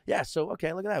 Yeah. So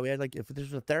okay, look at that. We had like, if this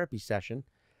was a therapy session,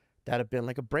 that'd have been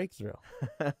like a breakthrough.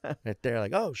 Right there,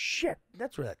 like, oh shit,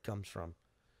 that's where that comes from,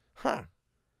 huh?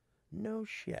 No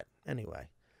shit. Anyway,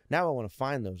 now I want to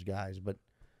find those guys, but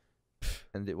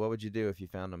And what would you do if you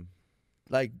found them?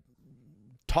 like,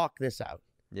 talk this out.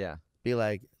 Yeah. Be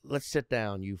like, let's sit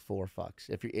down, you 4 fucks.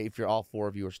 If you're all 4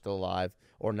 of you are still alive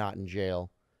or not in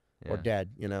jail or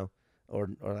dead, you know, or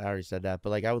I already said that, but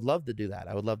like, I would love to do that.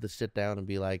 I would love to sit down and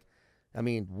be like, I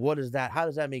mean, what is that? How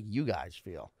does that make you guys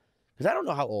feel? Because I don't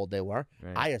know how old they were.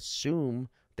 Right. I assume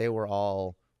they were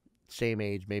all same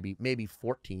age, maybe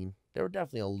 14. They were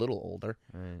definitely a little older.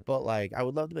 Right. But like, I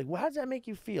would love to be like, well, how does that make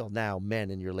you feel now,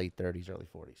 men in your late 30s, early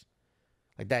 40s?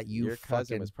 Like that, Your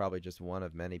cousin was probably just one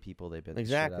of many people they've been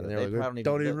exactly. They're Like, probably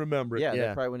don't even remember it. Yeah, they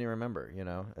probably wouldn't even remember. You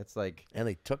know, it's like, and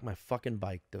they took my fucking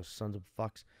bike. Those sons of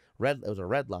fucks. It was a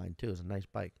red line too. It was a nice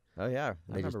bike. oh yeah,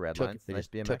 I They just remember red took lines. it. They Nice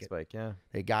just took BMX it. bike. Yeah.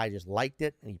 The guy just liked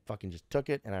it, and he fucking just took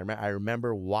it. And I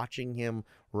remember watching him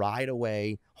ride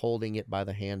away, holding it by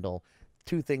the handle.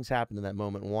 2 things happened in that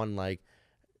moment. One, like,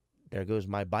 there goes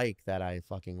my bike that I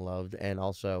fucking loved, and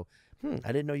also,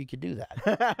 I didn't know you could do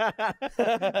that.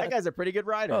 That guy's a pretty good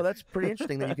rider. Oh, that's pretty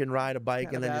interesting that you can ride a bike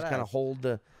and Kinda then just kind of badass.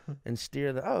 hold and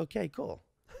steer the. Oh, okay, cool.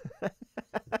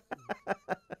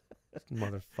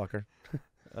 Motherfucker.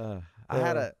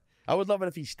 I would love it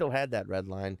if he still had that red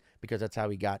line, because that's how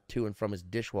he got to and from his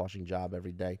dishwashing job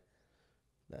every day.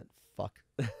 That fuck.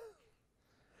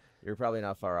 You're probably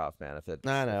not far off, man. If it's,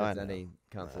 I know, if it's I know. any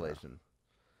consolation.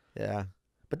 Yeah,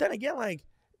 but then again, like,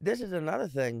 this is another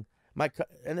thing. My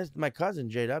cousin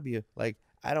JW. Like,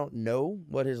 I don't know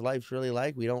what his life's really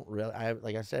like. We don't really.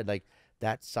 Like I said, like,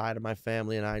 that side of my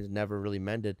family and I never really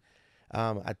mended.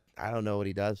 I don't know what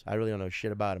he does. I really don't know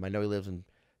shit about him. I know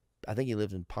I think he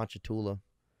lives in Ponchatoula,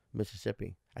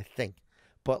 Mississippi, I think.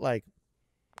 But like,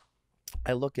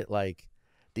 I look at like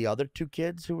the other 2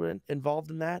 kids who were involved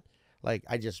in that. Like,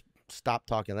 I just stopped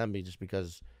talking to them just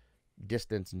because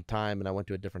distance and time, and I went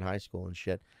to a different high school and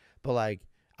shit. But like,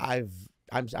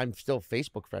 I'm still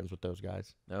Facebook friends with those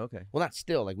guys. Oh, okay. Well, not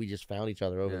still, like, we just found each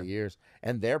other over the years,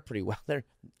 and they're pretty well. They're,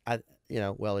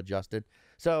 well adjusted.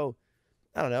 So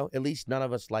I don't know. At least none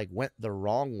of us like went the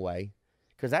wrong way,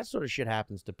 because that sort of shit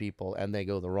happens to people, and they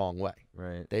go the wrong way.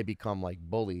 Right. They become like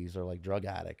bullies or like drug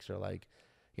addicts, or like,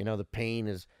 the pain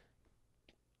is.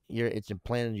 It's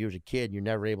implanted in you as a kid. You're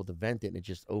never able to vent it, and it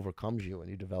just overcomes you,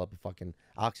 and you develop a fucking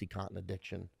OxyContin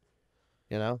addiction.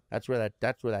 That's where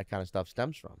that kind of stuff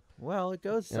stems from. Well, it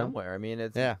goes somewhere. I mean,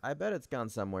 it's. Yeah. I bet it's gone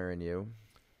somewhere in you.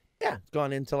 Yeah, it's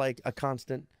gone into like a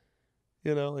constant,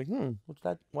 like, what's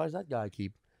that? Why does that guy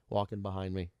keep walking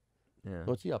behind me? Yeah.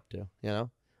 What's he up to? You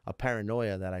know, a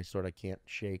paranoia that I sort of can't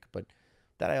shake, but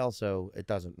that it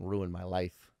doesn't ruin my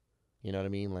life. You know what I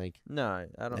mean? Like, No,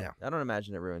 I don't. yeah. I don't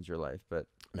imagine it ruins your life, but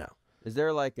No. is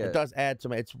there like It does add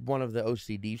to it's one of the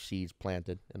OCD seeds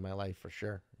planted in my life for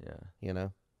sure. Yeah. You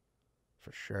know,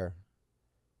 for sure.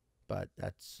 But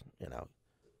that's,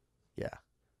 yeah.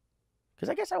 Because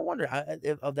I guess I wonder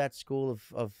of that school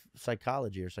of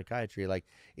psychology or psychiatry, like,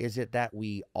 is it that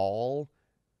we all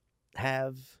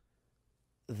have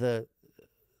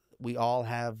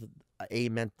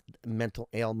mental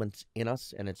ailments in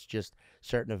us, and it's just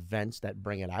certain events that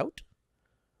bring it out,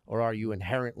 or are you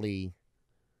inherently,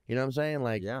 you know what I'm saying,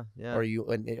 like, yeah. or you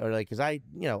or like, because I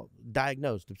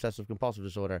diagnosed obsessive compulsive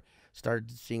disorder, started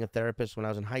seeing a therapist when I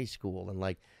was in high school, and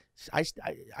like I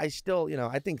still,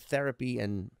 I think therapy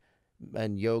and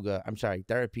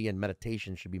therapy and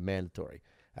meditation should be mandatory.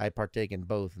 I partake in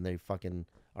both, and they fucking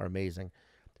are amazing.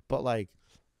 But like,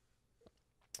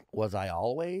 was I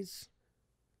always?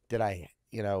 Did I,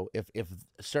 if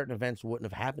certain events wouldn't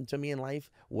have happened to me in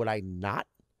life, would I not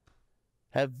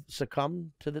have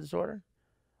succumbed to the disorder?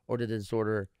 Or did the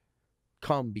disorder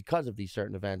come because of these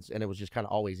certain events, and it was just kind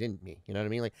of always in me? You know what I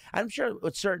mean? Like, I'm sure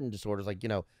with certain disorders, like,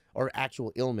 or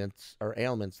actual ailments, like,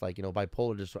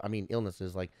 bipolar disorder,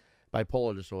 illnesses like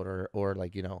bipolar disorder, or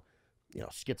like,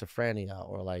 schizophrenia,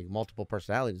 or like multiple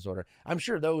personality disorder. I'm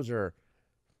sure those are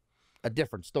a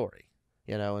different story,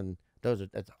 and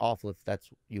that's awful if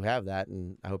you have that,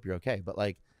 and I hope you're okay. But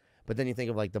then you think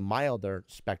of like the milder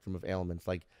spectrum of ailments,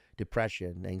 like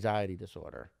depression, anxiety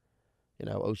disorder,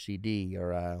 OCD,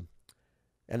 or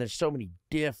and there's so many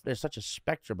there's such a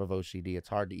spectrum of OCD. It's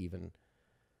hard to even,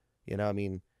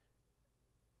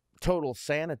 total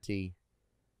sanity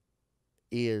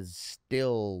is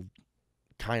still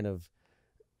kind of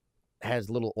has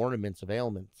little ornaments of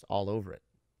ailments all over it,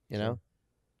 Sure.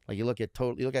 Like you look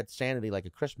at sanity like a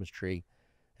Christmas tree,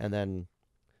 and then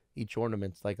each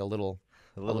ornament's like a little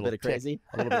bit of crazy,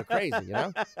 a little bit of crazy,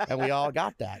 and we all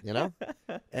got that,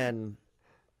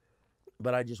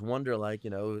 but I just wonder, like,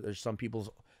 there's some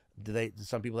people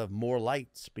have more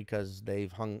lights because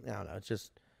they've hung. I don't know. It's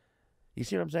just, you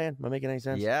see what I'm saying? Am I making any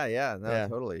sense? Yeah, no,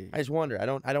 totally. I just wonder.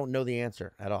 I don't know the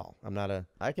answer at all.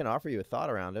 I can offer you a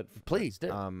thought around it. Please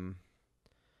do.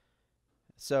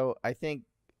 So I think,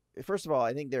 first of all,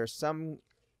 I think there are some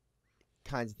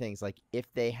kinds of things, like,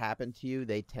 if they happen to you,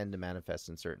 they tend to manifest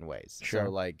in certain ways. Sure.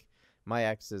 So like my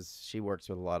ex she works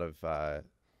with a lot of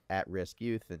at-risk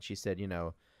youth, and she said,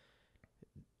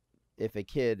 if a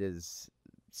kid is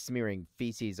smearing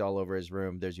feces all over his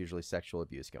room, there's usually sexual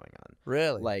abuse going on.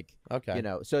 Really? Like, okay.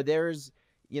 So there's,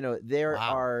 there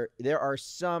Wow. are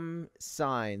some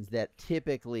signs that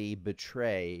typically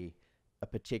betray a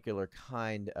particular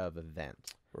kind of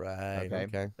event. Right.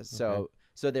 Okay. So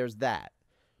there's that.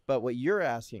 But what you're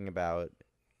asking about,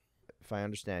 if I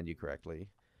understand you correctly,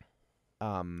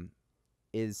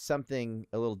 is something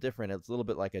a little different. It's a little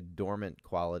bit like a dormant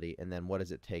quality, and then what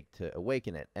does it take to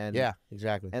awaken it? And yeah,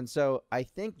 exactly. And so I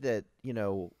think that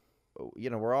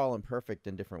we're all imperfect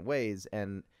in different ways,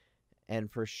 and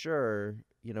for sure,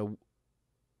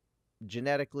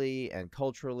 genetically and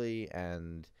culturally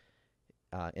and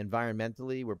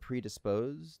environmentally, we're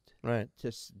predisposed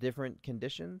to different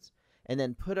conditions, and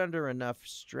then put under enough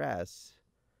stress,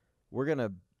 we're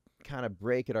gonna kind of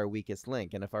break at our weakest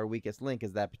link. And if our weakest link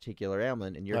is that particular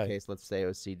ailment, in your case, let's say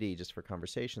OCD, just for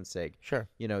conversation's sake, sure,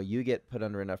 you get put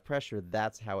under enough pressure,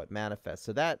 that's how it manifests.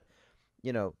 So that,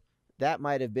 that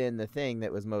might have been the thing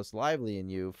that was most lively in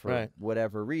you for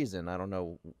whatever reason. I don't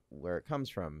know where it comes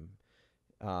from.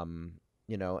 And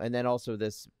then also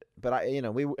this, but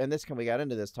we got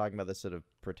into this talking about this sort of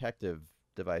protective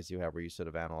device you have where you sort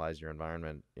of analyze your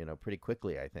environment, pretty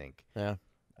quickly, I think. Yeah.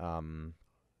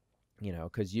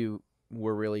 Because you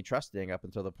were really trusting up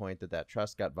until the point that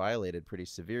trust got violated pretty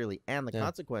severely, and the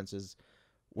consequences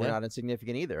were not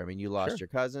insignificant either. I mean, you lost your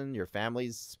cousin, your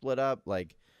family's split up,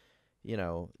 like,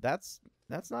 that's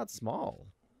not small.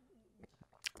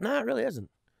 No, it really isn't.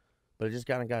 But it just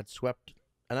kind of got swept.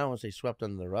 And I don't want to say swept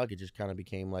under the rug. It just kind of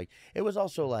became like, it was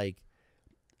also like,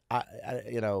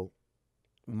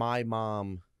 my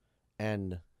mom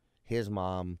and his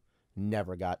mom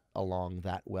never got along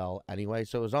that well anyway.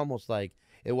 So it was almost like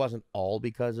it wasn't all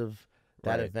because of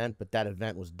that event, but that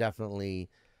event was definitely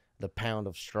the pound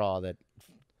of straw that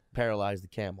paralyzed the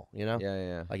camel,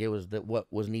 Yeah. Like, it was what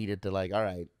was needed to, like, all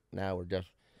right, now we're just,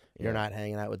 you're not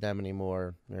hanging out with them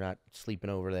anymore. You're not sleeping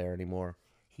over there anymore.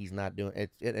 He's not doing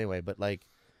it anyway. But like,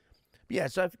 yeah.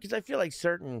 So because I feel like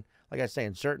certain, like I was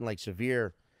saying, certain like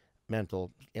severe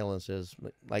mental illnesses,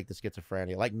 like the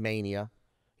schizophrenia, like mania,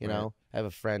 I have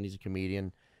a friend, he's a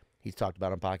comedian. he's talked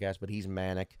about on podcasts, but he's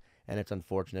manic, and it's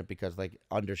unfortunate because like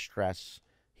under stress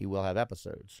he will have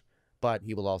episodes, but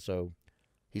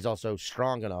he's also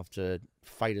strong enough to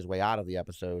fight his way out of the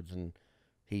episodes, and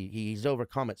he's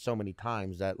overcome it so many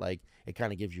times that like it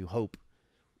kind of gives you hope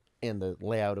in the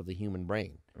layout of the human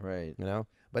brain, Right. you know.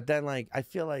 But then like I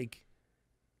feel like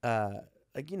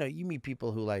you know, you meet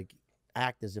people who like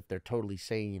act as if they're totally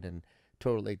sane and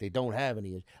totally like, they don't have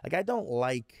any, like I don't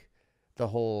like the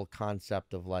whole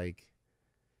concept of like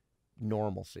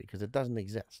normalcy because it doesn't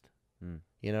exist.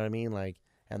 You know what I mean? Like,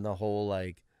 and the whole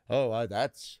like, oh,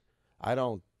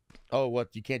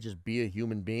 what, you can't just be a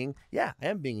human being? Yeah, I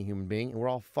am being a human being, and we're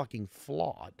all fucking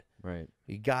flawed. Right.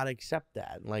 You gotta accept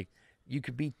that. Like, you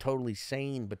could be totally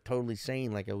sane, but totally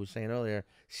sane, like I was saying earlier,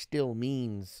 still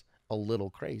means a little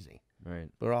crazy. Right.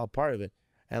 We're all part of it.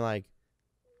 And like,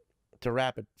 to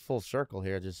wrap it full circle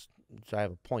here, just so I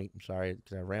have a point. I'm sorry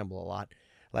because I ramble a lot.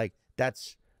 Like,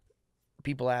 that's,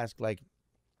 people ask like,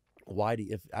 why do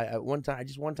you, if I one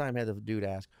time had a dude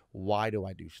ask, why do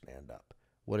I do stand up?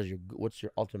 What's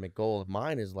your ultimate goal?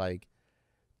 Mine is like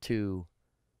to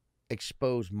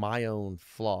expose my own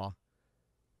flaw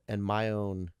and my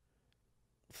own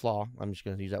flaw. I'm just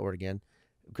going to use that word again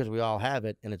because we all have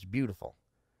it and it's beautiful.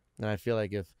 And I feel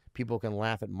like if people can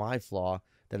laugh at my flaw,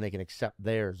 then they can accept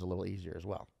theirs a little easier as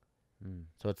well.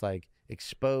 So it's like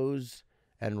expose,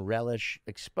 embrace,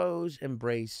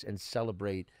 and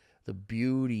celebrate the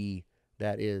beauty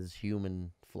that is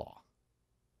human flaw.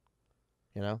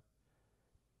 You know?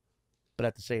 But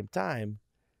at the same time,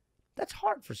 that's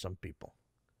hard for some people.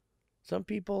 Some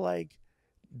people like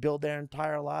build their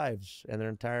entire lives and their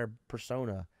entire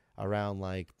persona around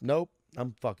like, nope,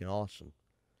 I'm fucking awesome.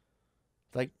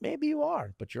 It's like, maybe you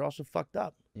are, but you're also fucked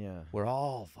up. Yeah. We're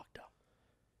all fucked up.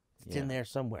 It's in there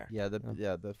somewhere. Yeah,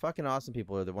 the fucking awesome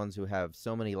people are the ones who have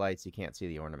so many lights you can't see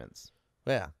the ornaments.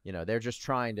 Yeah. You know, they're just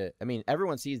trying to, I mean,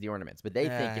 everyone sees the ornaments, but they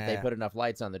think if they put enough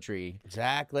lights on the tree,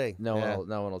 exactly, no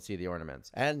one will see the ornaments.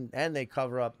 And they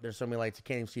cover up, there's so many lights you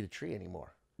can't even see the tree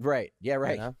anymore. Right. Yeah,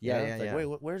 right. You know? Yeah, It's like,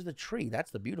 wait, where's the tree? That's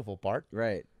the beautiful part.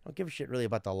 Right. I don't give a shit really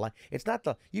about the light. It's not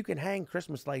you can hang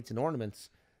Christmas lights and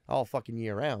ornaments all fucking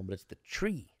year round, but it's the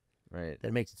tree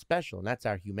that makes it special, and that's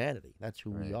our humanity. That's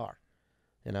who we are.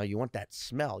 You know, you want that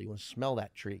smell. You want to smell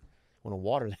that tree. You want to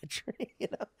water that tree, you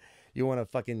know? You want to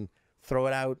fucking throw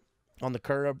it out on the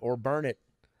curb or burn it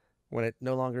when it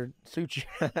no longer suits you.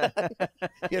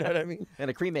 You know what I mean? And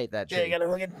to cremate that tree. Yeah, you got to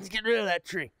fucking get rid of that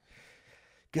tree.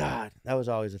 God, that was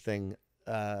always a thing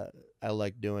I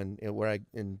liked doing.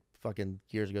 In fucking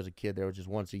years ago as a kid, there was just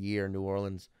once a year in New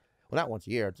Orleans. Well, not once a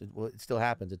year. It still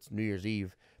happens. It's New Year's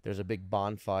Eve. There's a big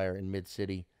bonfire in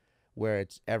Mid-City where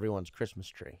it's everyone's Christmas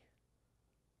tree.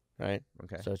 Right?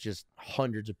 Okay. So it's just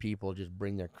hundreds of people just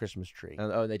bring their Christmas tree.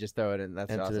 And they just throw it in.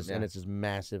 That's awesome. And it's this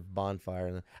massive bonfire.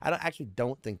 And I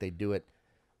don't think they do it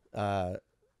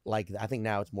like, I think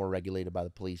now it's more regulated by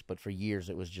the police, but for years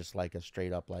it was just like a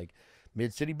straight up like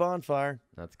Mid-City bonfire.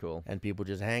 That's cool. And people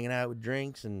just hanging out with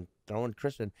drinks and throwing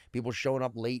Christmas. People showing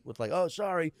up late with like, oh,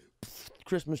 sorry,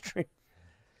 Christmas tree.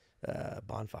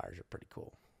 Bonfires are pretty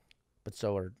cool. But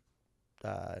so are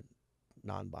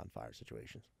non-bonfire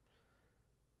situations.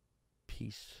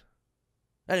 Peace.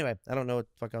 Anyway, I don't know what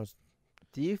the fuck I was.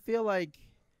 Do you feel like,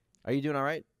 are you doing all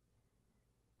right?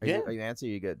 Are you antsy? Are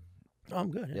you good? Oh, I'm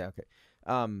good. Yeah. Okay.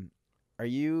 Are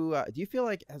you? Do you feel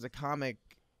like as a comic,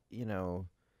 you know,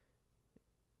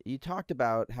 you talked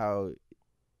about how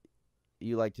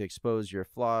you like to expose your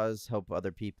flaws, help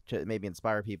other people, to maybe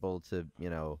inspire people to, you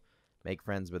know, make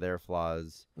friends with their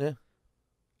flaws. Yeah.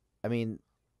 I mean,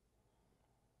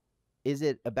 is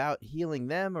it about healing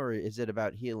them, or is it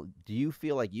about do you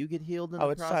feel like you get healed in the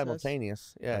process? It's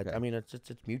simultaneous. Yeah. Okay. I mean, it's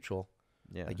mutual.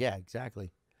 Yeah. Like, yeah,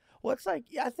 exactly. Well, it's like,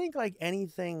 I think like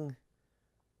anything,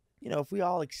 you know, if we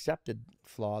all accepted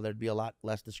flaw, there'd be a lot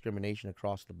less discrimination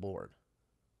across the board,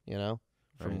 you know,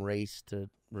 from race to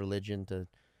religion to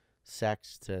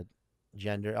sex to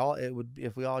gender.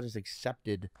 If we all just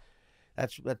accepted,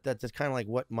 that's kind of like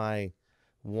what my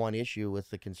one issue with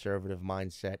the conservative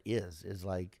mindset is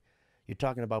like, you're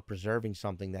talking about preserving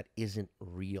something that isn't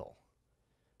real,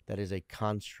 that is a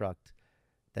construct,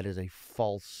 that is a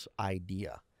false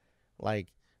idea.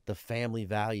 Like the family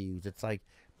values, it's like,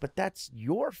 but that's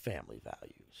your family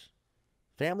values.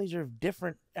 Families are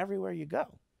different everywhere you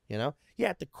go, you know? Yeah,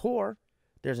 at the core,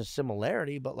 there's a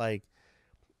similarity, but like,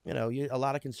 you know, a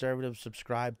lot of conservatives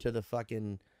subscribe to the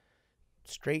fucking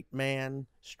straight man,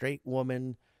 straight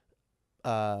woman,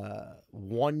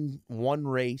 one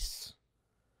race,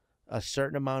 a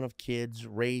certain amount of kids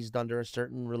raised under a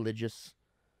certain religious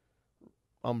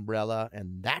umbrella,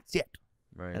 and that's it.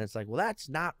 Right. And it's like, well, that's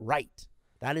not right.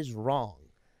 That is wrong.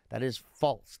 That is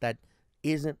false. That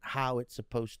isn't how it's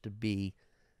supposed to be,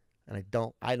 and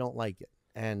I don't like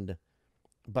it.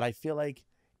 But I feel like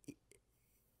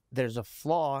there's a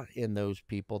flaw in those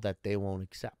people that they won't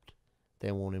accept.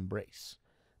 They won't embrace.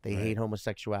 They hate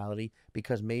homosexuality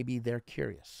because maybe they're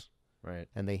curious. Right.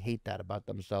 And they hate that about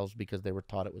themselves because they were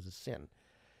taught it was a sin.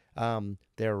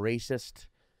 They're racist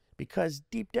because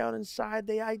deep down inside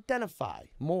they identify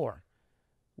more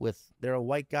with, they're a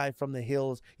white guy from the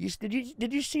hills. Did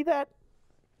you see that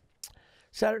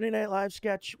Saturday Night Live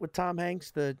sketch with Tom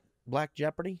Hanks, the Black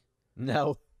Jeopardy?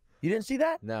 No. You didn't see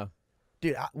that? No.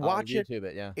 Dude, watch it. YouTube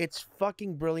it, yeah. It's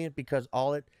fucking brilliant because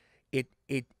all it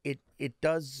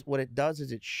does, what it does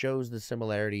is it shows the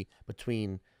similarity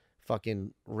between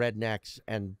fucking rednecks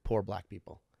and poor black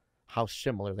people. How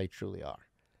similar they truly are.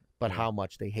 But how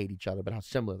much they hate each other, but how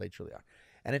similar they truly are.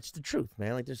 And it's the truth,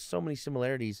 man. Like, there's so many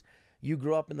similarities. You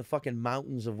grew up in the fucking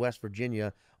mountains of West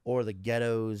Virginia or the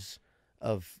ghettos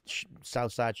of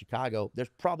Southside Chicago.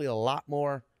 There's probably a lot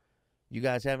more you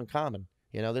guys have in common.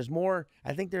 You know, there's more,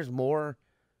 I think there's more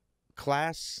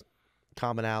class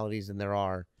commonalities than there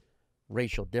are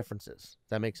racial differences. Does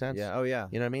that make sense? Yeah. Oh, yeah.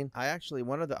 You know what I mean? I actually,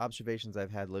 one of the observations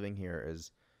I've had living here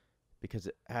is because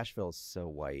Asheville is so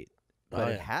white, but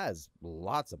it has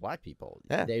lots of black people.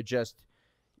 Yeah. They just,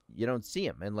 you don't see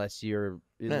them unless you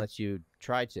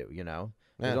try to, you know.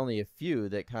 There's only a few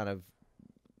that kind of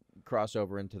cross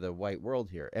over into the white world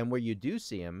here. And where you do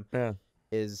see them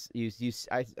is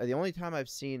the only time I've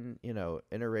seen, you know,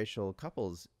 interracial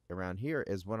couples around here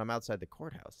is when I'm outside the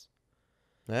courthouse.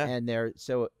 Yeah. And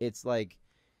so it's like,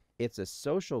 it's a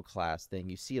social class thing.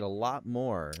 You see it a lot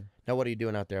more. Now, what are you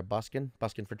doing out there? Busking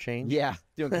for change? Yeah,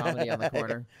 doing comedy on the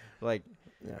corner. Like,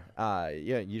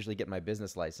 usually get my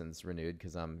business license renewed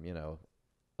because I'm, you know,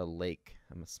 a lake.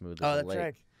 I'm as smooth as a lake. Oh, that's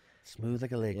right. Smooth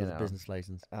like a lake with a business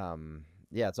license.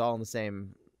 Yeah, it's all in the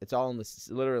same. It's all in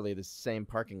literally the same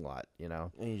parking lot. You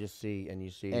know. And you see,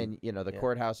 and you know the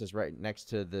courthouse is right next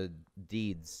to the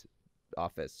deeds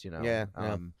office. You know. Yeah.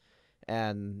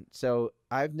 And so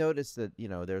I've noticed that, you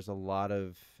know,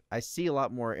 I see a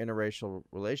lot more interracial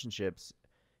relationships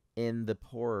in the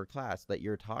poorer class that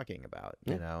you're talking about,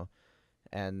 you know,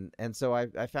 and so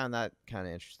I found that kind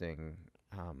of interesting.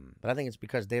 But I think it's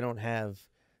because they don't have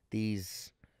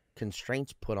these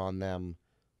constraints put on them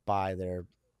by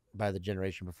the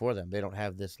generation before them. They don't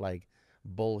have this like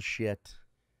bullshit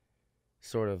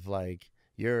sort of like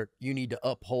you need to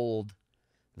uphold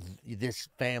this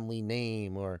family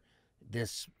name or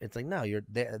this. It's like, no, you're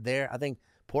there. I think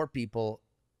poor people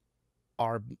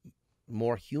are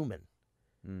more human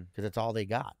because it's all they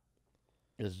got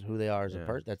is who they are as a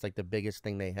person. That's like the biggest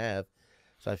thing they have.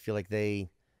 So I feel like they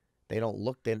don't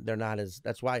look, they're not as,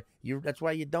 that's why you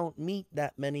don't meet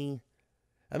that many.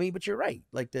 I mean, but you're right.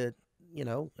 Like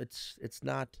it's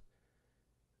not,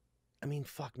 I mean,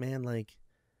 fuck, man. Like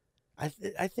I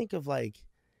think of like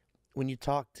when you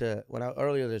talk to,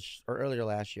 earlier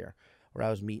last year where I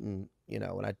was meeting, you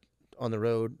know, when on the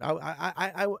road,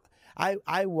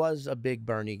 I was a big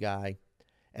Bernie guy,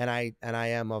 and I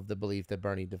am of the belief that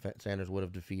Bernie Sanders would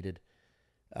have defeated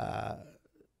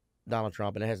Donald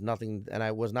Trump, and it has nothing. And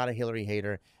I was not a Hillary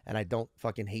hater, and I don't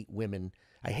fucking hate women.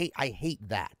 I hate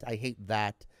that. I hate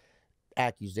that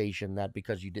accusation that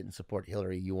because you didn't support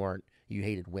Hillary, you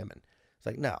hated women. It's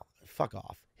like, no, fuck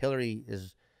off. Hillary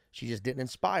she just didn't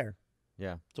inspire.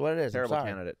 Yeah, that's what it is. Terrible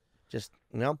candidate. Just,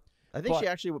 you know. I think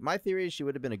my theory is she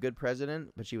would have been a good president,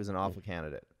 but she was an awful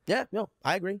candidate. Yeah, no,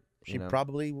 I agree. She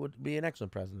probably would be an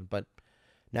excellent president, but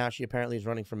now she apparently is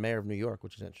running for mayor of New York,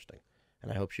 which is interesting.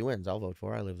 And I hope she wins. I'll vote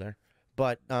for her. I live there.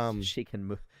 But she can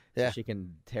move. Yeah. So she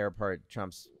can tear apart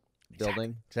Trump's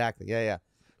building. Exactly. Yeah.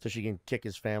 So she can kick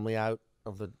his family out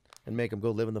and make him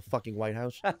go live in the fucking White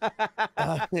House.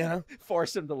 You know,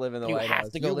 force him to live in the White House.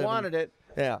 You wanted it.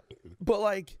 Yeah. But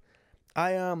like,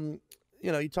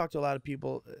 you know, you talk to a lot of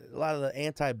people, a lot of the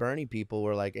anti-Bernie people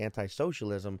were like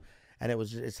anti-socialism, and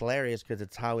it's hilarious because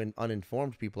it's how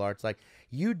uninformed people are. It's like,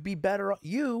 you'd be better,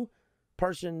 you,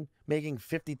 person making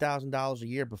 $50,000 a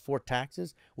year before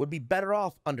taxes, would be better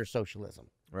off under socialism.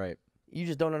 Right. You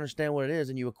just don't understand what it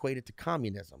is, and you equate it to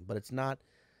communism, but it's not,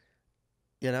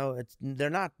 you know,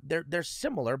 they're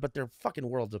similar, but they're fucking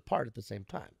worlds apart at the same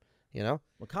time. You know,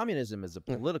 well, communism is a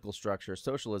political structure.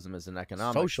 Socialism is an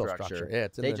economic structure. Yeah,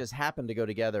 they just happen to go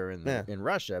together in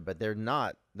Russia, but they're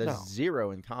not. There's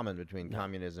zero in common between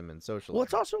communism and socialism. Well,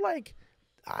 it's also like,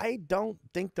 I don't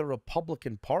think the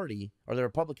Republican Party or the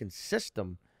Republican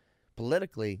system,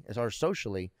 politically or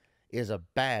socially, is a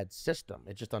bad system.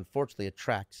 It just unfortunately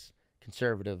attracts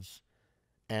conservatives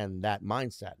and that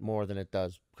mindset more than it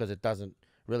does, because it doesn't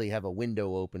really have a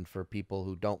window open for people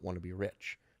who don't want to be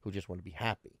rich, who just want to be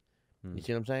happy. You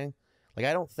see what I'm saying? Like,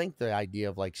 I don't think the idea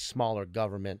of like smaller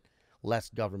government, less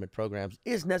government programs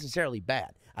is necessarily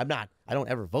bad. I don't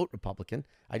ever vote Republican.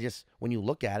 I just, when you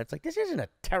look at it, it's like, this isn't a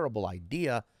terrible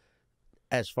idea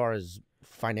as far as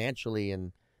financially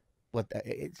and what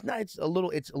it's not. It's a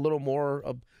little more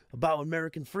about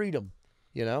American freedom,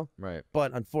 you know? Right.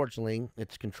 But unfortunately,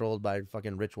 it's controlled by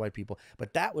fucking rich white people.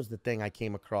 But that was the thing I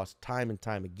came across time and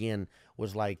time again,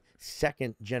 was like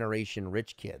second generation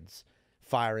rich kids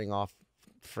firing off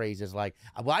phrases like,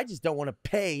 well, I just don't want to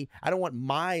pay. I don't want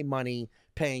my money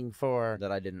paying for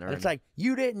that I didn't earn. And it's like,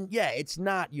 you didn't. Yeah, it's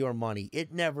not your money.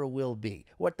 It never will be.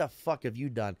 What the fuck have you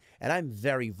done? And I'm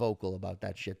very vocal about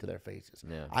that shit to their faces.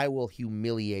 Yeah. I will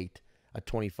humiliate a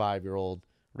 25-year-old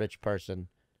rich person.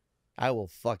 I will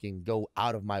fucking go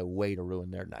out of my way to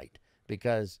ruin their night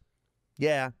because,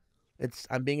 yeah,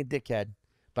 I'm being a dickhead,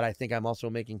 but I think I'm also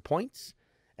making points.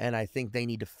 And I think they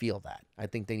need to feel that. I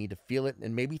think they need to feel it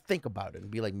and maybe think about it and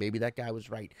be like, maybe that guy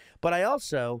was right. But I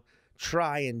also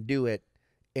try and do it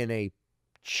in a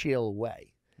chill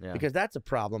way. Yeah. Because that's a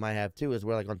problem I have too, is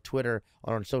where like on Twitter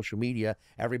or on social media,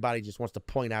 everybody just wants to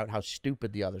point out how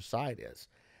stupid the other side is.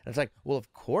 And it's like, well,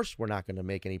 of course we're not going to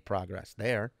make any progress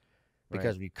there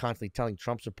because we're constantly telling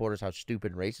Trump supporters how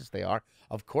stupid and racist they are.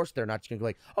 Of course they're not just going to go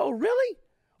like, oh, really?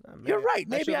 You're right.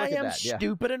 Maybe I am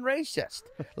stupid and racist.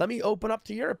 Let me open up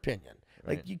to your opinion.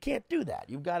 Like, you can't do that.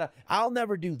 You've got to. I'll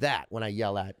never do that when I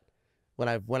yell at.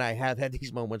 When I have had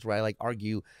these moments where I like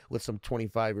argue with some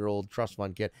 25-year-old trust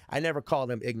fund kid. I never call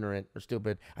them ignorant or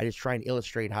stupid. I just try and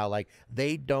illustrate how like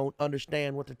they don't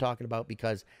understand what they're talking about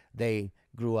because they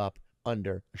grew up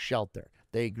under a shelter.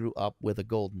 They grew up with a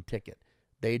golden ticket.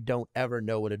 They don't ever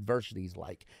know what adversity is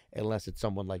like unless it's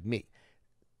someone like me.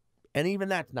 And even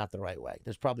that's not the right way.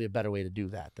 There's probably a better way to do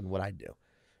that than what I do.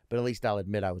 But at least I'll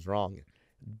admit I was wrong.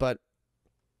 But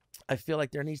I feel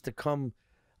like there needs to come,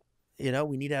 we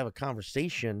need to have a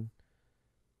conversation,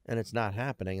 and it's not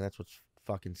happening. That's what's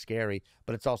fucking scary.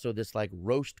 But it's also this, like,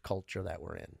 roast culture that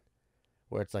we're in,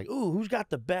 where it's like, ooh, who's got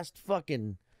the best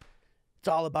fucking, it's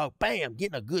all about, bam,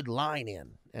 getting a good line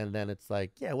in. And then it's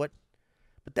like, yeah, what?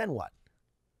 But then what?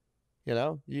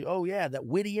 Oh, yeah, that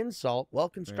witty insult,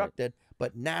 well-constructed,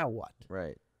 but now what?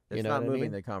 Right. It's not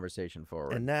moving the conversation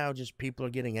forward. And now just people are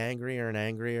getting angrier and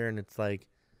angrier, and it's like,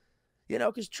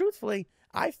 because truthfully,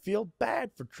 I feel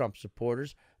bad for Trump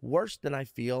supporters, worse than I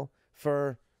feel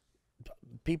for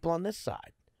people on this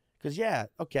side. Because, yeah,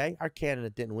 okay, our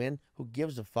candidate didn't win. Who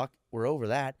gives a fuck? We're over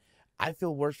that. I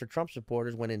feel worse for Trump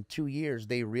supporters when in 2 years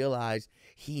they realize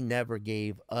he never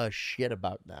gave a shit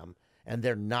about them. And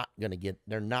they're not going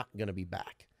to be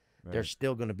back. Right. They're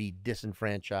still going to be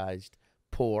disenfranchised,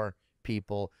 poor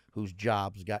people whose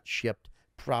jobs got shipped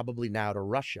probably now to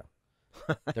Russia.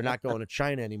 They're not going to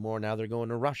China anymore. Now they're going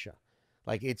to Russia.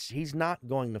 Like, he's not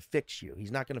going to fix you.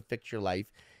 He's not going to fix your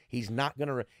life. He's not going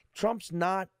to. Trump's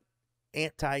not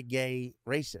anti-gay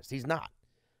racist. He's not.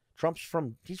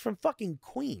 He's from fucking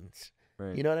Queens.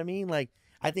 Right. You know what I mean? Like,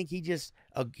 I think he just,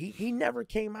 he never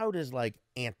came out as like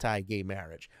anti-gay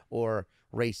marriage or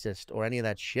racist or any of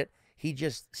that shit. He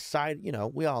just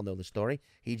we all know the story.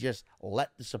 He just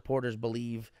let the supporters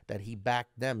believe that he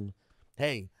backed them.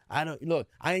 Hey, I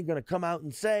ain't going to come out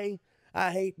and say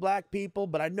I hate black people,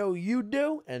 but I know you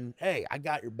do. And hey, I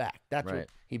got your back. That's what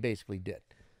he basically did.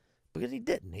 Because he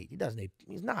didn't hate. He doesn't hate.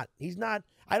 He's not.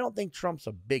 I don't think Trump's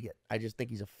a bigot. I just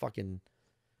think he's a fucking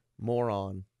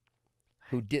moron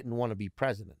who didn't want to be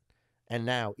president and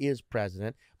now is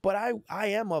president. But I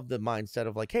am of the mindset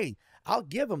of like, hey, I'll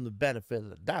give him the benefit of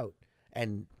the doubt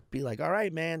and be like, all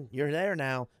right, man, you're there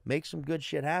now. Make some good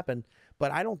shit happen.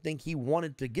 But I don't think he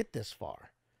wanted to get this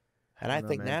far. And I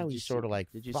think now he's sort of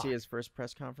like, did you see his first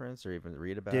press conference or even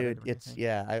read about it? Dude,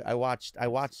 I watched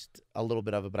a little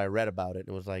bit of it, but I read about it.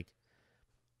 It was like,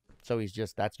 so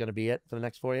that's going to be it for the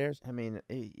next 4 years? I mean,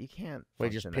 you can't. Where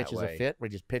he just pitches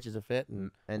a fit.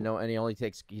 And he only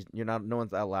takes. No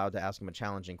one's allowed to ask him a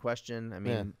challenging question. I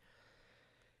mean,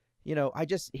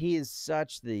 he is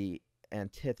such the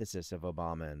antithesis of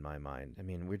Obama in my mind. I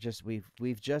mean, we've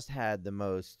just had the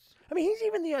most. I mean, he's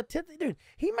even the antithesis, dude.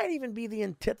 He might even be the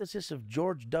antithesis of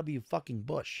George W. fucking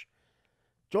Bush.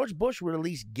 George Bush would at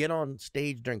least get on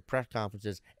stage during press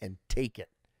conferences and take it.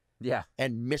 Yeah.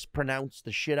 And mispronounce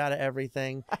the shit out of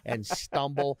everything and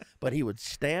stumble. But he would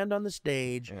stand on the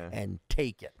stage and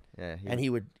take it. Yeah. He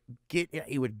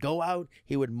would go out,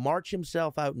 he would march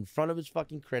himself out in front of his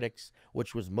fucking critics,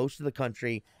 which was most of the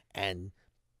country, and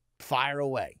fire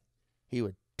away. He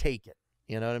would take it.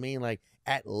 You know what I mean? Like,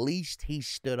 at least he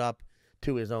stood up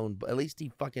to his own, at least he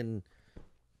fucking,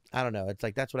 I don't know. It's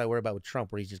like that's what I worry about with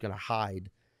Trump, where he's just going to hide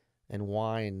and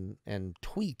whine and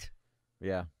tweet.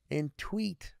 Yeah. And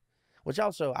tweet. Which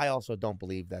I also don't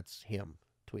believe that's him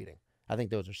tweeting. I think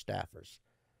those are staffers.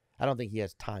 I don't think he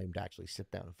has time to actually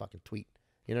sit down and fucking tweet.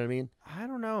 You know what I mean? I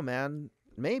don't know, man.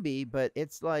 Maybe, but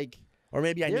it's like... Or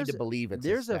maybe I need to believe it's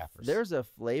his staffers. There's a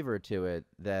flavor to it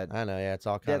that... I know, yeah, it's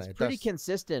all kind of... That's pretty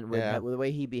consistent with the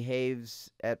way he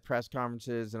behaves at press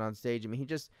conferences and on stage. I mean,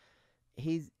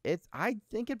 I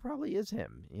think it probably is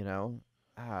him, you know?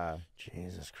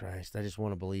 Jesus Christ. I just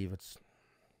want to believe it's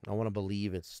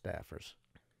staffers.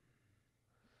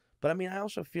 But I mean, I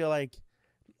also feel like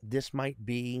this might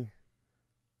be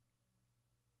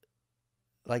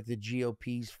like the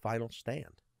GOP's final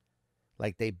stand.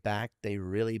 Like they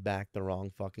really backed the wrong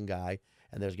fucking guy,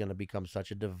 and there's going to become such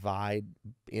a divide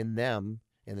in them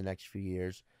in the next few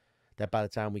years that by the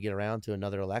time we get around to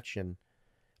another election,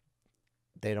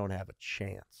 they don't have a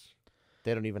chance.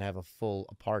 They don't even have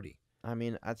a party. I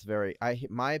mean, that's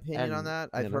my opinion on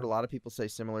that. I've heard a lot of people say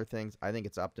similar things. I think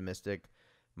it's optimistic.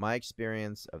 My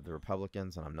experience of the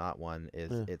Republicans, and I'm not one,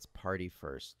 is it's party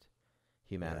first,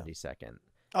 humanity second.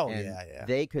 Oh, and yeah.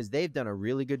 Because they've done a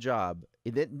really good job.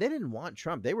 They didn't want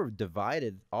Trump. They were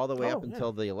divided all the way up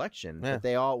until the election. Yeah. But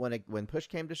they all, when push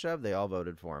came to shove, they all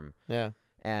voted for him. Yeah.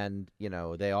 And, you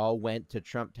know, they all went to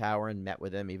Trump Tower and met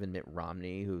with him. Even Mitt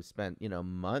Romney, who spent,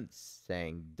 months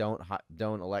saying, don't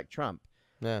elect Trump.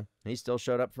 Yeah. And he still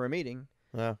showed up for a meeting.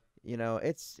 Yeah. You know,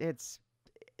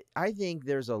 I think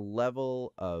there's a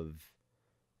level of,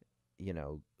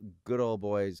 good old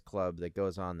boys club that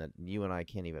goes on that you and I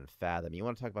can't even fathom. You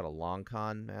want to talk about a long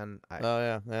con, man?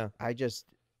 Yeah.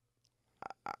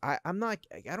 I'm not,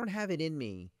 I don't have it in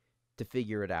me to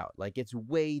figure it out. Like, it's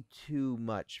way too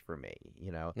much for me,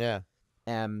 Yeah.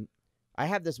 And I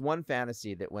have this one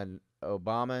fantasy that when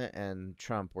Obama and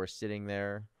Trump were sitting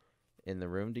there in the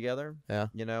room together, and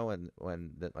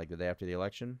when the day after the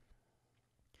election,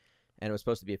 and it was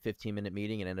supposed to be a 15-minute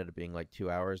meeting and ended up being like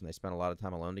 2 hours, and they spent a lot of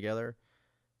time alone together.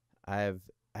 I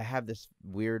have this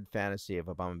weird fantasy of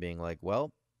Obama being like,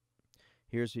 well,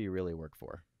 here's who you really work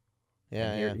for.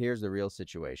 Yeah, here's the real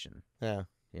situation. Yeah.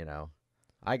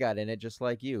 I got in it just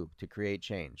like you to create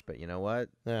change, but you know what?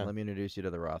 Yeah. Let me introduce you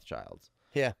to the Rothschilds.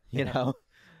 Yeah. Yeah.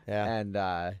 And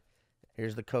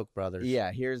here's the Koch brothers.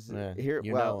 Yeah, here.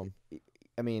 You know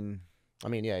them. I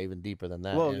mean, yeah, even deeper than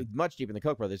that. Well, much deeper than the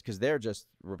Koch brothers, because they're just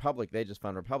They just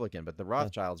fund Republican, but the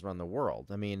Rothschilds run the world.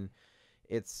 I mean,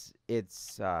 it's.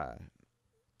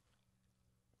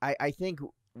 I think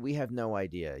we have no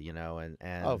idea,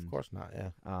 and of course not. Yeah.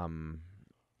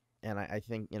 And I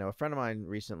think a friend of mine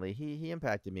recently he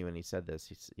impacted me when he said this.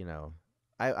 He's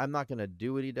I'm not going to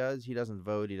do what he does. He doesn't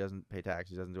vote. He doesn't pay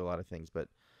taxes. He doesn't do a lot of things. But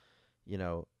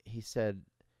he said,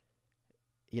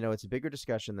 it's a bigger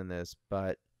discussion than this,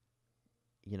 but.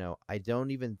 I don't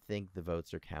even think the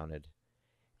votes are counted,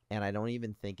 and I don't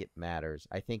even think it matters.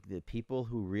 I think the people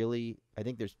I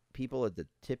think there's people at the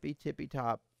tippy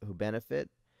top who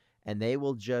benefit, and they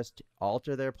will just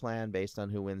alter their plan based on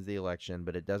who wins the election,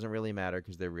 but it doesn't really matter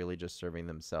because they're really just serving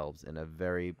themselves in a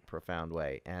very profound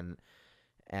way. And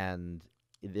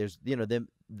there's,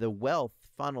 the wealth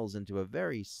funnels into a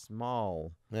very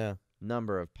small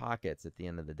number of pockets at the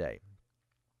end of the day.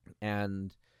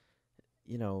 And,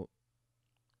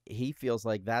 he feels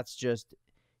like that's just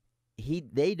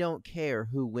they don't care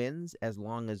who wins as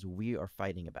long as we are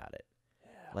fighting about it.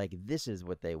 Yeah. Like, this is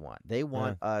what they want. They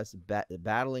want us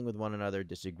battling with one another,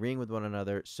 disagreeing with one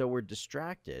another, so we're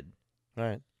distracted.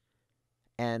 Right.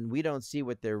 And we don't see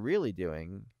what they're really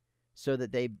doing so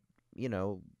that they,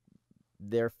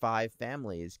 their 5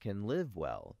 families can live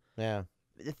well. Yeah.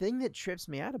 The thing that trips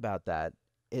me out about that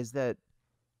is that,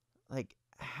 like,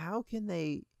 how can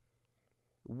they...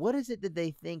 What is it that they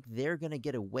think they're going to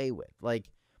get away with? Like,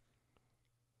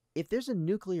 if there's a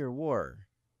nuclear war,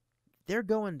 they're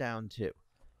going down too.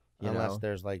 Unless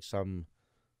there's like some,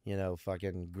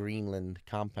 fucking Greenland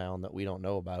compound that we don't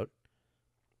know about.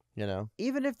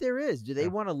 Even if there is, do they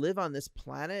want to live on this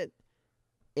planet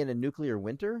in a nuclear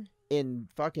winter in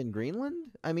fucking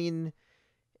Greenland? I mean,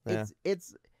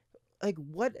 it's like,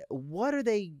 what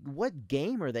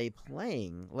game are they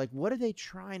playing? Like, what are they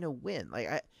trying to win?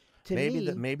 Like,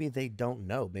 maybe they don't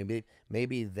know. Maybe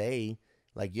they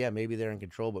maybe they're in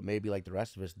control, but maybe like the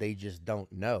rest of us, they just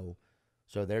don't know.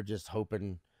 So they're just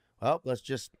hoping, well, let's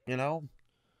just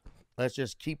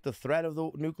keep the threat of the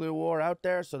nuclear war out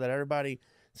there so that everybody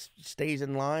stays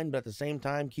in line, but at the same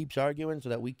time keeps arguing so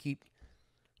that we keep,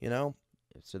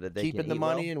 so that they keeping can the eat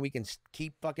money well. And we can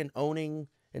keep fucking owning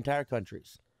entire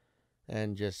countries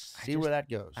and just see where that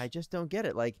goes. I just don't get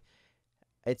it. Like,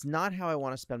 It's not how I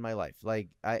want to spend my life. Like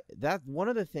that one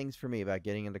of the things for me about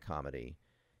getting into comedy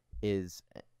is,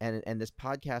 and this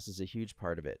podcast is a huge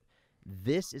part of it.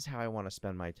 This is how I want to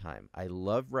spend my time. I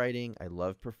love writing, I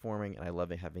love performing, and I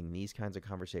love having these kinds of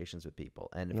conversations with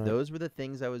people. And if those were the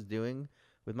things I was doing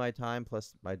with my time,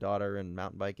 plus my daughter and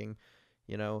mountain biking,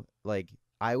 like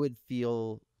I would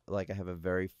feel like I have a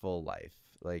very full life.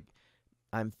 Like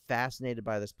I'm fascinated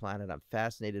by this planet. I'm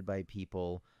fascinated by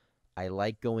people. I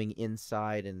like going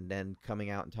inside and then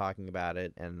coming out and talking about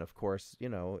it. And of course,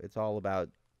 it's all about,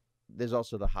 there's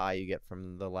also the high you get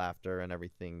from the laughter and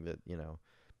everything that,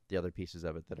 the other pieces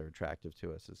of it that are attractive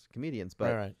to us as comedians.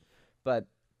 But, but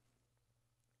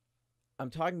I'm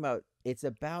talking about, it's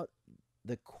about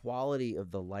the quality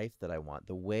of the life that I want,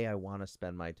 the way I want to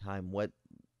spend my time, what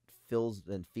fills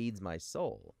and feeds my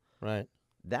soul. Right.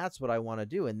 That's what I want to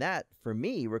do. And that, for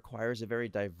me, requires a very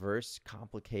diverse,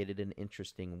 complicated, and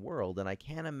interesting world. And I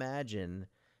can't imagine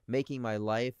making my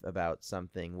life about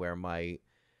something where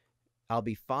I'll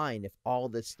be fine if all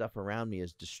this stuff around me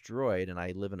is destroyed and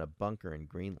I live in a bunker in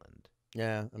Greenland.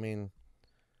 Yeah, I mean,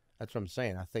 that's what I'm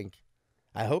saying.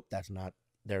 I hope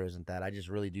there isn't that. I just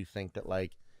really do think that,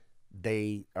 like,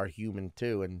 they are human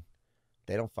too, and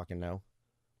they don't fucking know.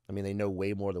 I mean, they know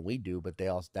way more than we do, but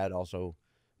that also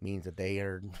means that they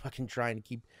are fucking trying to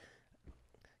keep,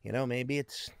 maybe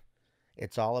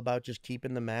it's all about just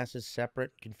keeping the masses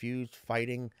separate, confused,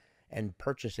 fighting, and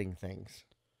purchasing things.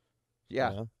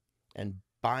 Yeah. And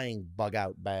buying bug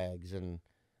out bags and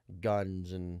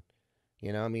guns and,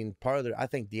 I mean, I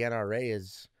think the NRA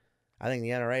is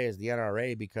the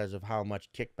NRA because of how much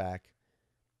kickback,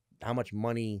 how much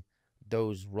money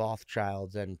those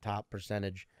Rothschilds and top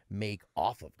percentage make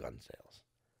off of gun sales.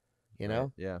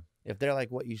 Right. Yeah. If they're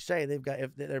like what you say,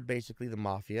 if they're basically the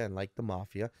mafia, and like the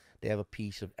mafia, they have a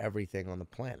piece of everything on the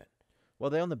planet. Well,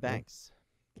 they own the banks.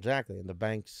 Exactly. And the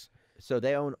banks. So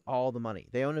they own all the money.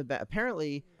 They own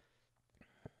apparently,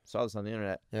 saw this on the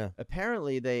internet. Yeah.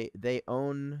 Apparently they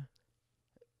own,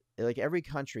 like, every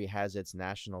country has its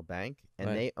national bank, and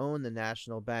they own the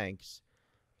national banks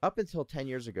up until 10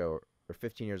 years ago or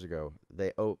 15 years ago.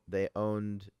 They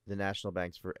owned the national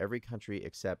banks for every country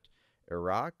except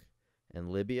Iraq and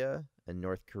Libya and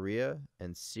North Korea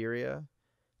and Syria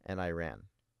and Iran.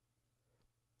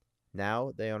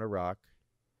 Now they own Iraq.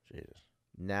 Jesus.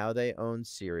 Now they own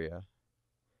Syria.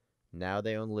 Now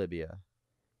they own Libya.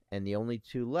 And the only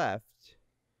two left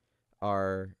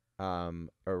are Iran,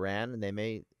 and they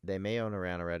may own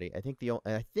Iran already. I think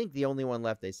the only one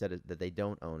left they said that they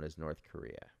don't own is North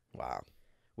Korea. Wow.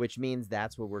 Which means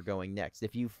that's where we're going next.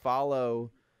 If you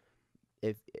follow,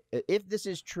 if this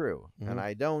is true, and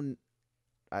I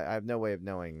have no way of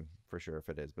knowing for sure if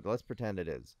it is, but let's pretend it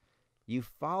is. You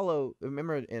follow.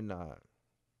 Remember,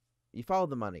 you follow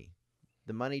the money,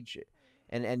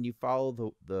 and you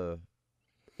follow the.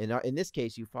 In this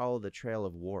case, you follow the trail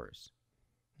of wars.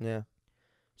 Yeah.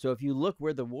 So if you look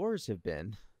where the wars have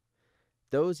been,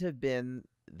 those have been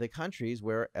the countries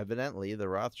where evidently the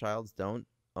Rothschilds don't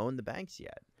own the banks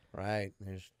yet. Right.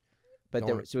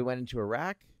 So we went into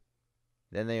Iraq,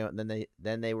 then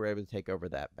they were able to take over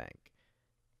that bank.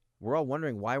 We're all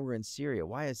wondering why we're in Syria.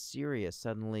 Why is Syria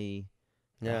suddenly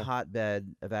a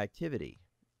hotbed of activity?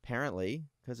 Apparently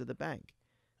because of the bank.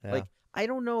 Yeah. Like, I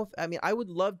don't know I would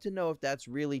love to know if that's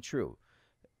really true,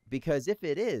 because if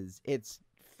it is, it's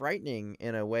frightening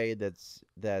in a way that's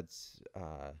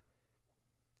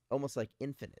almost like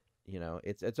infinite.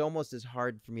 It's almost as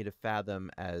hard for me to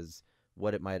fathom as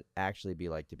what it might actually be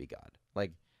like to be God.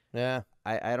 Like, yeah,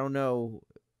 I don't know.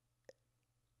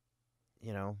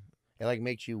 It like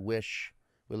makes you wish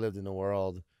we lived in a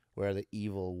world where the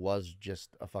evil was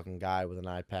just a fucking guy with an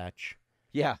eye patch.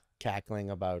 Yeah, cackling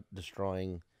about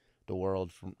destroying the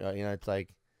world from. It's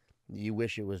like you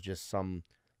wish it was just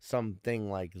something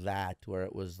like that, where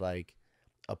it was like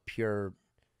a pure,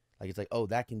 like it's like, oh,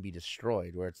 that can be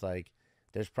destroyed. Where it's like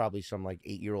there's probably some like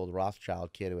 8-year-old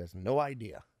Rothschild kid who has no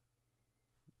idea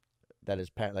that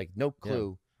his parent, like no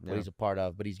clue what he's a part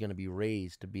of, but he's going to be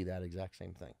raised to be that exact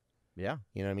same thing. Yeah.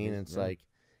 You know what I mean? It's like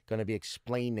going to be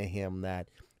explained to him that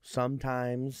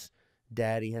sometimes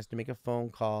daddy has to make a phone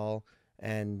call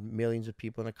and millions of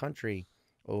people in a country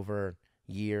over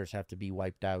years have to be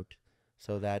wiped out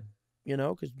so that,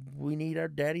 because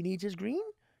daddy needs his green.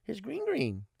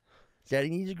 Daddy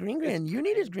needs his green. And you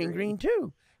need his green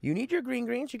too. You need your green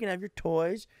so you can have your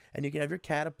toys and you can have your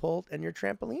catapult and your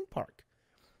trampoline park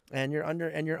and your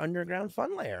underground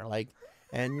fun lair,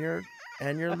 and your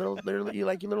little you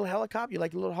like your little helicopter, you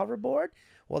like your little hoverboard.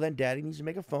 Well, then daddy needs to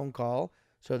make a phone call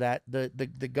so that the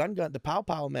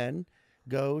pow men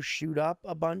go shoot up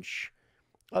a bunch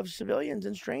of civilians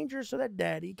and strangers so that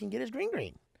Daddy can get his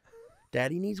green.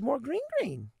 Daddy needs more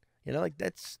green. You know, like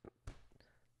that's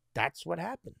what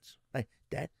happens. Like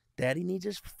Daddy needs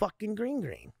his fucking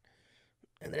green.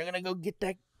 And they're gonna go get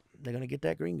that. They're gonna get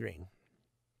that green.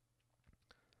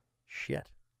 Shit.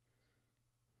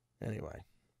 Anyway,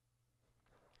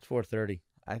 it's 4:30.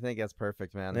 I think that's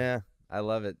perfect, man. Yeah, I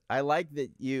love it. I like that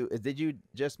you... Did you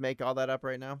just make all that up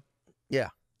right now? yeah.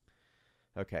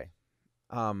 Okay.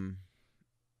 I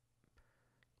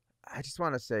just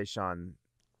want to say, Sean,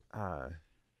 I'm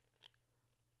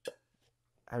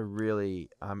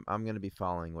going to be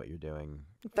following what you're doing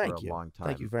for a long time.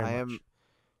 Thank you very much.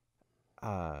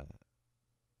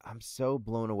 I'm so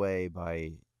blown away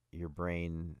by your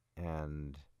brain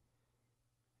and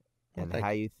how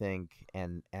you think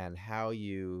and how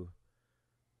you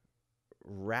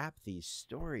wrap these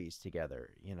stories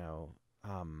together, you know.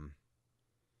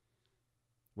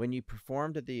 When you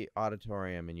performed at the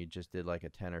auditorium and you just did like a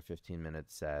 10 or 15 minute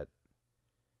set,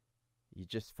 you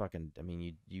just fucking, I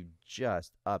mean, you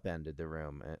just upended the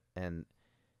room, and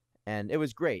it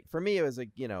was great. For me, it was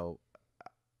like, you know,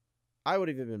 I would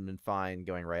have even been fine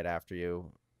going right after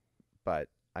you, but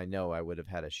I know I would have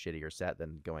had a shittier set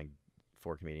than going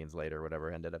 4 comedians later or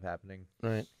whatever ended up happening.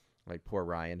 Right. Like poor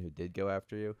Ryan who did go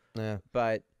after you. Yeah.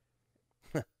 But,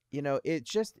 you know,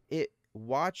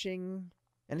 watching,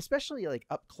 and especially like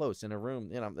up close in a room,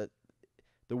 you know,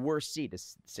 the worst seat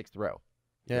is 6th row.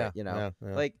 Yeah. Right? You know,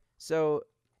 yeah. like, so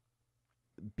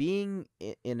being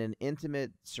in an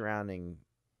intimate surrounding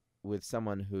with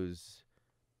someone who's,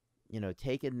 you know,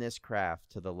 taken this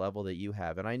craft to the level that you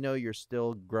have, and I know you're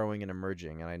still growing and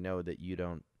emerging, and I know that you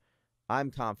don't,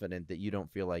 I'm confident that you don't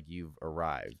feel like you've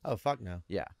arrived. Oh, fuck no.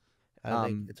 Yeah. I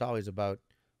think it's always about,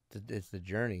 it's the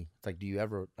journey. It's like, do you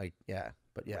ever, like, yeah,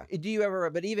 but yeah. Do you ever,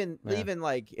 but even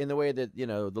like in the way that, you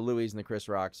know, the Louis and the Chris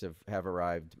Rocks have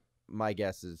arrived, my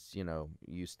guess is, you know,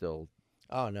 you still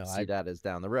see that as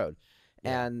down the road.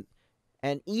 Yeah.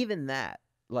 And even that,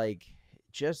 like,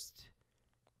 just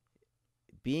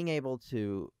being able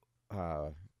to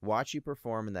watch you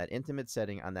perform in that intimate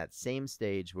setting on that same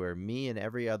stage where me and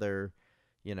every other,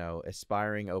 you know,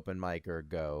 aspiring open micer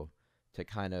go to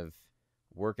kind of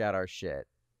work out our shit.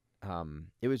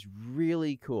 It was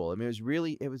really cool. I mean,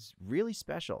 it was really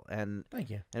special, and thank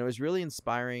you. And it was really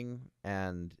inspiring,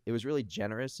 and it was really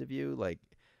generous of you. Like,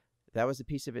 that was a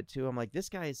piece of it too. I'm like, this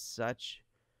guy is such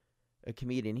a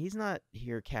comedian. He's not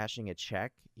here cashing a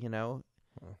check, you know.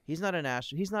 Oh. He's not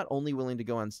he's not only willing to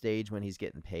go on stage when he's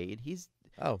getting paid.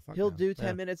 He'll do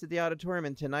 10 minutes at the auditorium,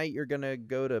 and tonight you're gonna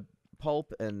go to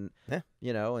Pulp and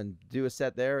you know, and do a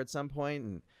set there at some point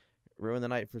and ruin the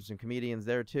night for some comedians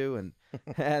there too.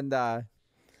 And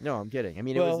no, I'm kidding. I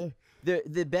mean, it was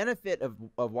the benefit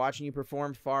of watching you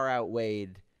perform far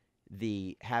outweighed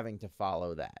the having to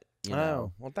follow that. You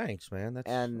know? Well, thanks, man.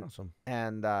 That's awesome.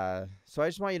 And so I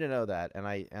just want you to know that, and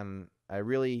I'm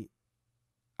really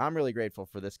grateful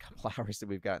for this couple hours that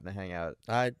we've gotten to hang out.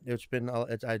 I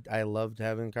loved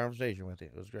having a conversation with you.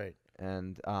 It was great.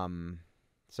 And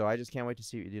so I just can't wait to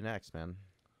see what you do next, man.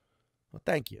 Well,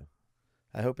 thank you.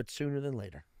 I hope it's sooner than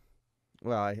later.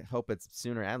 Well, I hope it's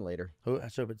sooner and later. I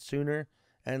hope it's sooner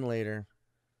and later,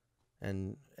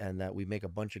 and that we make a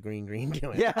bunch of green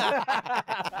doing it.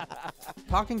 Yeah.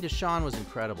 Talking to Sean was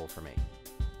incredible for me.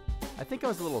 I think I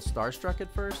was a little starstruck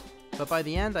at first, but by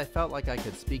the end I felt like I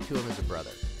could speak to him as a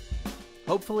brother.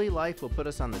 Hopefully life will put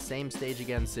us on the same stage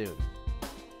again soon,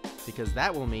 because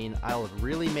that will mean I'll have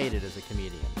really made it as a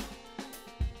comedian.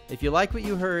 If you like what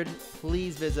you heard,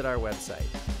 please visit our website.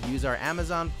 Use our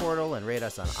Amazon portal and rate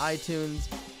us on iTunes.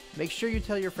 Make sure you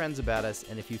tell your friends about us,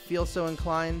 and if you feel so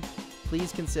inclined,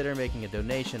 please consider making a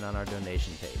donation on our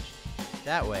donation page.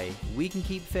 That way, we can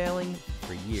keep failing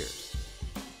for years.